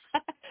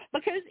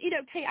because,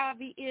 Kay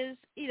Ivey is,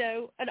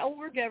 an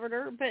older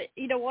governor, but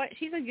you know what?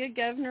 She's a good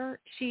governor.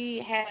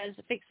 She has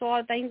fixed a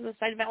lot of things in the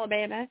state of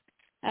Alabama.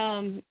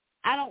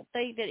 I don't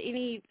think that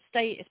any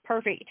state is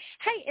perfect.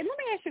 Hey, and let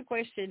me ask you a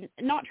question,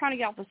 not trying to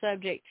get off the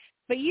subject,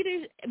 but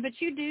you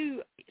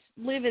do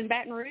live in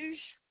Baton Rouge?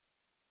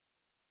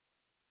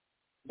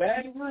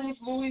 Baton Rouge,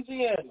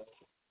 Louisiana.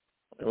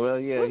 Well,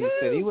 yeah, he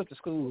said he went to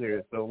school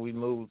here, so we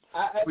moved.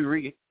 We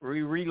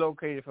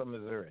relocated from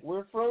Missouri.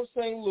 We're from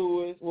St.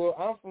 Louis. Well,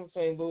 I'm from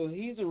St. Louis.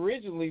 He's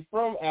originally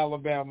from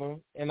Alabama,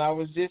 and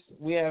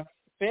we have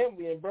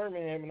family in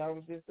Birmingham, and I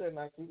was just there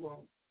not too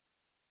long.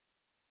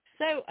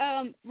 So,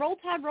 Roll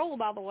Tide Roll,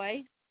 by the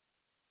way.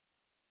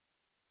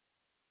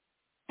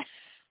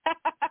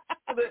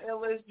 The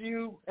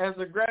LSU, as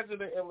a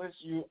graduate of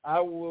LSU, I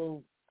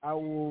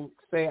will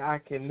say I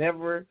can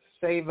never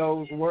say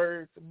those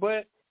words,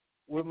 but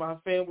with my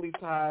family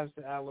ties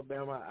to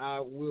Alabama, I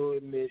will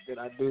admit that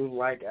I do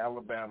like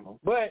Alabama.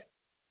 But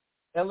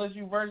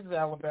LSU versus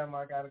Alabama,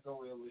 I got to go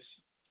with LSU.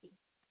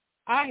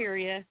 I hear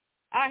you.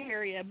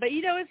 But,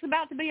 it's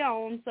about to be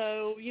on,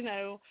 so,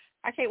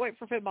 I can't wait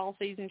for football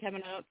season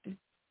coming up.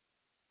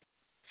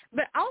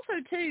 But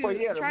also, too,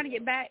 trying to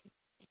get back,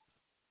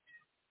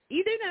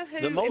 you do know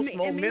who...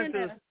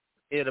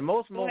 The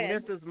most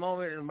momentous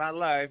moment in my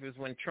life is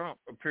when Trump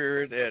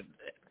appeared at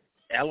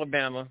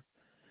Alabama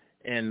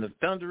and the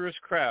thunderous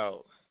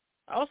crowd.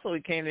 Also,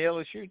 he came to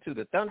LSU, too,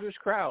 the thunderous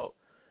crowd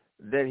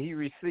that he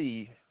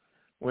received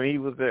when he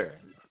was there.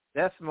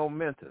 That's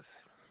momentous.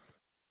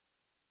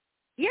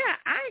 Yeah,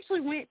 I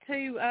actually went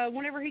to,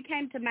 whenever he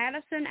came to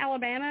Madison,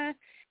 Alabama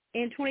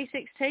in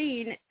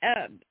 2016,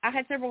 I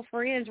had several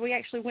friends. We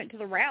actually went to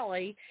the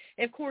rally.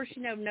 Of course,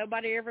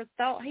 nobody ever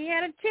thought he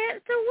had a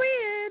chance to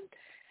win.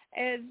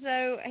 And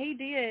so he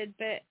did,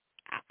 but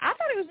I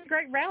thought it was a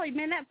great rally.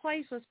 Man, that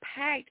place was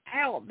packed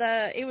out.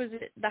 It was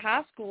at the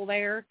high school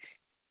there,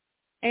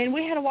 and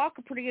we had to walk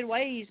a pretty good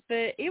ways,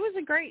 but it was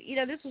a great,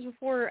 this was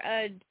before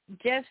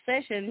Jeff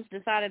Sessions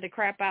decided to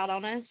crap out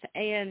on us,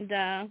 and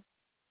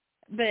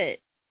but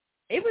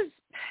it was,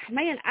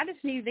 man, I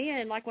just knew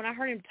then, like when I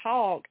heard him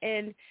talk,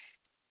 and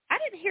I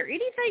didn't hear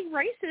anything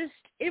racist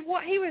in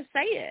what he was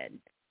saying.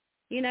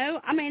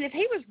 I mean, if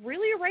he was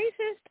really a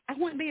racist, I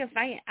wouldn't be a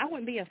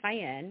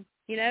fan.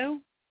 He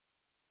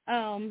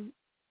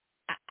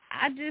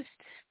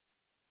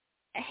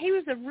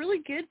was a really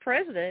good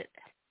president.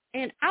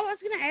 And I was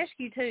going to ask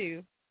you,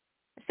 too.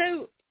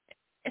 So,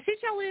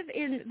 since y'all live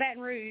in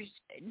Baton Rouge,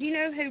 do you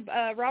know who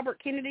Robert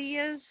Kennedy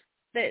is?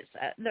 That's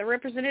the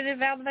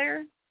representative out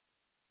there?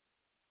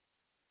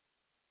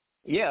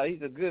 Yeah,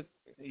 he's a good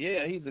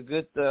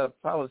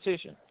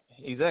politician.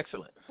 He's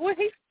excellent. Well,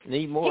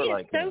 need more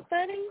like him. He is so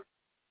funny.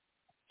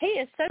 He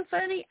is so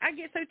funny. I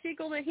get so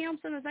tickled at him,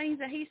 some of the things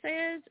that he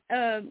says.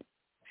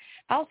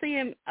 I'll see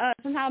him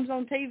sometimes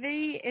on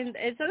TV, and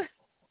so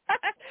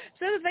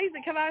some of the things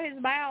that come out of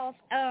his mouth.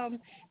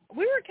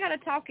 We were kind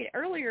of talking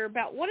earlier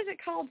about, what is it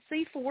called,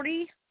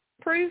 C40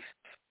 proof?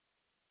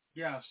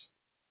 Yes.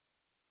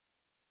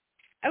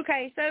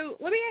 Okay, so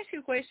let me ask you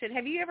a question.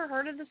 Have you ever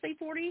heard of the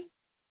C40?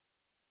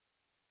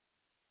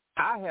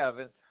 I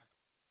haven't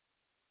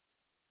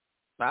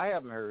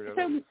heard of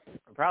it.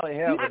 I probably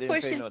have, but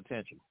didn't pay no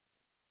attention.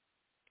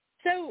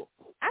 So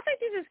I think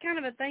this is kind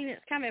of a thing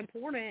that's kind of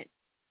important.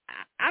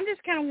 I'm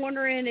just kind of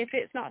wondering if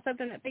it's not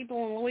something that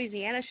people in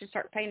Louisiana should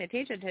start paying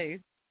attention to.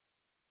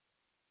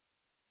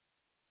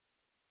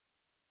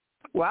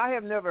 Well, I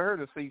have never heard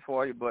of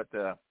C40, but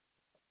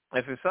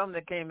if it's something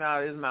that came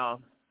out of his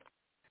mouth,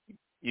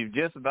 you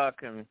just about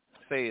can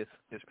say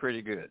it's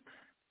pretty good.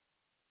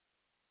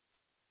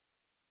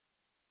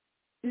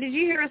 Did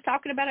you hear us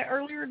talking about it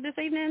earlier this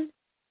evening?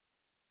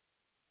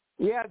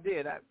 Yeah, I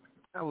did. I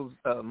was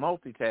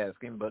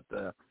multitasking, but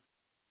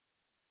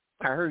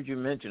I heard you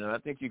mention him. I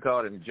think you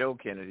called him Joe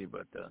Kennedy,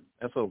 but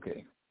that's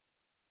okay.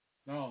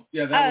 Oh,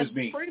 yeah, that was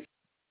me. Proof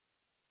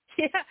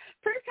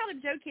called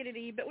him Joe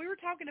Kennedy, but we were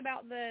talking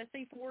about the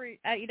C40,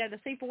 the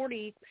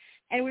C40,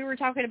 and we were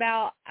talking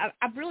about,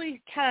 I'm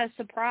really kind of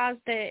surprised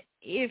that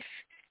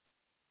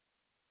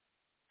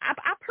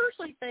I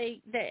personally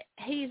think that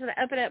he's an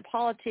up-and-up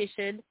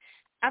politician.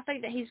 I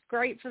think that he's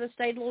great for the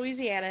state of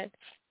Louisiana.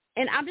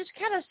 And I'm just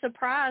kind of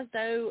surprised,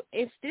 though,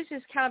 if this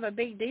is kind of a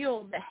big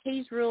deal, that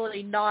he's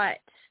really not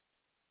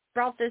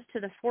brought this to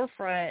the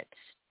forefront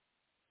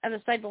of the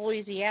state of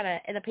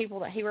Louisiana and the people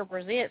that he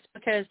represents,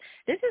 because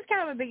this is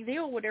kind of a big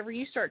deal whenever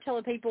you start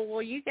telling people,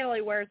 well, you can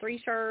only wear 3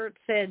 shirts,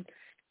 and,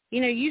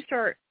 you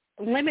start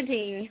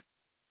limiting,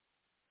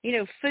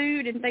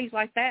 food and things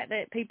like that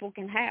people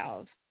can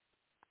have.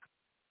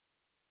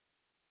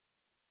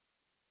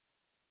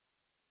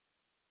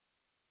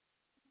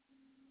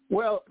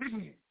 Well,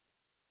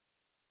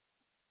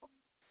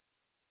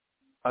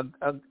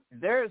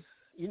 there's,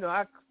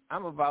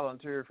 I'm a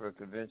volunteer for a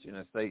convention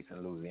of states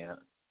in Louisiana.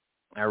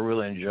 I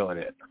really enjoyed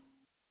it.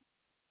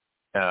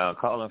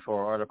 Calling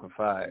for Article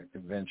 5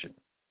 convention.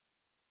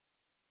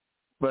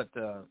 But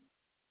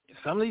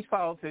some of these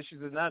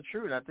politicians are not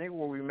true, and I think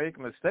where we make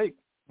a mistake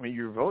when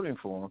you're voting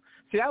for them.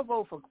 See, I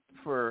vote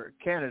for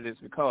candidates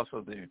because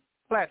of their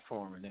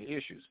platform and their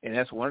issues, and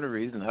that's one of the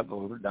reasons I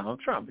voted Donald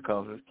Trump,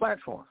 because of his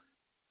platform.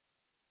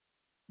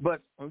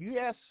 But when you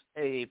ask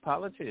a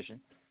politician,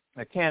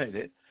 a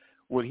candidate,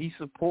 would he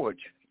support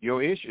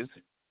your issues,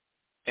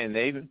 and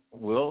they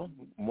will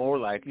more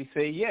likely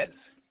say yes.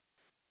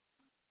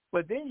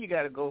 But then you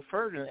got to go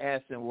further and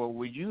ask them, well,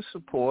 would you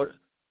support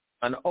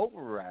an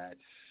override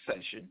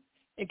session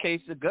in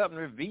case the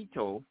governor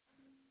veto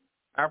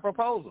our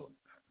proposal?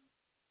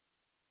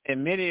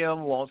 And many of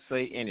them won't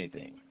say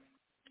anything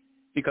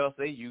because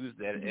they use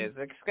that as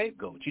a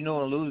scapegoat. You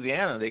know, in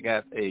Louisiana, they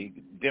got a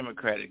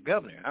Democratic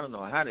governor. I don't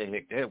know how the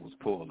heck that was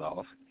pulled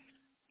off,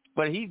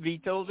 but he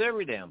vetoes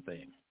every damn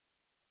thing.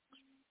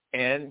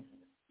 And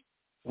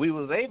we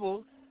was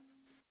able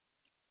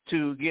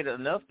to get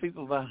enough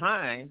people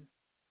behind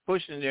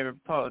pushing their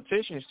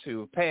politicians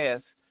to pass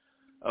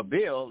a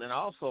bill and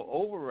also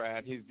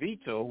override his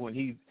veto when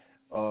he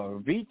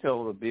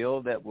vetoed a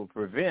bill that will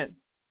prevent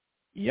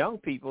young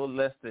people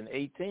less than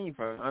 18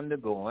 from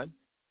undergoing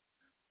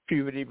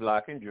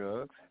puberty-blocking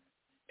drugs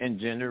and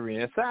gender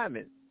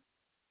reassignment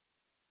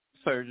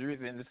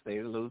surgeries in the state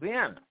of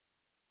Louisiana.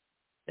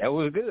 That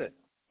was good,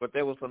 but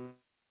there was some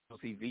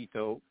he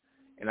vetoed,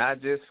 and I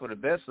just, for the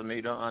best of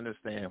me, don't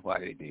understand why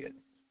they did.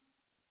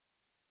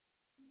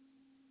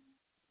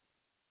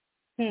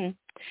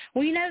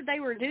 Well, you know, they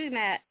were doing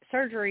that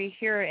surgery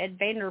here at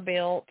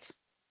Vanderbilt,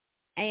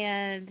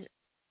 and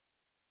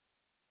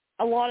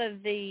a lot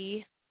of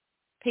the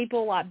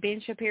people like Ben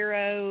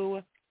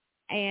Shapiro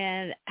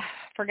and I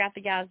forgot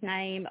the guy's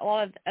name, a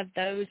lot of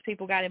those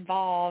people got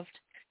involved.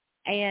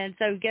 And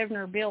so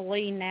Governor Bill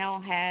Lee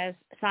now has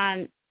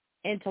signed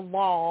into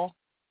law.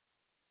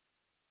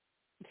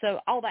 So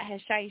all that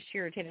has changed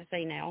here in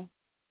Tennessee now.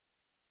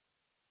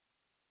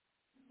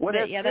 Well,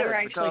 that's yeah, good, they were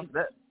actually...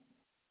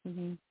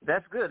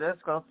 That's good. That's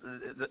because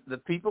the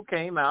people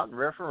came out in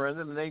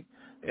referendum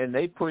and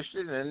they pushed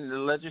it, and the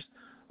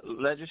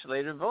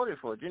legislature voted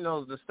for it. You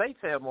know, the states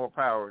have more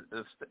power.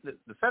 The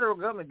federal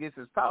government gets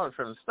its power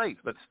from the states,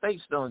 but the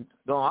states don't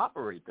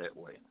operate that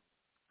way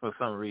for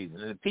some reason.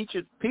 And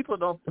people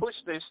don't push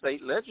their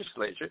state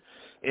legislature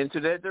into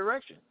that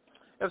direction.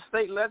 If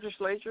state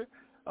legislature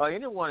or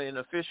anyone in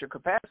official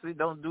capacity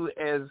don't do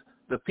as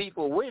the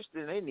people wish,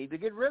 then they need to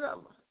get rid of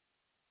them.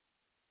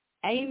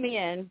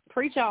 Amen.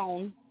 Preach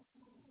on.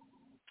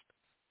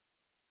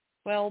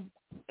 Well,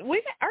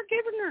 our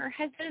governor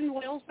has done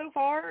well so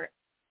far.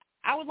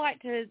 I would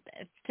like to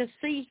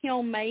see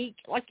him make,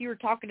 like you were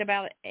talking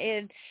about,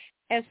 Ed,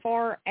 as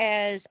far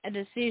as a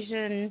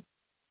decision.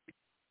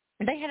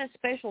 They had a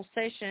special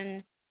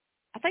session,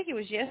 I think it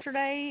was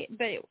yesterday,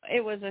 but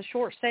it was a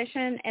short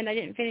session, and they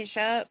didn't finish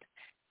up.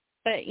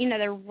 But, you know,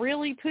 they're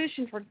really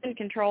pushing for gun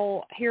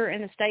control here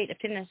in the state of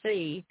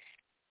Tennessee.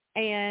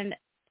 And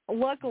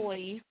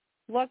luckily,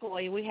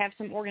 we have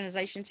some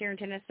organizations here in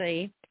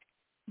Tennessee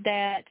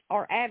that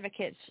are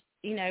advocates,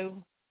 you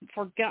know,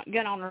 for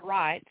gun owner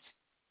rights.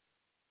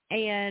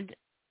 And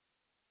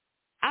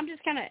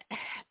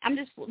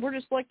we're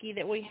just lucky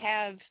that we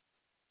have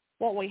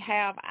what we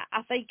have.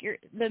 I think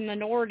the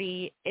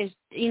minority is,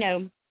 you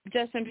know,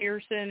 Justin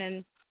Pearson,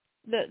 and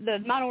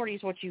the minority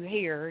is what you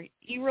hear.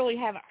 You really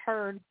haven't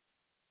heard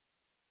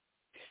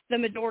the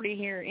majority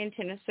here in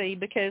Tennessee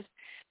because,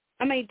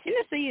 I mean,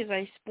 Tennessee is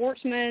a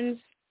sportsman's,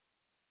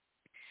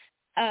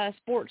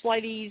 sports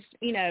ladies,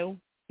 you know,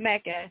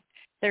 mecca.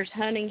 There's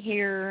hunting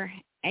here,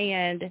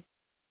 and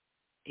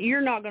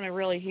you're not going to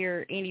really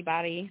hear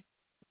anybody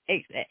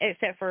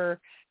except for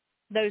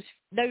those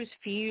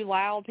few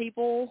loud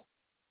people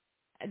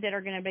that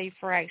are going to be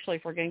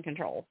for gun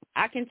control.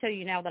 I can tell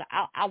you now that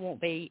I won't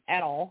be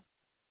at all.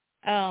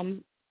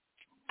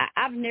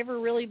 I've never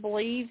really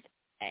believed,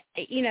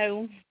 you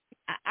know,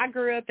 I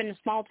grew up in a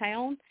small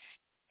town,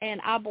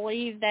 and I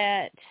believe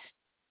that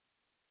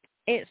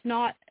it's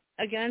not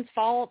a gun's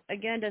fault. A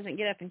gun doesn't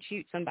get up and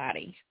shoot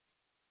somebody.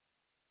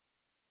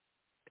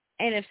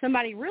 And if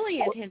somebody really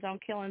intends on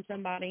killing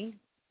somebody,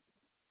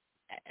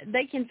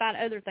 they can find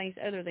other things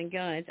other than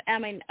guns. I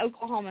mean,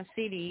 Oklahoma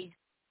City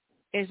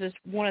is just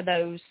one of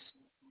those,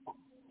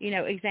 you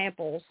know,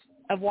 examples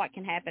of what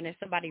can happen if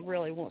somebody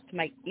really wants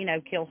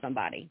to kill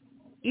somebody.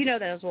 You know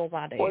that as well as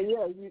I do. Well,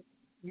 yeah,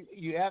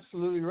 you're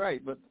absolutely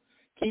right. But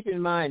keep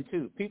in mind,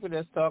 too, people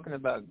that's talking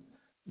about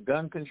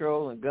gun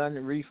control and gun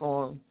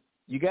reform,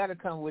 you got to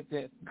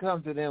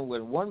come to them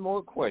with one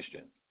more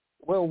question.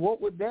 Well,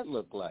 what would that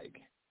look like?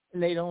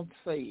 And they don't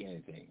say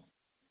anything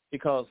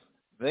because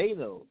they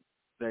know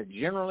that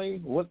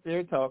generally what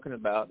they're talking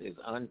about is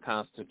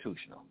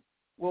unconstitutional.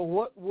 Well,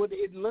 what would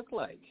it look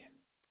like?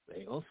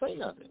 They don't say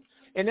nothing.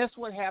 And that's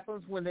what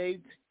happens when they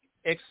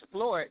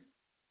exploit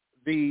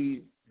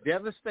the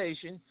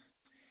devastation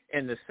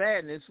and the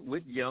sadness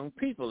with young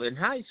people in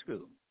high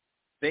school.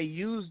 They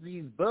use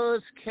these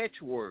buzz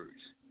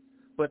catchwords,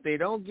 but they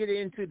don't get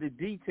into the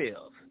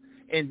details.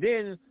 And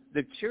then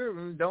the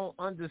children don't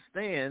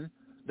understand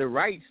the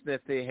rights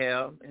that they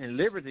have and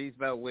liberties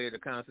by way of the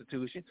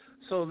Constitution,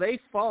 so they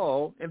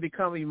fall and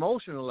become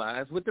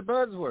emotionalized with the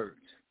buzzwords.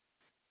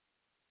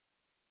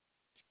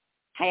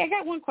 Hey, I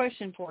got one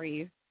question for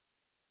you.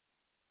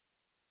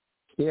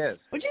 Yes.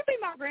 Would you be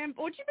my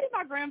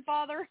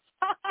grandfather?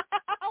 I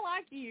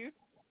like you.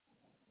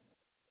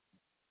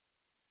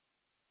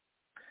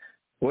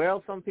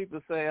 Well, some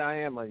people say I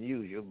am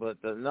unusual, but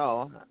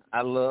no,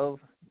 I love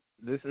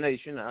this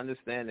nation. I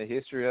understand the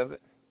history of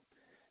it.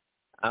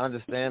 I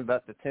understand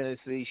about the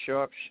Tennessee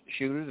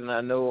sharpshooters, and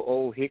I know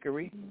old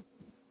Hickory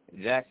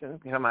Jackson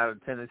come out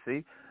of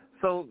Tennessee.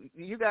 So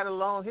you got a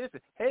long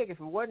history. Heck, if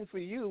it wasn't for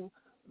you,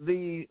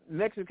 the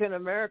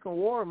Mexican-American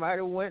War might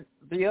have went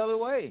the other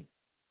way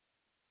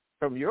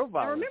from your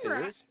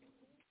volunteers.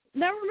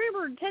 Now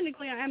remember,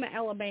 technically I am an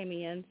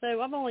Alabamian,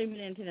 so I've only been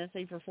in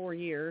Tennessee for 4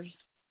 years.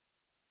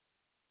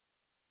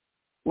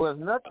 Well,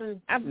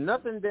 nothing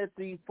that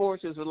these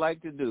forces would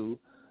like to do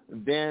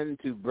than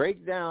to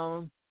break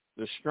down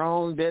the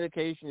strong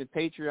dedication and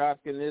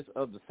patrioticness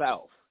of the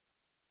South.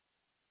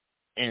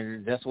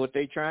 And that's what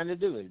they're trying to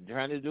do. They're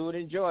trying to do it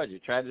in Georgia,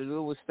 trying to do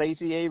it with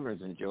Stacey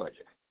Abrams in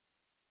Georgia.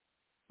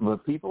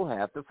 But people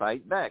have to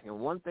fight back. And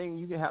one thing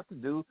you have to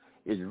do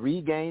is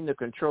regain the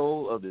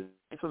control of the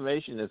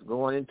information that's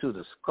going into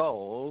the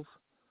skulls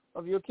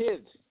of your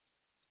kids.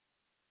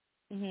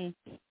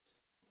 Mm-hmm.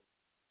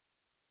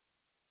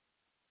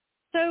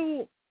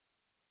 So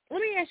let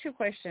me ask you a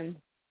question.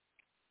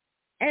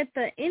 At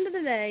the end of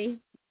the day,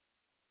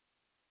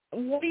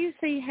 what do you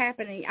see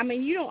happening?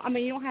 You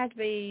don't have to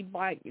be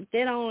like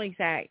dead on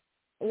exact.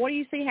 What do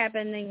you see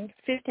happening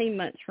 15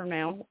 months from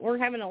now? We're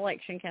having an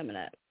election coming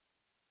up.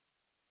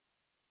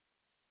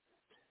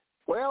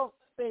 Well,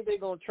 I think they're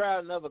going to try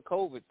another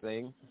COVID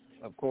thing,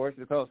 of course,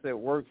 because that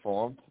worked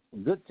for them.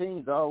 Good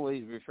teams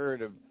always refer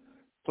to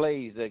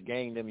plays that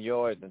gain them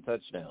yards and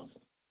touchdowns.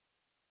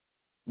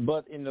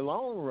 But in the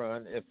long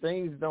run, if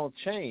things don't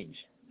change,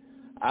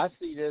 I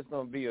see there's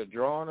going to be a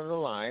drawing of the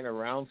line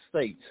around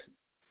states,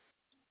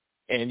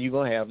 and you're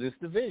going to have this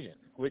division,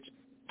 which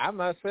I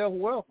myself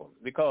welcome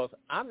because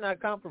I'm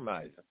not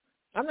compromising.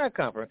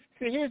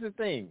 See, here's the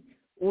thing.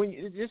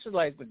 This is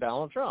like with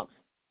Donald Trump.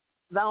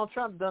 Donald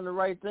Trump done the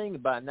right thing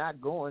by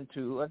not going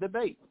to a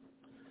debate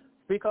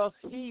because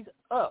he's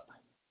up.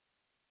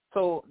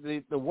 So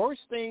the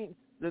worst thing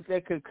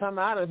that could come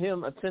out of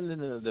him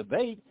attending a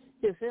debate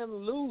is him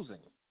losing.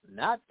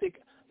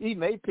 He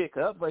may pick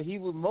up, but he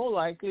would more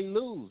likely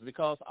lose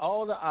because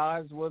all the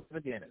odds were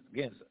against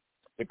it.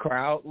 The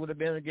crowd would have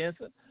been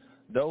against it.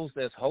 Those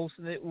that's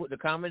hosting it, the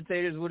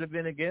commentators would have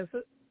been against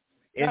it.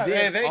 And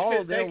then all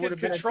of them would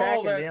have been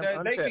attacking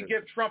them. They could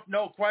give Trump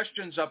no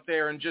questions up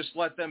there and just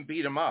let them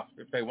beat him up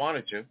if they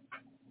wanted to.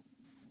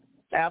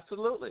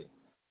 Absolutely.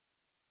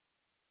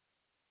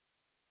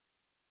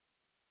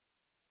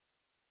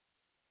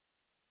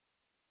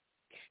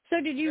 So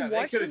did you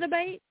watch the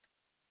debate?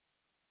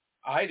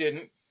 I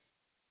didn't.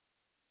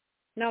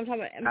 No, I'm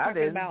talking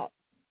about.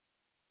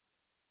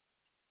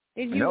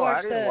 Did you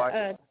watch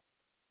it.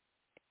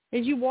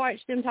 Did you watch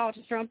them talk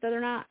to Trump the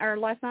other night or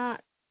last night?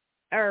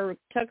 Or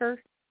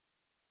Tucker?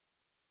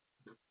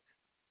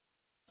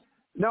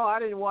 No, I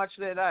didn't watch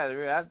that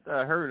either.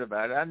 I heard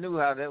about it. I knew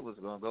how that was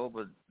going to go,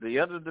 but the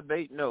other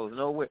debate, no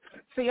way.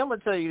 See, I'm going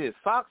to tell you this.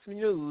 Fox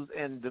News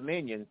and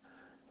Dominion,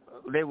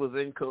 they was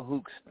in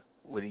cahoots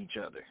with each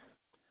other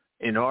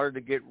in order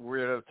to get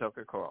rid of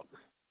Tucker Carlson.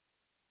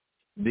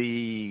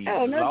 The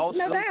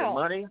lawsuit, the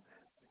money.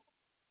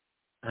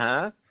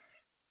 Huh?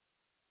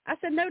 I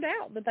said no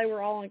doubt that they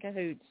were all in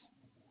cahoots.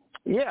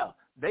 Yeah.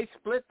 They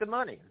split the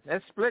money.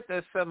 That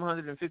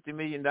 $750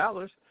 million.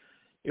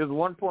 It was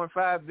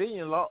 $1.5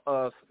 billion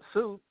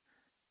suit.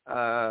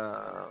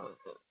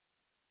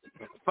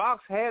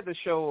 Fox had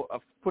to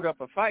put up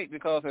a fight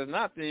because if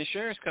not, the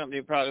insurance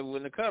company probably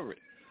wouldn't have covered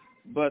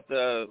it. But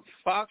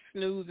Fox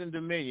News and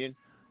Dominion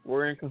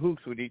were in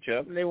cahoots with each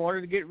other, and they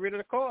wanted to get rid of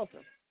the Carlson.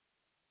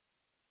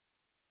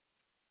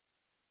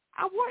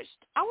 I was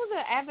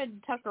an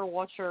avid Tucker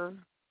watcher.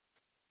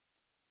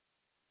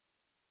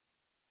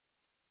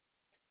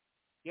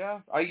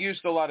 Yeah, I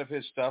used a lot of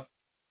his stuff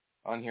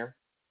on here.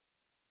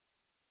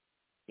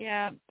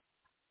 Yeah,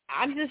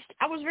 I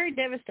was very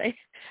devastated.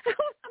 I'm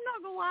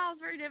not going to lie, I was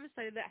very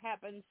devastated that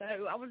happened. So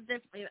I was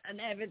definitely an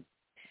avid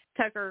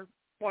Tucker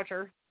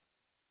watcher.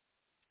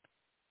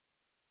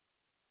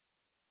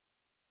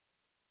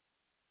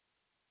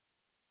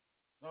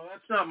 No,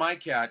 that's not my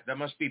cat. That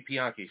must be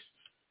Bianchi's.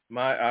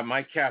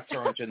 My cats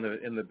aren't in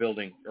the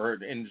building or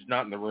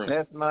not in the room.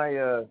 That's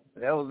that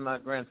was my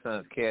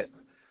grandson's cat.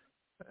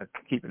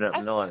 Keeping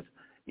up noise.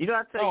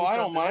 I tell you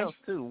something else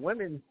too.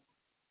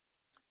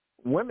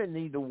 Women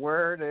need to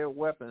wear their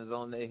weapons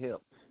on their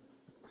hip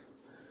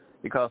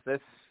because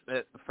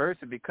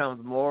first it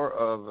becomes more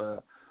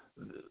of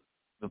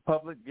the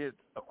public gets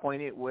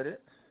acquainted with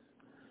it,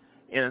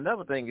 and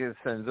another thing is it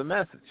sends a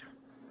message.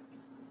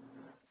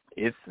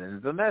 It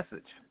sends a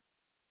message,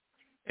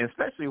 and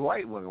especially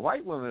white women.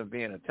 White women are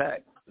being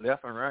attacked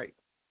left and right.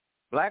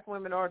 Black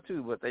women are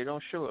too, but they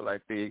don't show it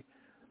like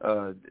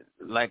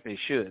they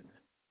should.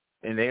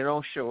 and they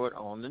don't show it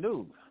on the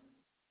news.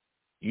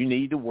 You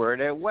need to wear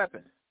that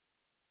weapon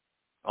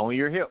on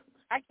your hip.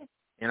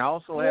 And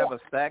also have a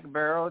stack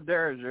barrel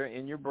Derringer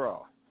in your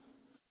bra.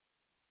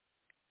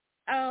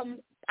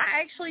 I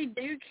actually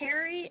do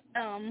carry.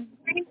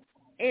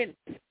 It's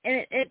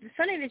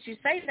funny that you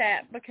say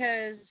that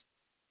because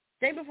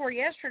day before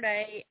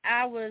yesterday,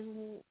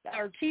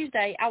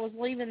 Tuesday, I was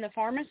leaving the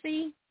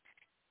pharmacy,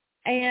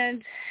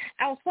 and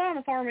I was pulling out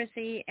of the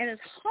pharmacy, and this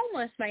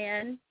homeless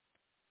man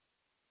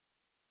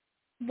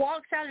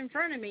walks out in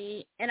front of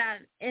me, and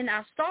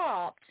I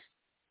stopped,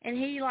 and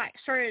he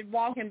started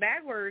walking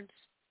backwards,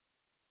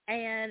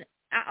 and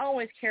I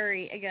always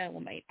carry a gun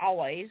with me,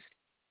 always.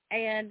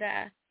 And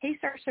he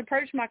starts to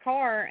approach my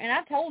car, and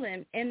I told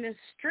him in the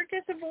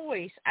strictest of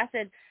voice, I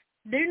said,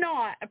 "Do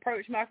not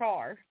approach my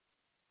car."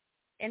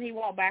 And he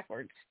walked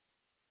backwards.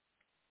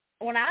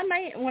 I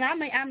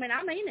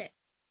mean it.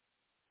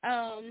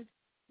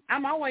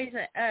 I'm always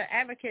an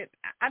advocate.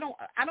 I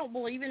don't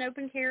believe in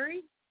open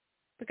carry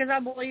because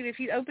I believe if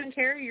you open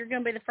carry, you're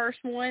going to be the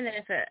first one. And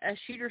if a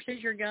shooter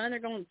sees your gun, they're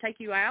going to take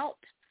you out.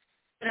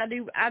 But I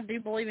do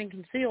believe in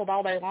concealed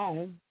all day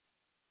long.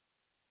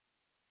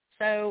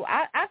 So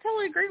I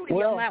totally agree with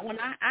you on that one.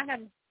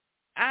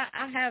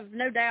 I have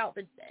no doubt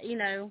that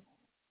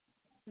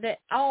that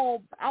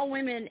all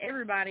women,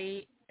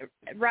 everybody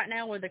right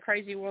now with the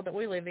crazy world that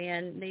we live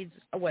in needs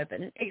a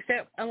weapon,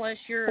 except unless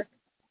you're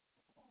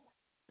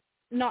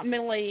not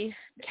mentally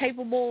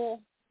capable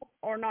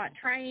or not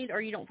trained or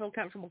you don't feel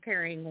comfortable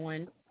carrying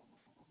one.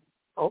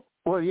 Oh,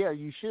 well, yeah,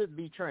 you should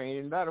be trained.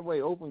 And by the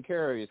way, open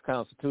carry is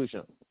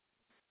constitutional.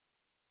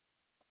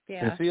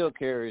 Yeah. Concealed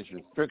carry is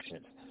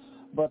restrictions.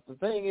 But the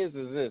thing is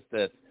this,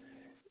 that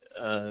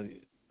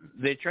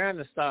they're trying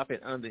to stop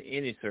it under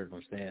any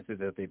circumstances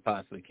that they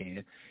possibly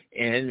can,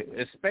 and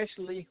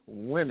especially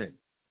women,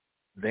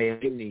 they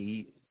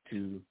need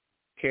to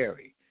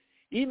carry.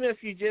 Even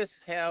if you just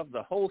have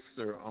the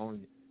holster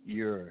on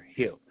your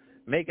hip,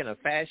 making a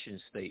fashion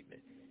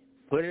statement,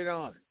 put it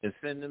on and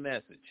send the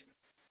message.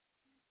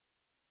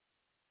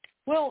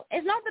 Well,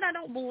 it's not that I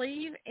don't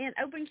believe in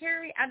open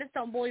carry. I just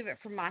don't believe it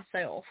for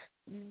myself.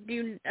 Do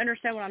you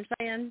understand what I'm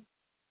saying?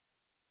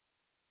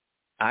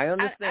 I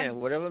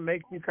understand. Whatever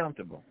makes you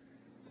comfortable.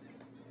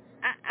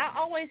 I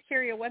always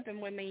carry a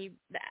weapon with me.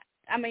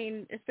 I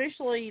mean,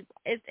 especially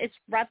it's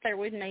right there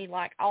with me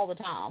all the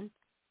time.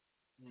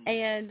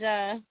 And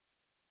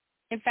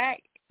in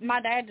fact, my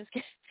dad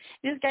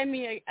just gave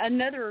me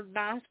another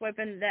nice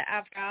weapon that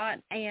I've got,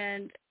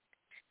 and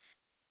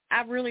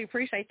I really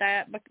appreciate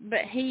that.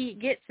 But he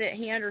gets it.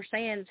 He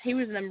understands. He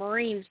was in the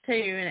Marines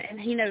too,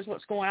 and he knows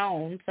what's going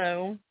on.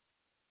 So.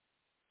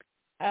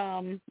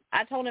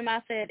 I told him,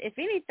 I said, if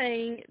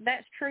anything,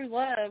 that's true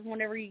love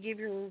whenever you give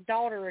your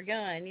daughter a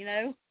gun,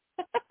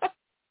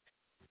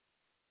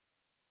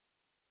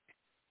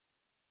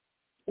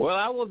 Well,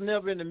 I was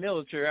never in the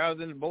military. I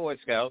was in the Boy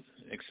Scouts,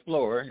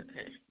 Explorer,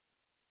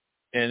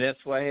 and that's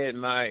why I had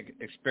my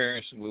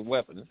experience with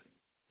weapons.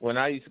 When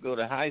I used to go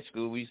to high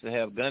school, we used to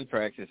have gun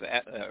practice,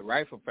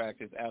 rifle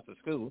practice after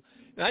school,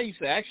 and I used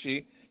to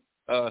actually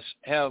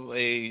have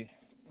a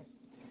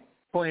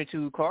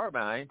 .22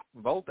 carbine,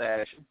 bolt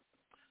action.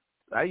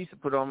 I used to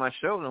put on my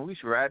shoulder, and we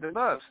used to ride the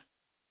bus.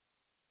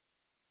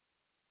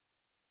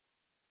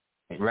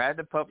 Ride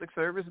the public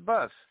service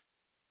bus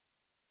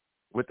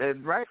with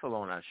that rifle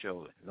on our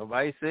shoulder.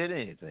 Nobody said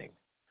anything.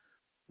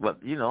 But,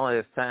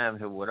 as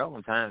times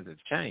have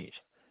changed.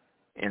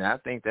 And I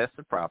think that's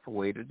the proper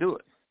way to do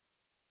it.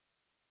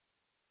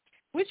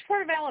 Which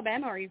part of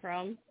Alabama are you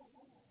from?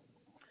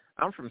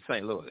 I'm from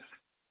St. Louis.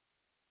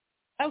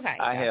 Okay.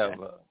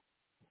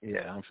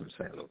 I'm from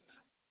St. Louis.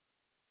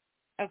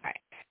 Okay.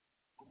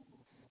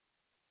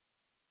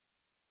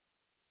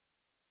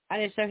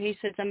 I just know he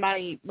said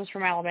somebody was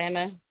from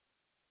Alabama.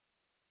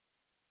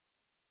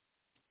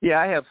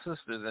 Yeah, I have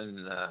sisters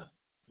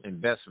in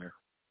Bessemer.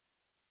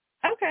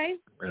 Okay.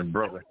 And a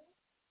brother.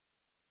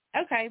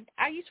 Okay.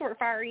 I used to work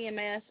fire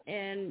EMS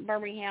in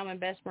Birmingham and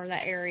Bessemer, in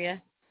that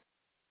area.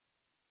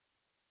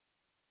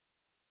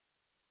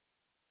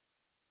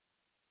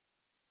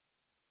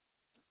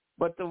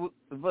 But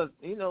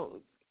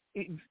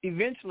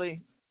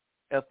eventually,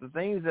 if the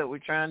things that we're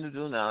trying to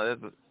do now,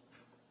 there's a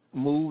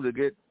move to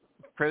get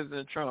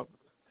President Trump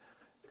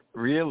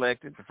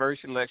reelected. The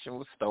first election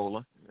was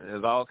stolen.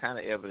 There's all kind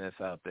of evidence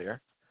out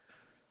there.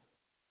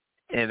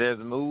 And there's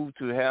a move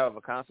to have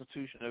a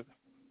constitutional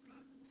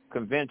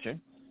convention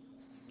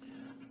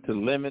to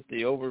limit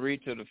the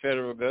overreach of the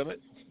federal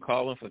government,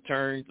 calling for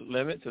term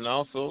limits, and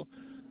also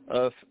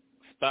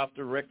stop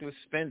the reckless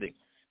spending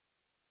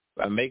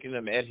by making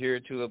them adhere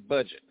to a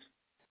budget.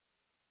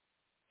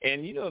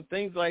 And, if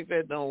things like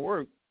that don't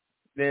work,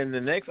 then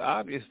the next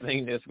obvious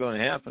thing that's going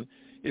to happen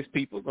is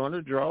people are going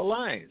to draw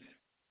lines.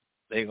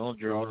 They're going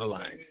to draw the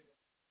lines.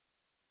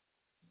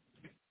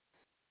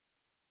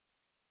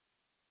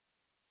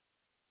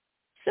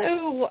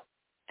 So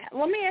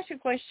let me ask you a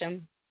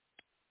question.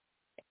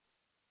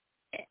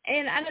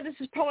 And I know this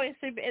is probably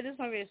this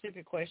might be a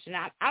stupid question.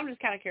 I'm just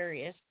kind of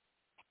curious.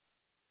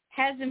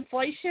 has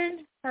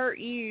inflation hurt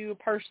you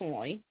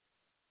personally?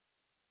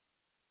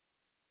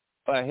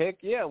 Heck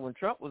yeah. When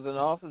Trump was in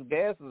office,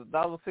 gas was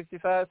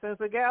 $1.65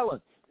 a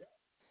gallon.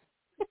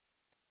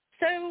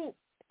 So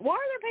why are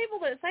there people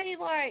that say,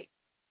 like,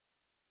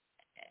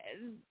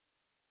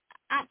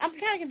 I'm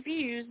kind of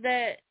confused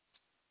that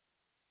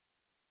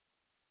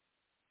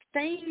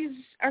things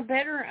are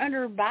better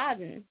under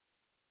Biden,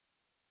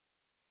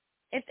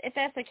 if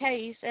that's the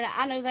case, and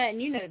I know that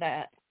and you know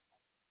that.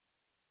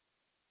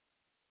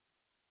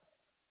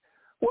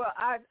 Well,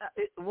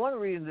 one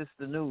reason it's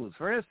the news.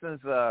 For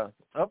instance,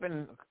 up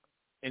in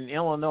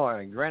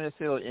Illinois, Granite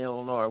City,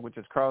 Illinois, which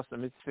is across the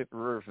Mississippi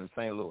River from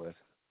St. Louis,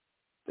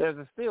 there's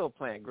a steel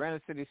plant,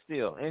 Granite City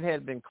Steel. It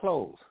had been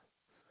closed,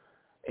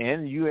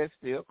 and U.S.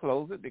 Steel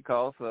closed it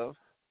because of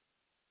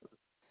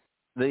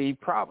the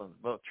problems.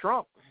 But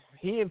Trump,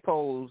 he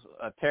imposed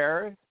a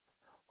tariff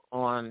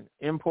on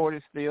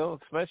imported steel,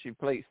 especially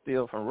plate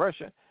steel from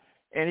Russia,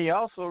 and he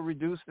also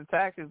reduced the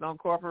taxes on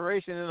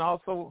corporations and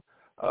also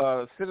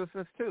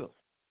citizens too.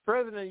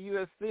 President of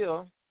U.S.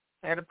 Steel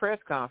had a press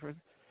conference,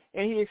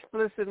 and he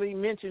explicitly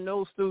mentioned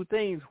those two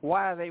things,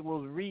 why they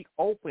was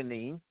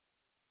reopening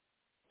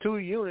 2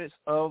 units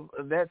of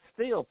that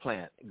steel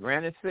plant,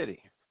 Granite City.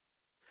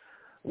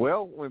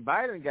 Well, when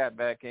Biden got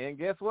back in,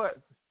 guess what?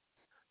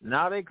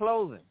 Now they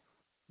closing,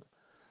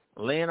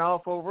 laying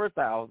off over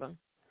 1,000,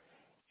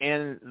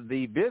 and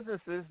the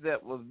businesses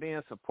that was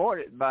being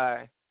supported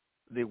by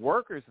the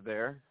workers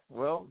there,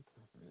 well,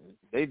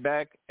 they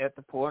back at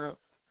the point of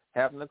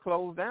having to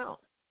close down.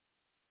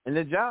 And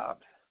the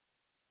jobs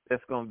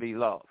that's going to be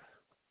lost.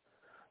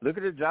 Look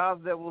at the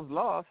jobs that was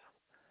lost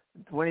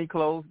when he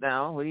closed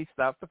down, when he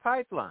stopped the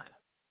pipeline.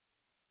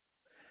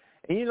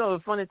 And you know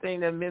the funny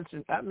thing that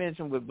I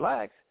mentioned with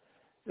blacks,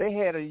 they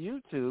had a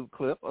YouTube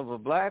clip of a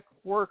black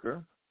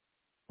worker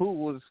who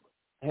was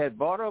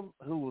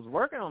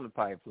working on the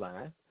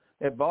pipeline,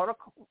 had bought a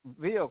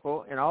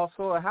vehicle and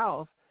also a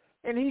house,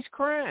 and he's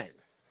crying.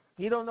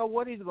 He don't know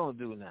what he's going to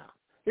do now.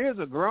 Here's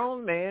a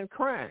grown man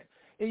crying,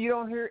 and you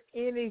don't hear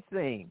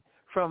anything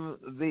from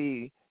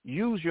the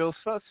usual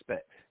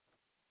suspects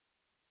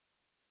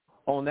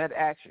on that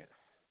action.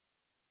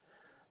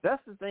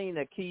 That's the thing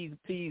that pees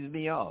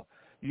me off.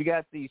 You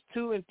got these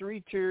 2- and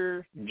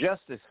 3-tier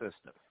justice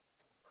systems,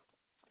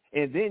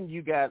 and then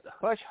you got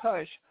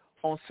hush-hush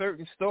on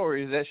certain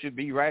stories that should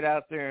be right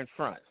out there in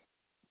front.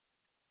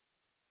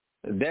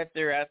 That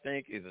there, I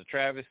think, is a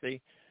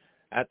travesty.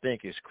 I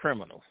think it's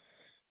criminal.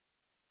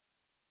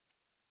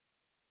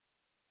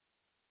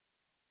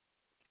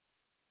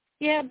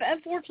 Yeah, but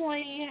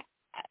unfortunately,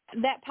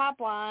 that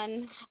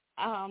pipeline,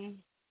 the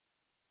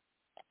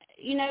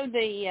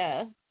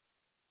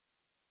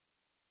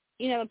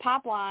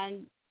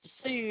pipeline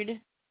sued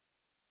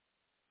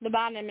the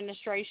Biden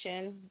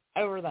administration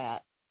over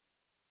that.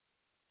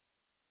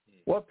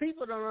 What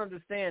people don't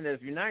understand is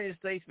the United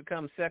States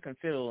becomes second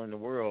fiddle in the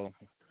world.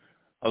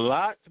 A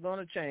lot's going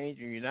to change,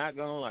 and you're not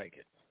going to like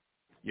it.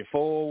 Your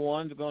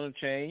 401's going to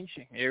change.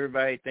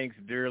 Everybody thinks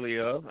dearly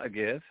of, I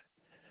guess.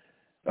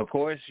 Of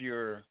course,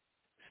 your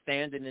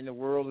standing in the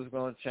world is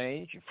going to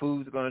change. Your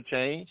food's going to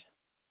change.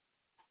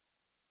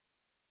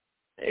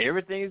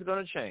 Everything is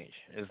going to change.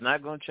 It's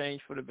not going to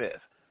change for the best.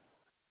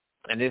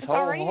 And this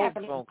whole hoax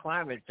on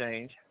climate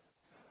change,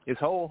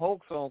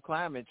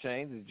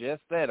 is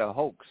just that, a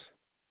hoax.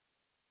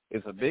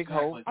 It's a big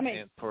hoax.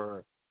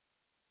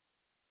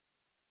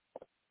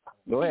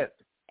 Go ahead.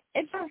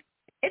 It's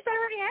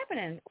already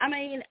happening. I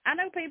mean, I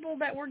know people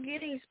that were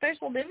getting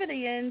special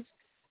dividends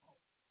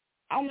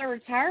on their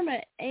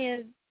retirement,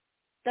 and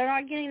they're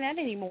not getting that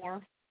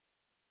anymore.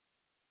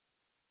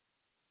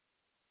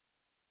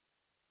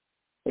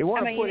 They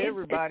want to put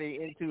everybody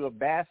into a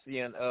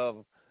bastion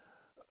of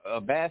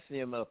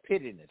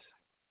pettiness,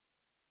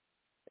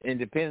 and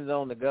depends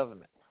on the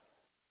government.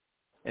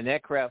 And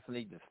that crap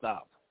needs to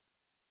stop.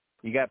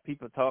 You got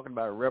people talking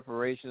about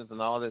reparations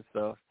and all that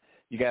stuff.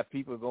 You got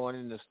people going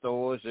in the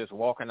stores, just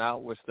walking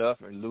out with stuff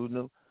and looting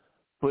them,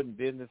 putting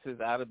businesses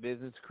out of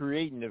business,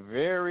 creating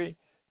the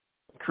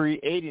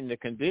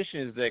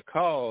conditions that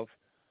cause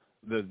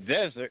the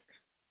desert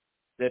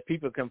that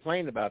people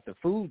complain about, the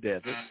food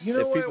desert. You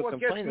know that what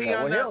gets me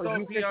on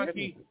that,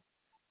 Bianchi?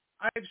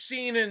 I've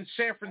seen in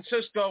San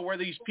Francisco where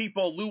these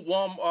people loot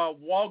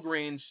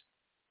Walgreens,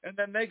 and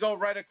then they go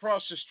right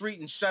across the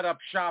street and set up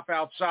shop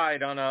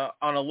outside on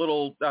a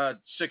little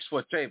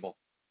 6-foot table.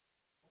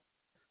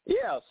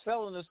 Yeah,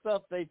 selling the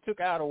stuff they took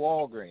out of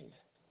Walgreens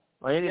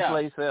or any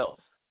place else.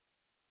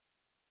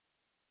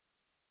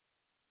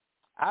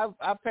 I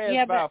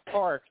passed by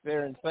parks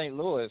there in St.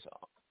 Louis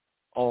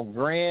on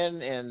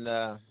Grand and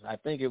I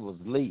think it was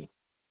Lee.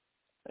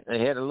 They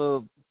had a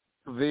little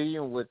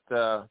pavilion with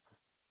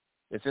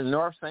it's in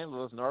North St.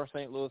 Louis. North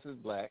St. Louis is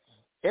black.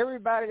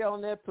 Everybody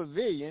on that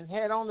pavilion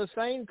had on the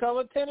same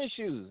color tennis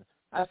shoes.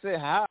 I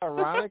said, how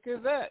ironic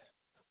is that?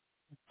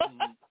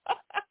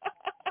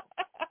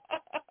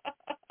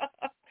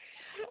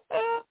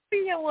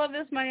 I love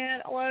this,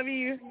 man. I love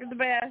you. You're the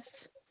best.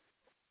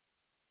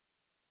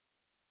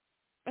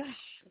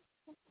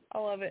 I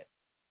love it.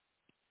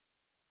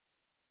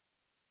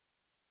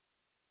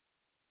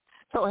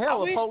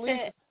 the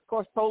police, of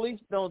course, police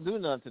don't do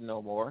nothing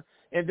no more.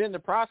 And then the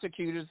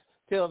prosecutors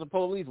tell the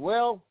police,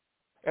 well,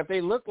 if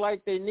they look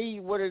like they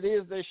need what it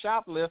is they're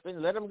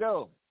shoplifting, let them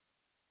go.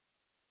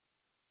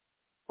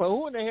 Well,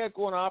 who in the heck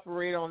going to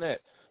operate on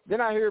that?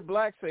 Then I hear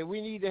blacks say,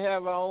 we need to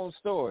have our own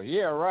store.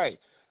 Yeah, right.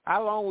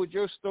 How long would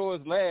your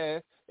stores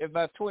last if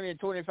about 20 and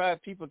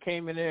 25 people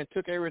came in there and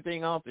took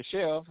everything off the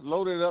shelf,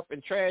 loaded it up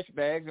in trash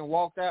bags, and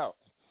walked out?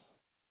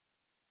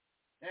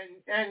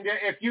 And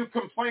if you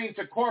complain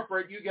to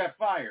corporate, you get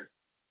fired.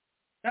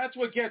 That's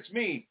what gets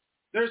me.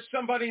 There's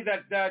somebody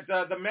that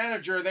the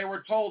manager, they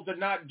were told to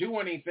not do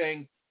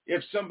anything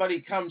if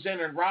somebody comes in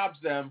and robs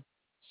them.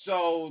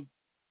 So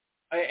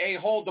a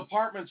whole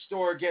department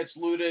store gets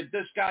looted.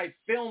 This guy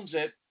films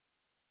it,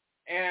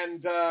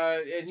 and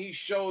he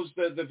shows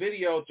the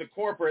video to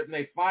corporate, and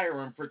they fire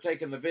him for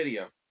taking the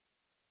video.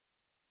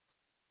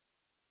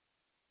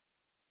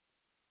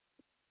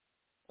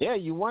 Yeah,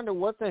 you wonder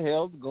what the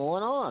hell's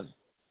going on.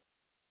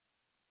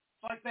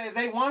 It's like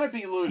they want to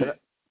be looted.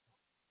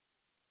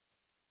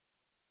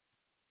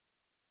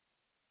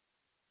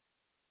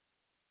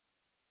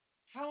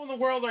 How in the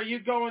world are you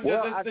going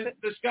to,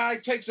 this guy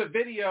takes a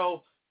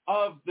video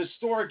of the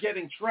store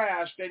getting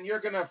trashed, and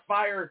you're going to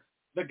fire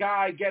the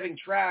guy getting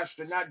trashed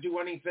and not do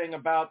anything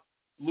about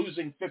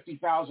losing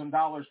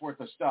 $50,000 worth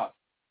of stuff?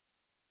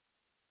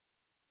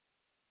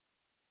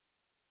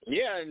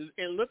 Yeah,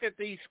 and look at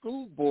these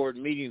school board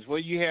meetings where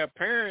you have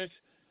parents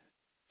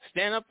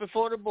stand up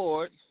before the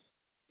board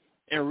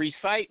and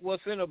recite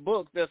what's in a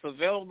book that's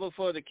available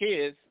for the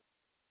kids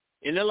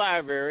in the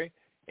library,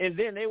 and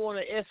then they want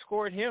to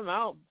escort him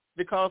out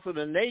because of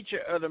the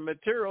nature of the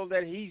material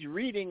that he's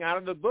reading out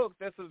of the book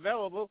that's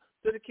available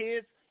to the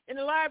kids in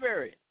the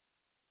library.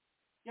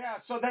 Yeah,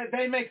 so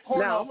they make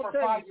porno for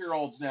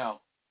 5-year-olds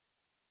now.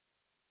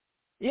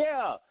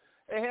 Yeah,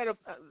 they had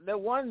the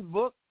one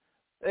book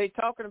they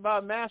talking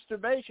about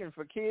masturbation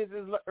for kids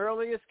as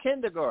early as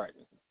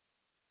kindergarten.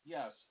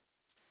 Yes.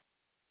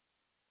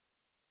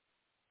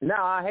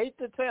 Now I hate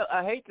to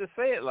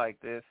say it like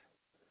this,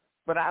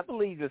 but I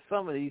believe that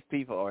some of these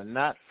people are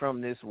not from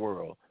this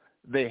world.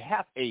 They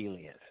have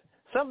aliens.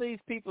 Some of these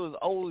people as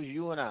old as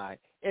you and I,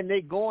 and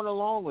they're going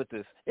along with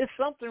this. There's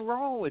something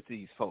wrong with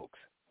these folks.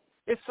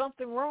 There's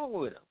something wrong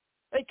with them.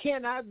 They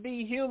cannot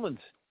be humans.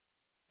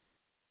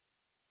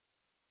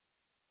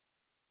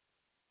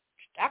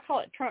 I call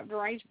it Trump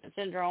derangement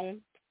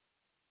syndrome.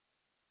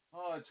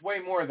 Oh, it's way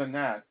more than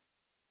that.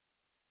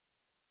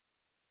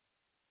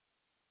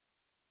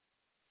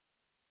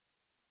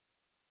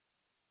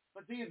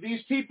 But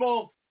these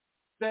people,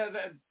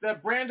 the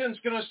Brandon's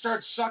going to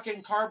start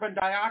sucking carbon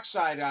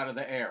dioxide out of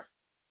the air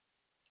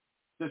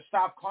to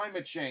stop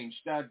climate change.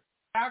 That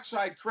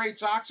dioxide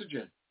creates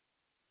oxygen.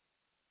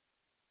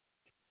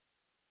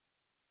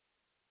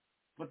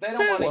 But they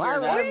don't want to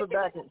hear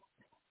that.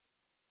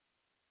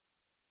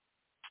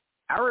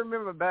 I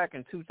remember back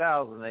in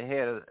 2000, they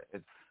had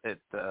at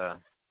a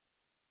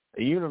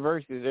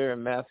university there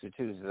in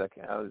Massachusetts.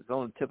 I was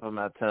on the tip of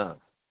my tongue.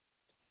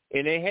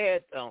 And they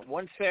had,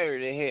 one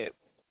Saturday, they had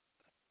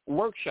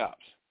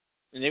workshops.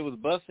 And they was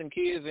busting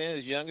kids in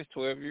as young as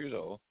 12 years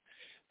old.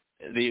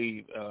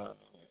 The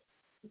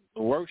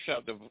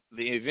workshop,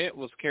 the event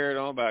was carried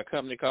on by a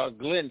company called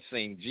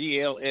Glenseen,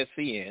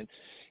 Glsen.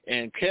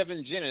 And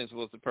Kevin Jennings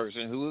was the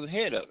person who was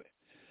head of it.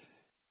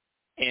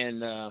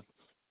 And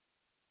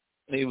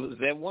it was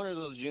at one of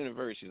those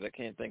universities. I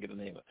can't think of the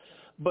name of it.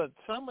 But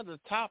some of the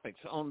topics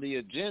on the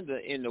agenda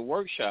in the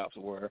workshops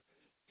were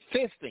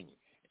fisting,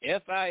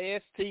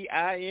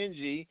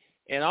 F-I-S-T-I-N-G,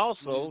 and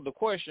also the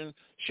question,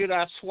 should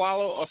I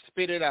swallow or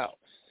spit it out?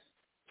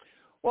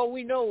 Well,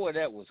 we know where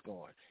that was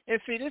going. And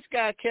see, this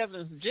guy,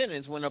 Kevin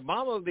Jennings, when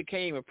Obama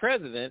became a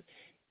president,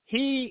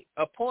 he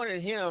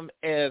appointed him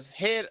as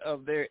head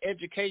of their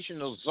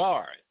educational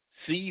czar,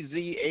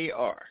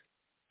 C-Z-A-R,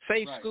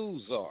 Safe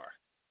School Czar.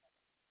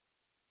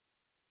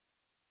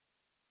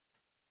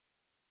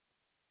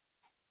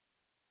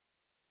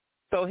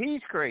 So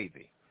he's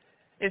crazy.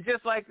 It's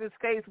just like this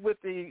case with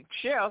the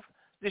chef.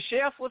 The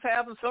chef was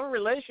having some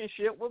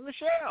relationship with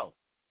Michelle.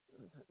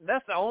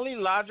 That's the only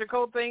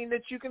logical thing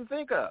that you can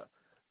think of.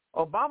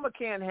 Obama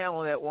can't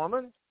handle that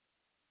woman.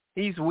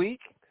 He's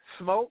weak,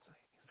 smoked,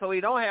 so he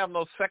don't have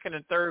no second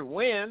and third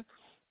win.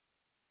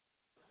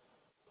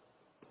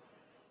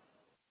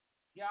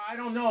 Yeah, I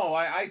don't know.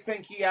 I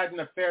think he had an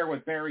affair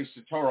with Barry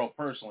Soetoro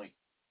personally.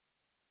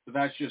 But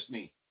that's just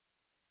me.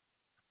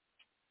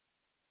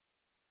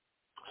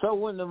 So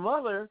when the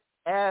mother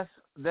asks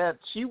that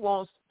she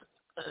wants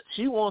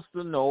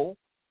to know,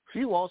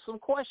 she wants some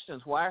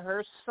questions why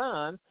her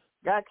son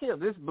got killed.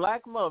 This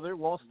black mother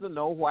wants to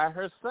know why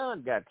her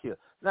son got killed.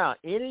 Now,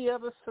 any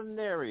other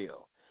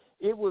scenario,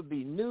 it would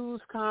be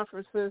news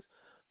conferences,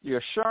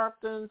 your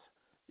Sharptons,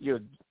 your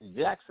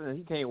Jackson,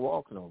 he can't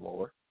walk no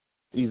more.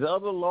 These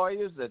other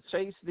lawyers that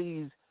chase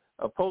these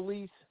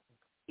police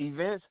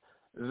events,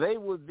 they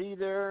would be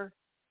there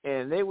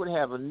and they would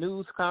have a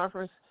news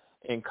conference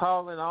and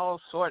calling all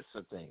sorts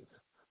of things,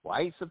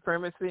 white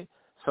supremacy,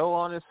 so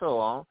on and so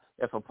on.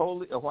 If a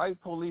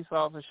white police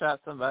officer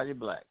shot somebody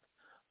black,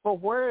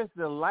 But where is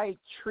the light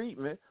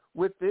treatment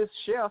with this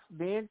chef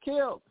being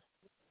killed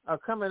or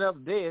coming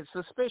up dead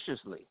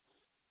suspiciously?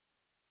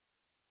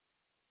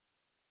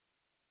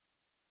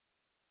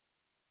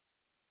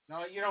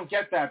 No, you don't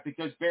get that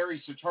because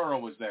Barry Soetoro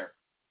was there.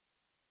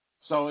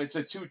 So it's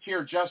a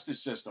two-tier justice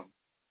system.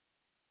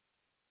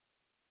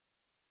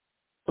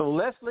 So,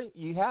 Leslie,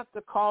 you have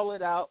to call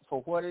it out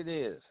for what it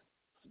is.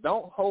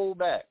 Don't hold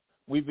back.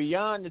 We're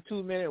beyond the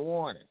 2-minute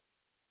warning.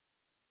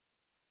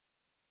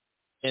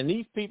 And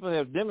these people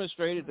have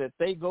demonstrated that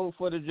they go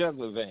for the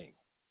jugular vein.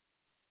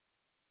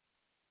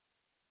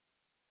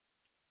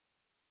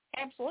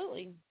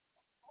 Absolutely.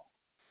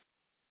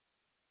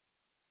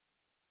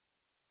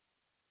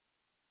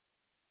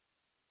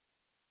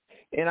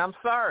 And I'm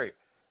sorry,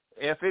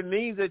 if it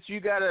means that you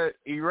got to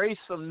erase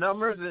some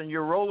numbers in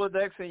your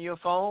Rolodex in your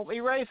phone,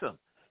 erase them.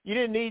 You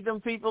didn't need them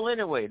people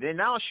anyway. They're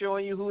now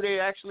showing you who they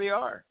actually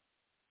are.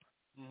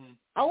 Mm-hmm.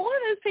 A lot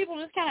of those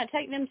people just kind of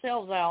take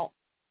themselves out.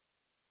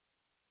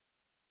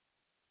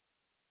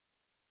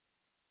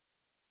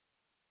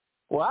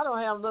 Well, I don't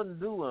have nothing to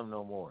do with them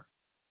no more.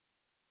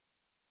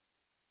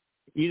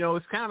 You know,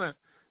 it's kind of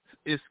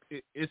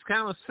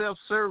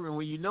self-serving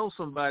when you know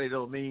somebody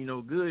don't mean you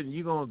no good, and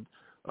you're gonna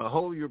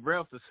hold your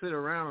breath to sit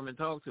around them and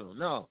talk to them.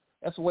 No,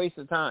 that's a waste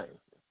of time,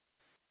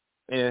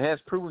 and it has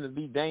proven to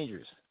be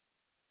dangerous.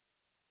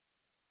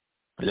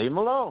 Leave them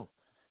alone.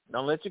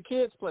 Don't let your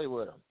kids play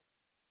with them.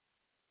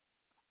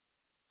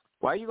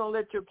 Why are you gonna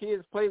let your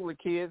kids play with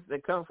kids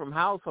that come from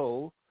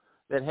households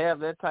that have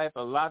that type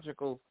of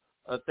logical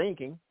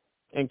thinking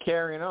and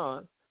carrying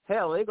on?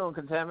 Hell, they're gonna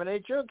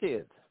contaminate your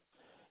kids.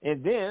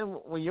 And then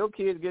when your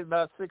kids get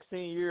about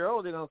 16 years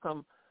old, they're going to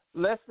come,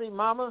 Leslie,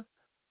 Mama,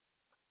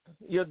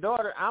 your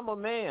daughter, I'm a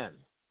man.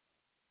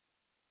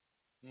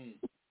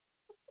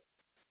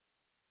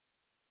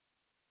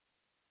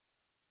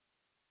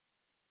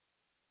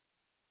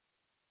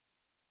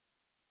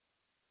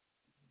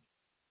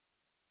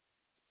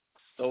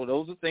 So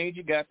those are things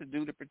you got to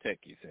do to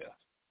protect yourself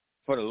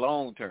for the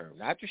long term.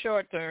 Not the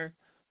short term,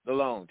 the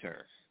long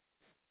term.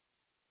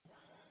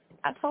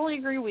 I totally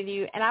agree with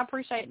you, and I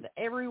appreciate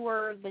every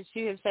word that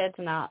you have said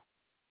tonight.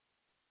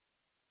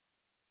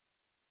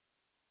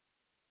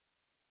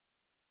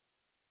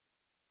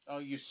 Oh,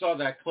 you saw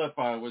that clip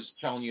I was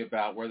telling you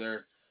about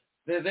where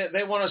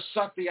they want to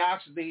suck the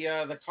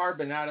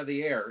carbon out of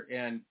the air,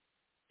 and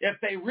if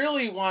they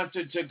really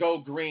wanted to go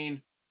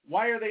green,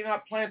 why are they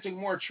not planting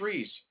more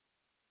trees?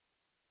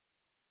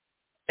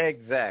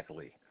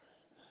 Exactly.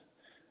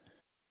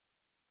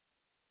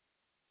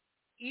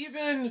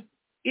 Even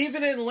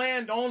in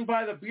land owned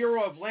by the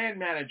Bureau of Land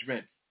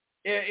Management,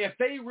 if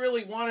they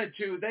really wanted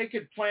to, they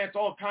could plant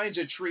all kinds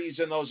of trees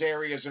in those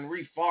areas and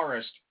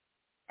reforest,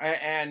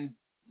 and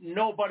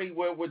nobody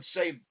would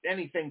say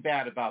anything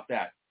bad about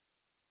that.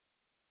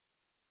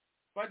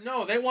 But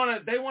no, they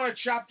want to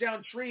chop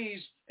down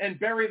trees and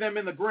bury them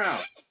in the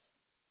ground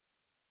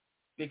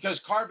because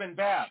carbon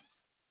bad.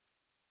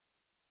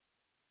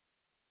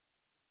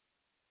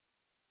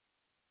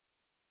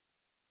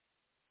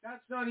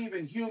 That's not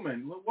even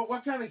human.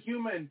 What kind of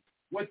human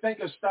would think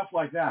of stuff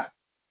like that?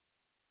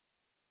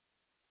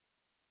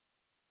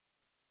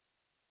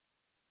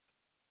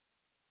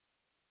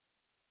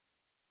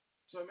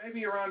 So maybe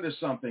you're onto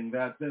something.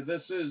 That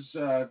this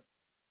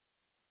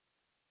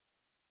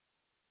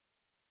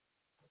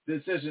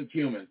isn't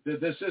human.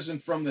 This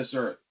isn't from this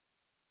earth.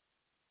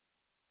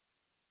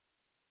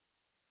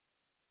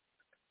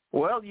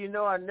 Well, you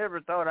know, I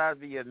never thought I'd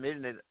be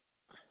admitting it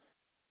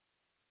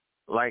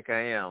like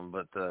I am,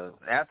 but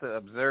after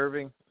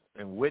observing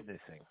and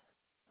witnessing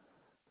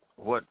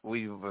what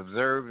we've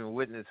observed and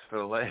witnessed for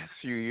the last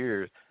few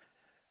years,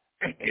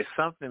 it's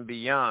something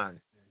beyond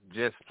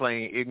just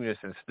plain ignorance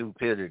and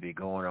stupidity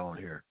going on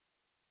here.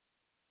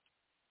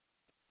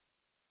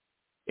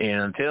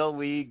 And until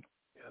we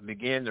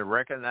begin to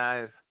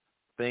recognize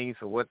things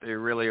for what they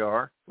really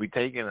are, we're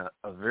taking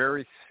a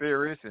very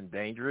serious and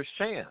dangerous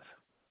chance.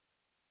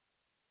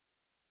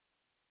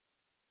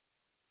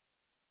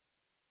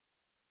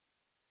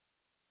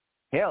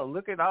 Hell,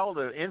 look at all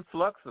the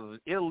influx of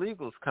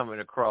illegals coming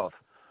across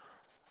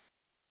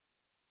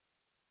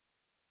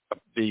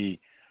the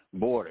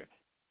border.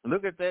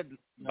 Look at that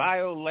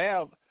bio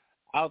lab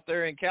out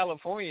there in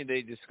California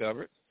they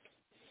discovered,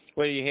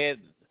 where you had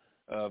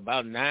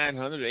about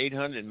 900 or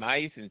 800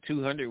 mice and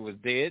 200 was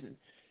dead,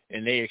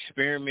 and they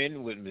experimented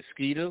with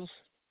mosquitoes.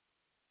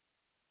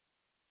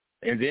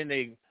 And then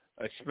they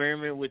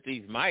experiment with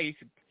these mice,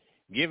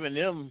 giving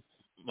them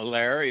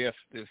malaria,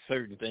 if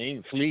certain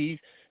things, fleas.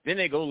 Then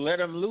they go let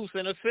them loose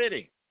in a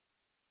city.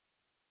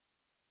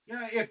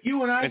 Yeah, if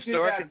you and I did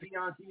that,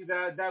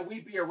 Deontay, that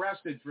we'd be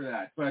arrested for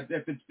that. But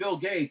if it's Bill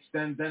Gates,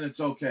 then it's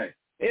okay.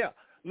 Yeah,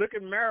 look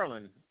at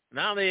Maryland.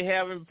 Now they're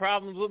having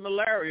problems with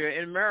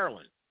malaria in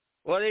Maryland.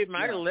 Well, they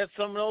might have let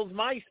some of those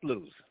mice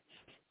loose.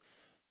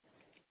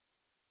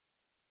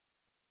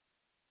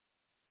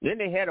 Then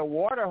they had a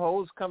water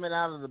hose coming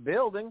out of the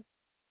building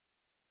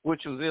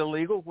which was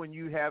illegal when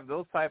you have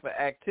those type of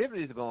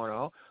activities going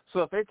on. So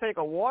if they take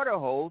a water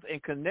hose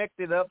and connect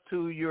it up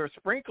to your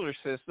sprinkler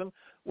system,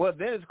 well,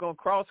 then it's going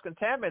to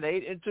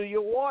cross-contaminate into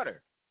your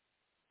water.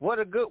 What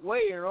a good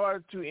way in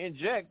order to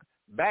inject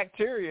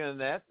bacteria in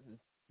that's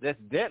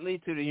deadly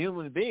to the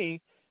human being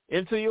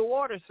into your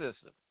water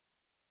system.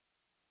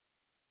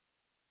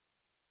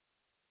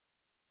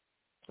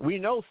 We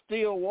know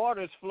still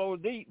waters flow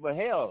deep, but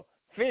hell,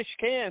 fish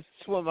can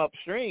swim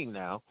upstream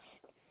now.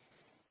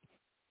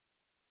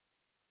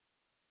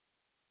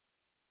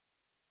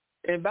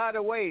 And by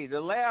the way, the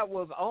lab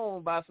was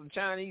owned by some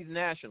Chinese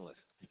nationalists.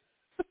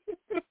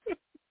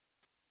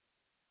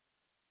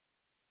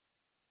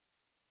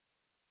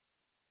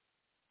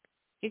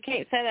 You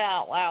can't say that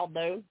out loud,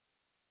 though.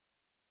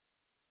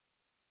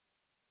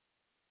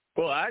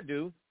 Well, I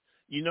do.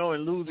 You know,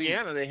 in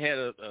Louisiana, they had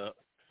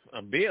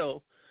a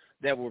bill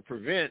that would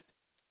prevent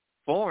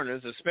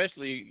foreigners,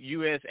 especially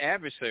U.S.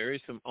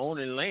 adversaries, from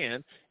owning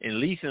land and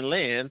leasing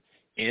land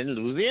in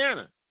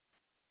Louisiana.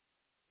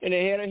 And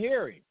they had a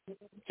hearing,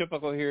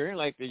 typical hearing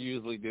like they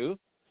usually do.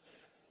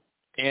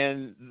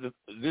 And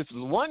this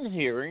one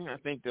hearing, I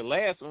think the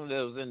last one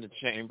that was in the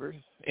chamber,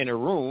 in a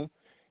room,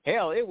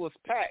 hell, it was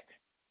packed.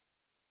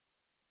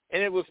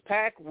 And it was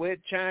packed with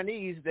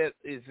Chinese that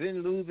is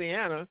in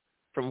Louisiana,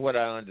 from what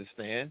I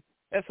understand,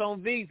 that's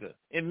on visa.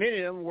 And many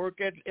of them work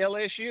at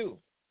LSU.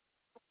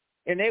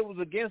 And they was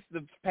against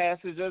the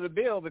passage of the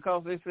bill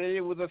because they said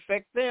it would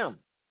affect them.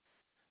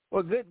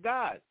 Well, good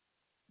God.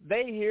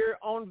 They here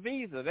on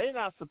visa. They're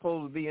not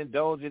supposed to be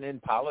indulging in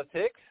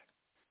politics.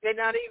 They're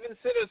not even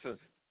citizens.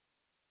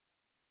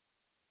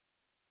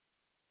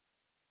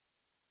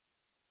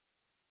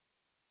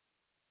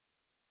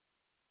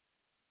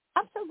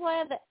 I'm so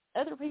glad that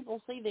other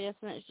people see this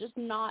and it's just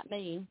not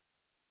me.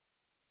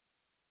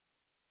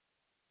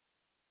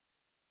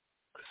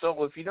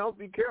 So if you don't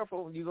be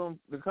careful,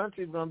 the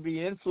country's going to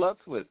be in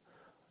flux with.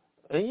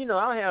 And, you know,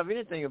 I don't have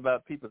anything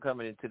about people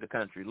coming into the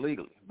country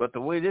legally. But the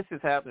way this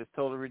has happened is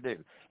totally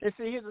ridiculous. And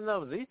see, here's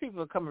another. These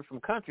people are coming from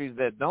countries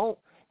that don't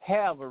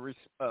have a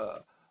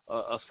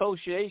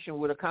association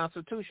with a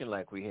constitution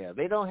like we have.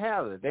 They don't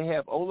have it. They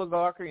have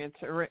oligarchy and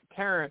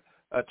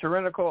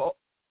tyrannical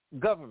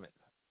government.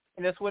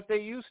 And that's what they're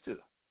used to.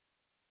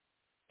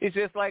 It's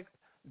just like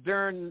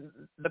during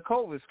the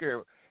COVID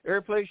scare.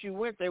 Every place you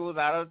went, they was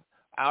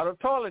out of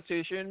toilet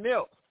tissue and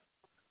milk.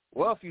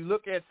 Well, if you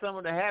look at some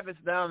of the habits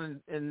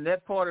down in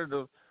that part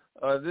of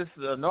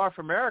North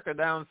America,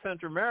 down in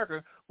Central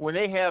America, when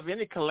they have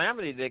any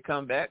calamity they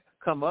come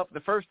up,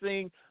 the first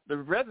thing the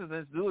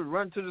residents do is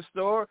run to the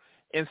store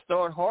and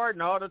start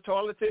hoarding all the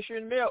toilet tissue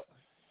and milk.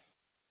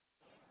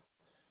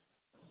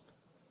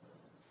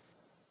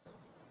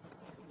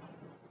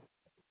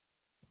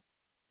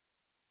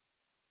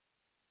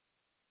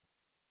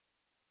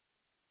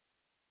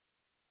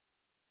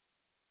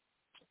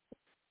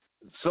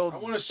 So I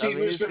want to see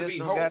who's going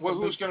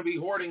to be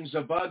hoarding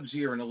Zabugs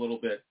here in a little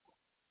bit.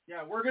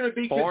 Yeah, we're going to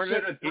be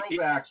considered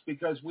throwbacks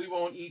because we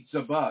won't eat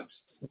Zabugs.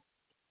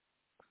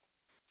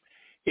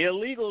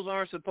 Illegals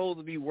aren't supposed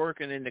to be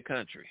working in the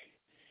country.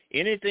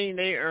 Anything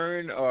they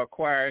earn or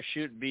acquire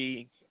should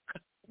be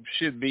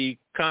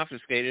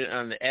confiscated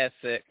on the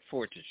asset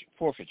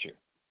forfeiture.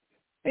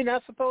 They're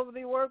not supposed to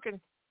be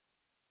working.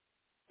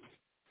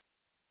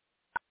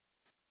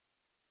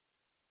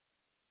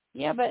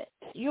 Yeah, but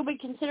you'll be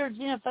considered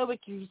xenophobic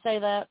if you say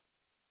that.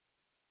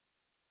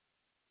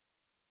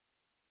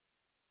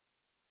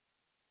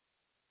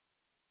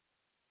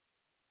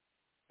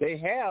 They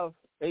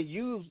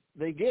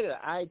get an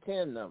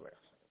I-10 number.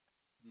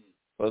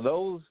 For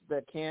those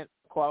that can't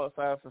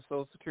qualify for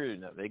Social Security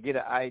number, they get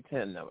an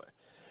I-10 number.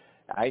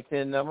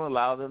 I-10 number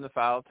allows them to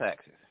file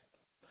taxes.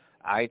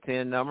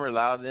 I-10 number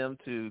allows them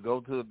to go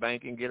to a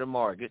bank and get a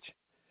mortgage.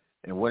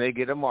 And when they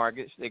get a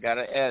mortgage, they got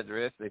an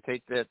address. They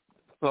take that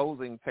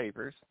closing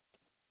papers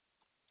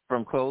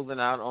from closing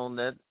out on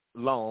that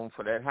loan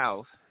for that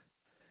house.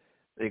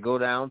 They go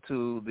down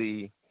to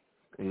the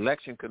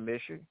election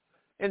commission,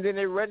 and then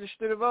they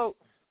register to vote,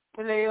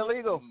 and they're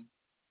illegal.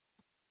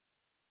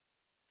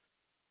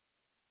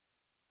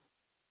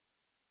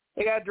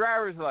 They got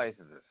driver's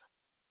licenses.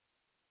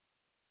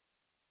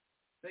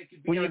 They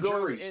could be when you on go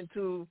juries.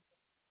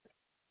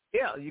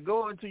 you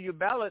go into your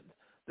ballot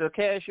to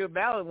cast your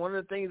ballot. One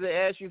of the things they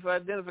ask you for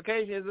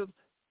identification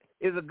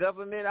is a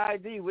government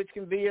ID, which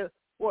can be a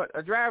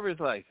driver's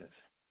license.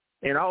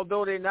 And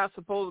although they're not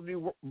supposed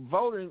to be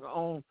voting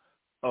on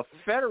a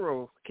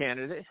federal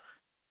candidate,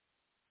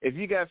 if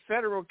you got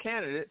federal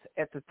candidates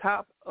at the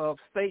top of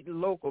state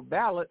and local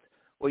ballots,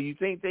 well, you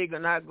think they're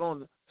not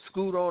going to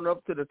scoot on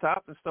up to the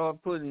top and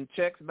start putting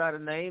checks by the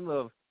name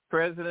of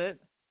president,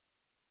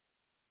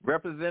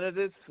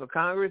 representatives for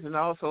Congress, and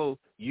also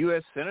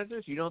U.S.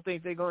 senators? You don't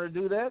think they're going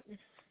to do that?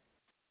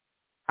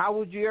 How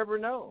would you ever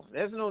know?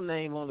 There's no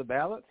name on the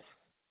ballot.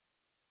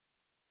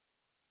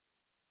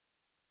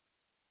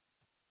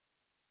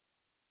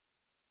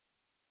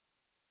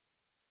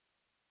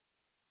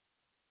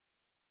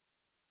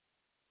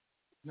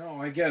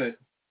 No, I get it.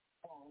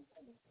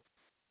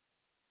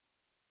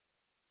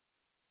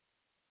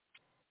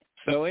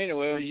 So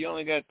anyway, you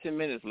only got 10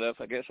 minutes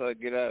left. I guess I'll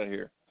get out of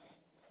here.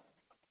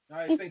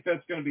 I think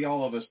that's going to be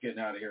all of us getting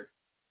out of here.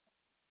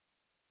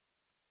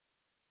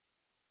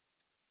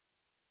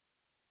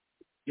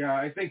 Yeah,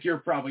 I think you're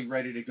probably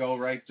ready to go,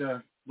 right,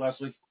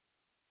 Leslie?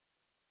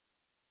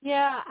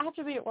 Yeah, I have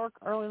to be at work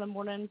early in the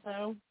morning,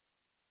 so.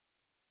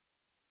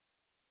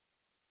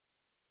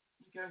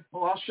 Okay,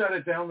 well, I'll shut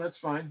it down. That's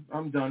fine.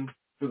 I'm done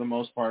for the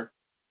most part.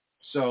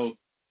 So,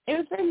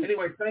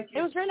 anyway, thank you.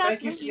 It was very nice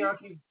to meet you.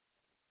 Siaki.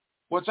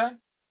 What's that?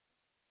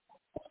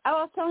 I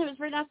was telling him it was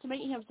very nice to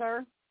meet him,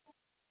 sir.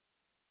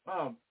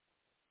 Oh.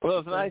 Well,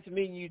 it's nice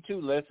meeting you too,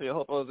 Leslie. I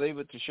hope I was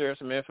able to share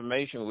some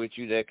information with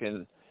you that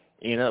can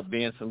end up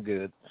being some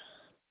good.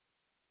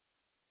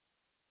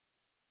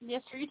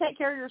 Yes, sir. You take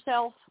care of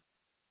yourself.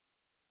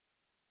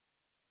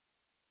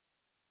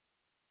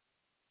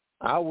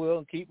 I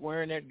will. Keep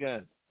wearing that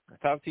gun. I'll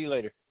talk to you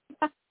later.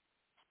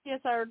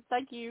 Yes, sir.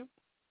 Thank you.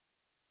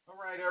 All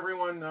right,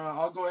 everyone.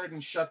 I'll go ahead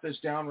and shut this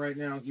down right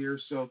now here.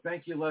 So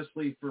thank you,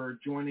 Leslie, for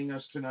joining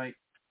us tonight.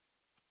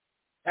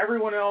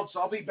 Everyone else,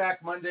 I'll be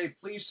back Monday.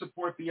 Please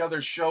support the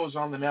other shows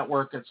on the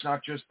network. It's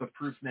not just the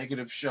Proof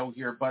Negative show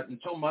here. But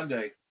until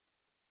Monday,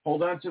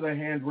 hold on to the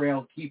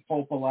handrail. Keep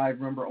hope alive.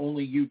 Remember,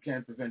 only you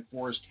can prevent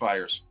forest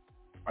fires.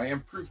 I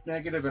am Proof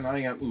Negative, and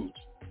I am Oot.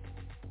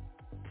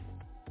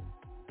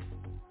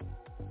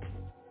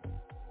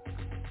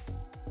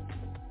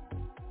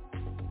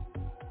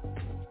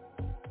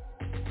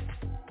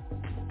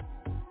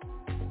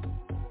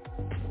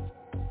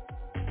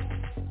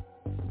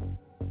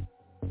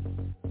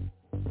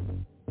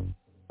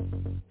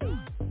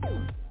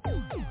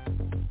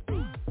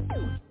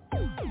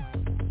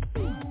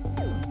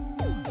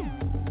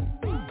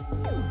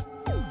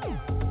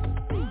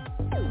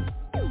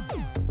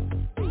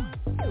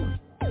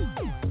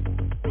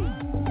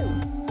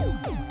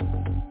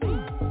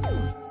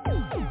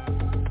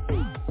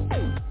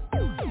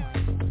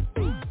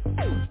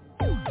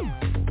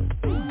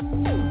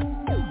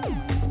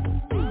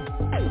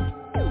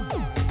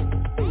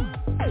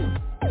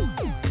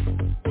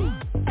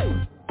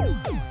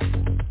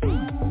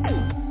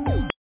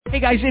 Hey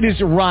guys, it is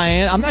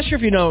Ryan. I'm not sure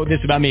if you know this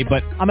about me,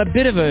 but I'm a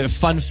bit of a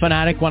fun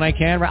fanatic when I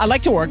can. I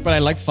like to work, but I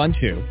like fun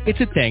too. It's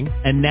a thing.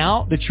 And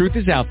now the truth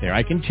is out there.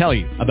 I can tell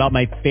you about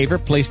my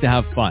favorite place to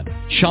have fun.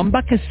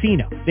 Chumba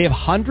Casino. They have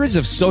hundreds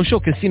of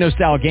social casino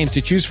style games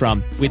to choose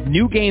from with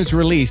new games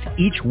released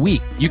each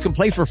week. You can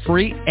play for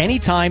free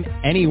anytime,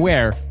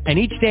 anywhere. And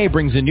each day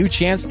brings a new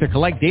chance to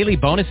collect daily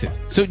bonuses.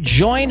 So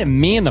join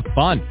me in the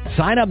fun.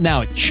 Sign up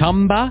now at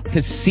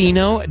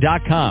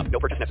ChumbaCasino.com. No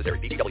purchase necessary.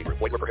 VGW Group.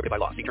 Void where prohibited by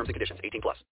law. See terms and conditions. 18+.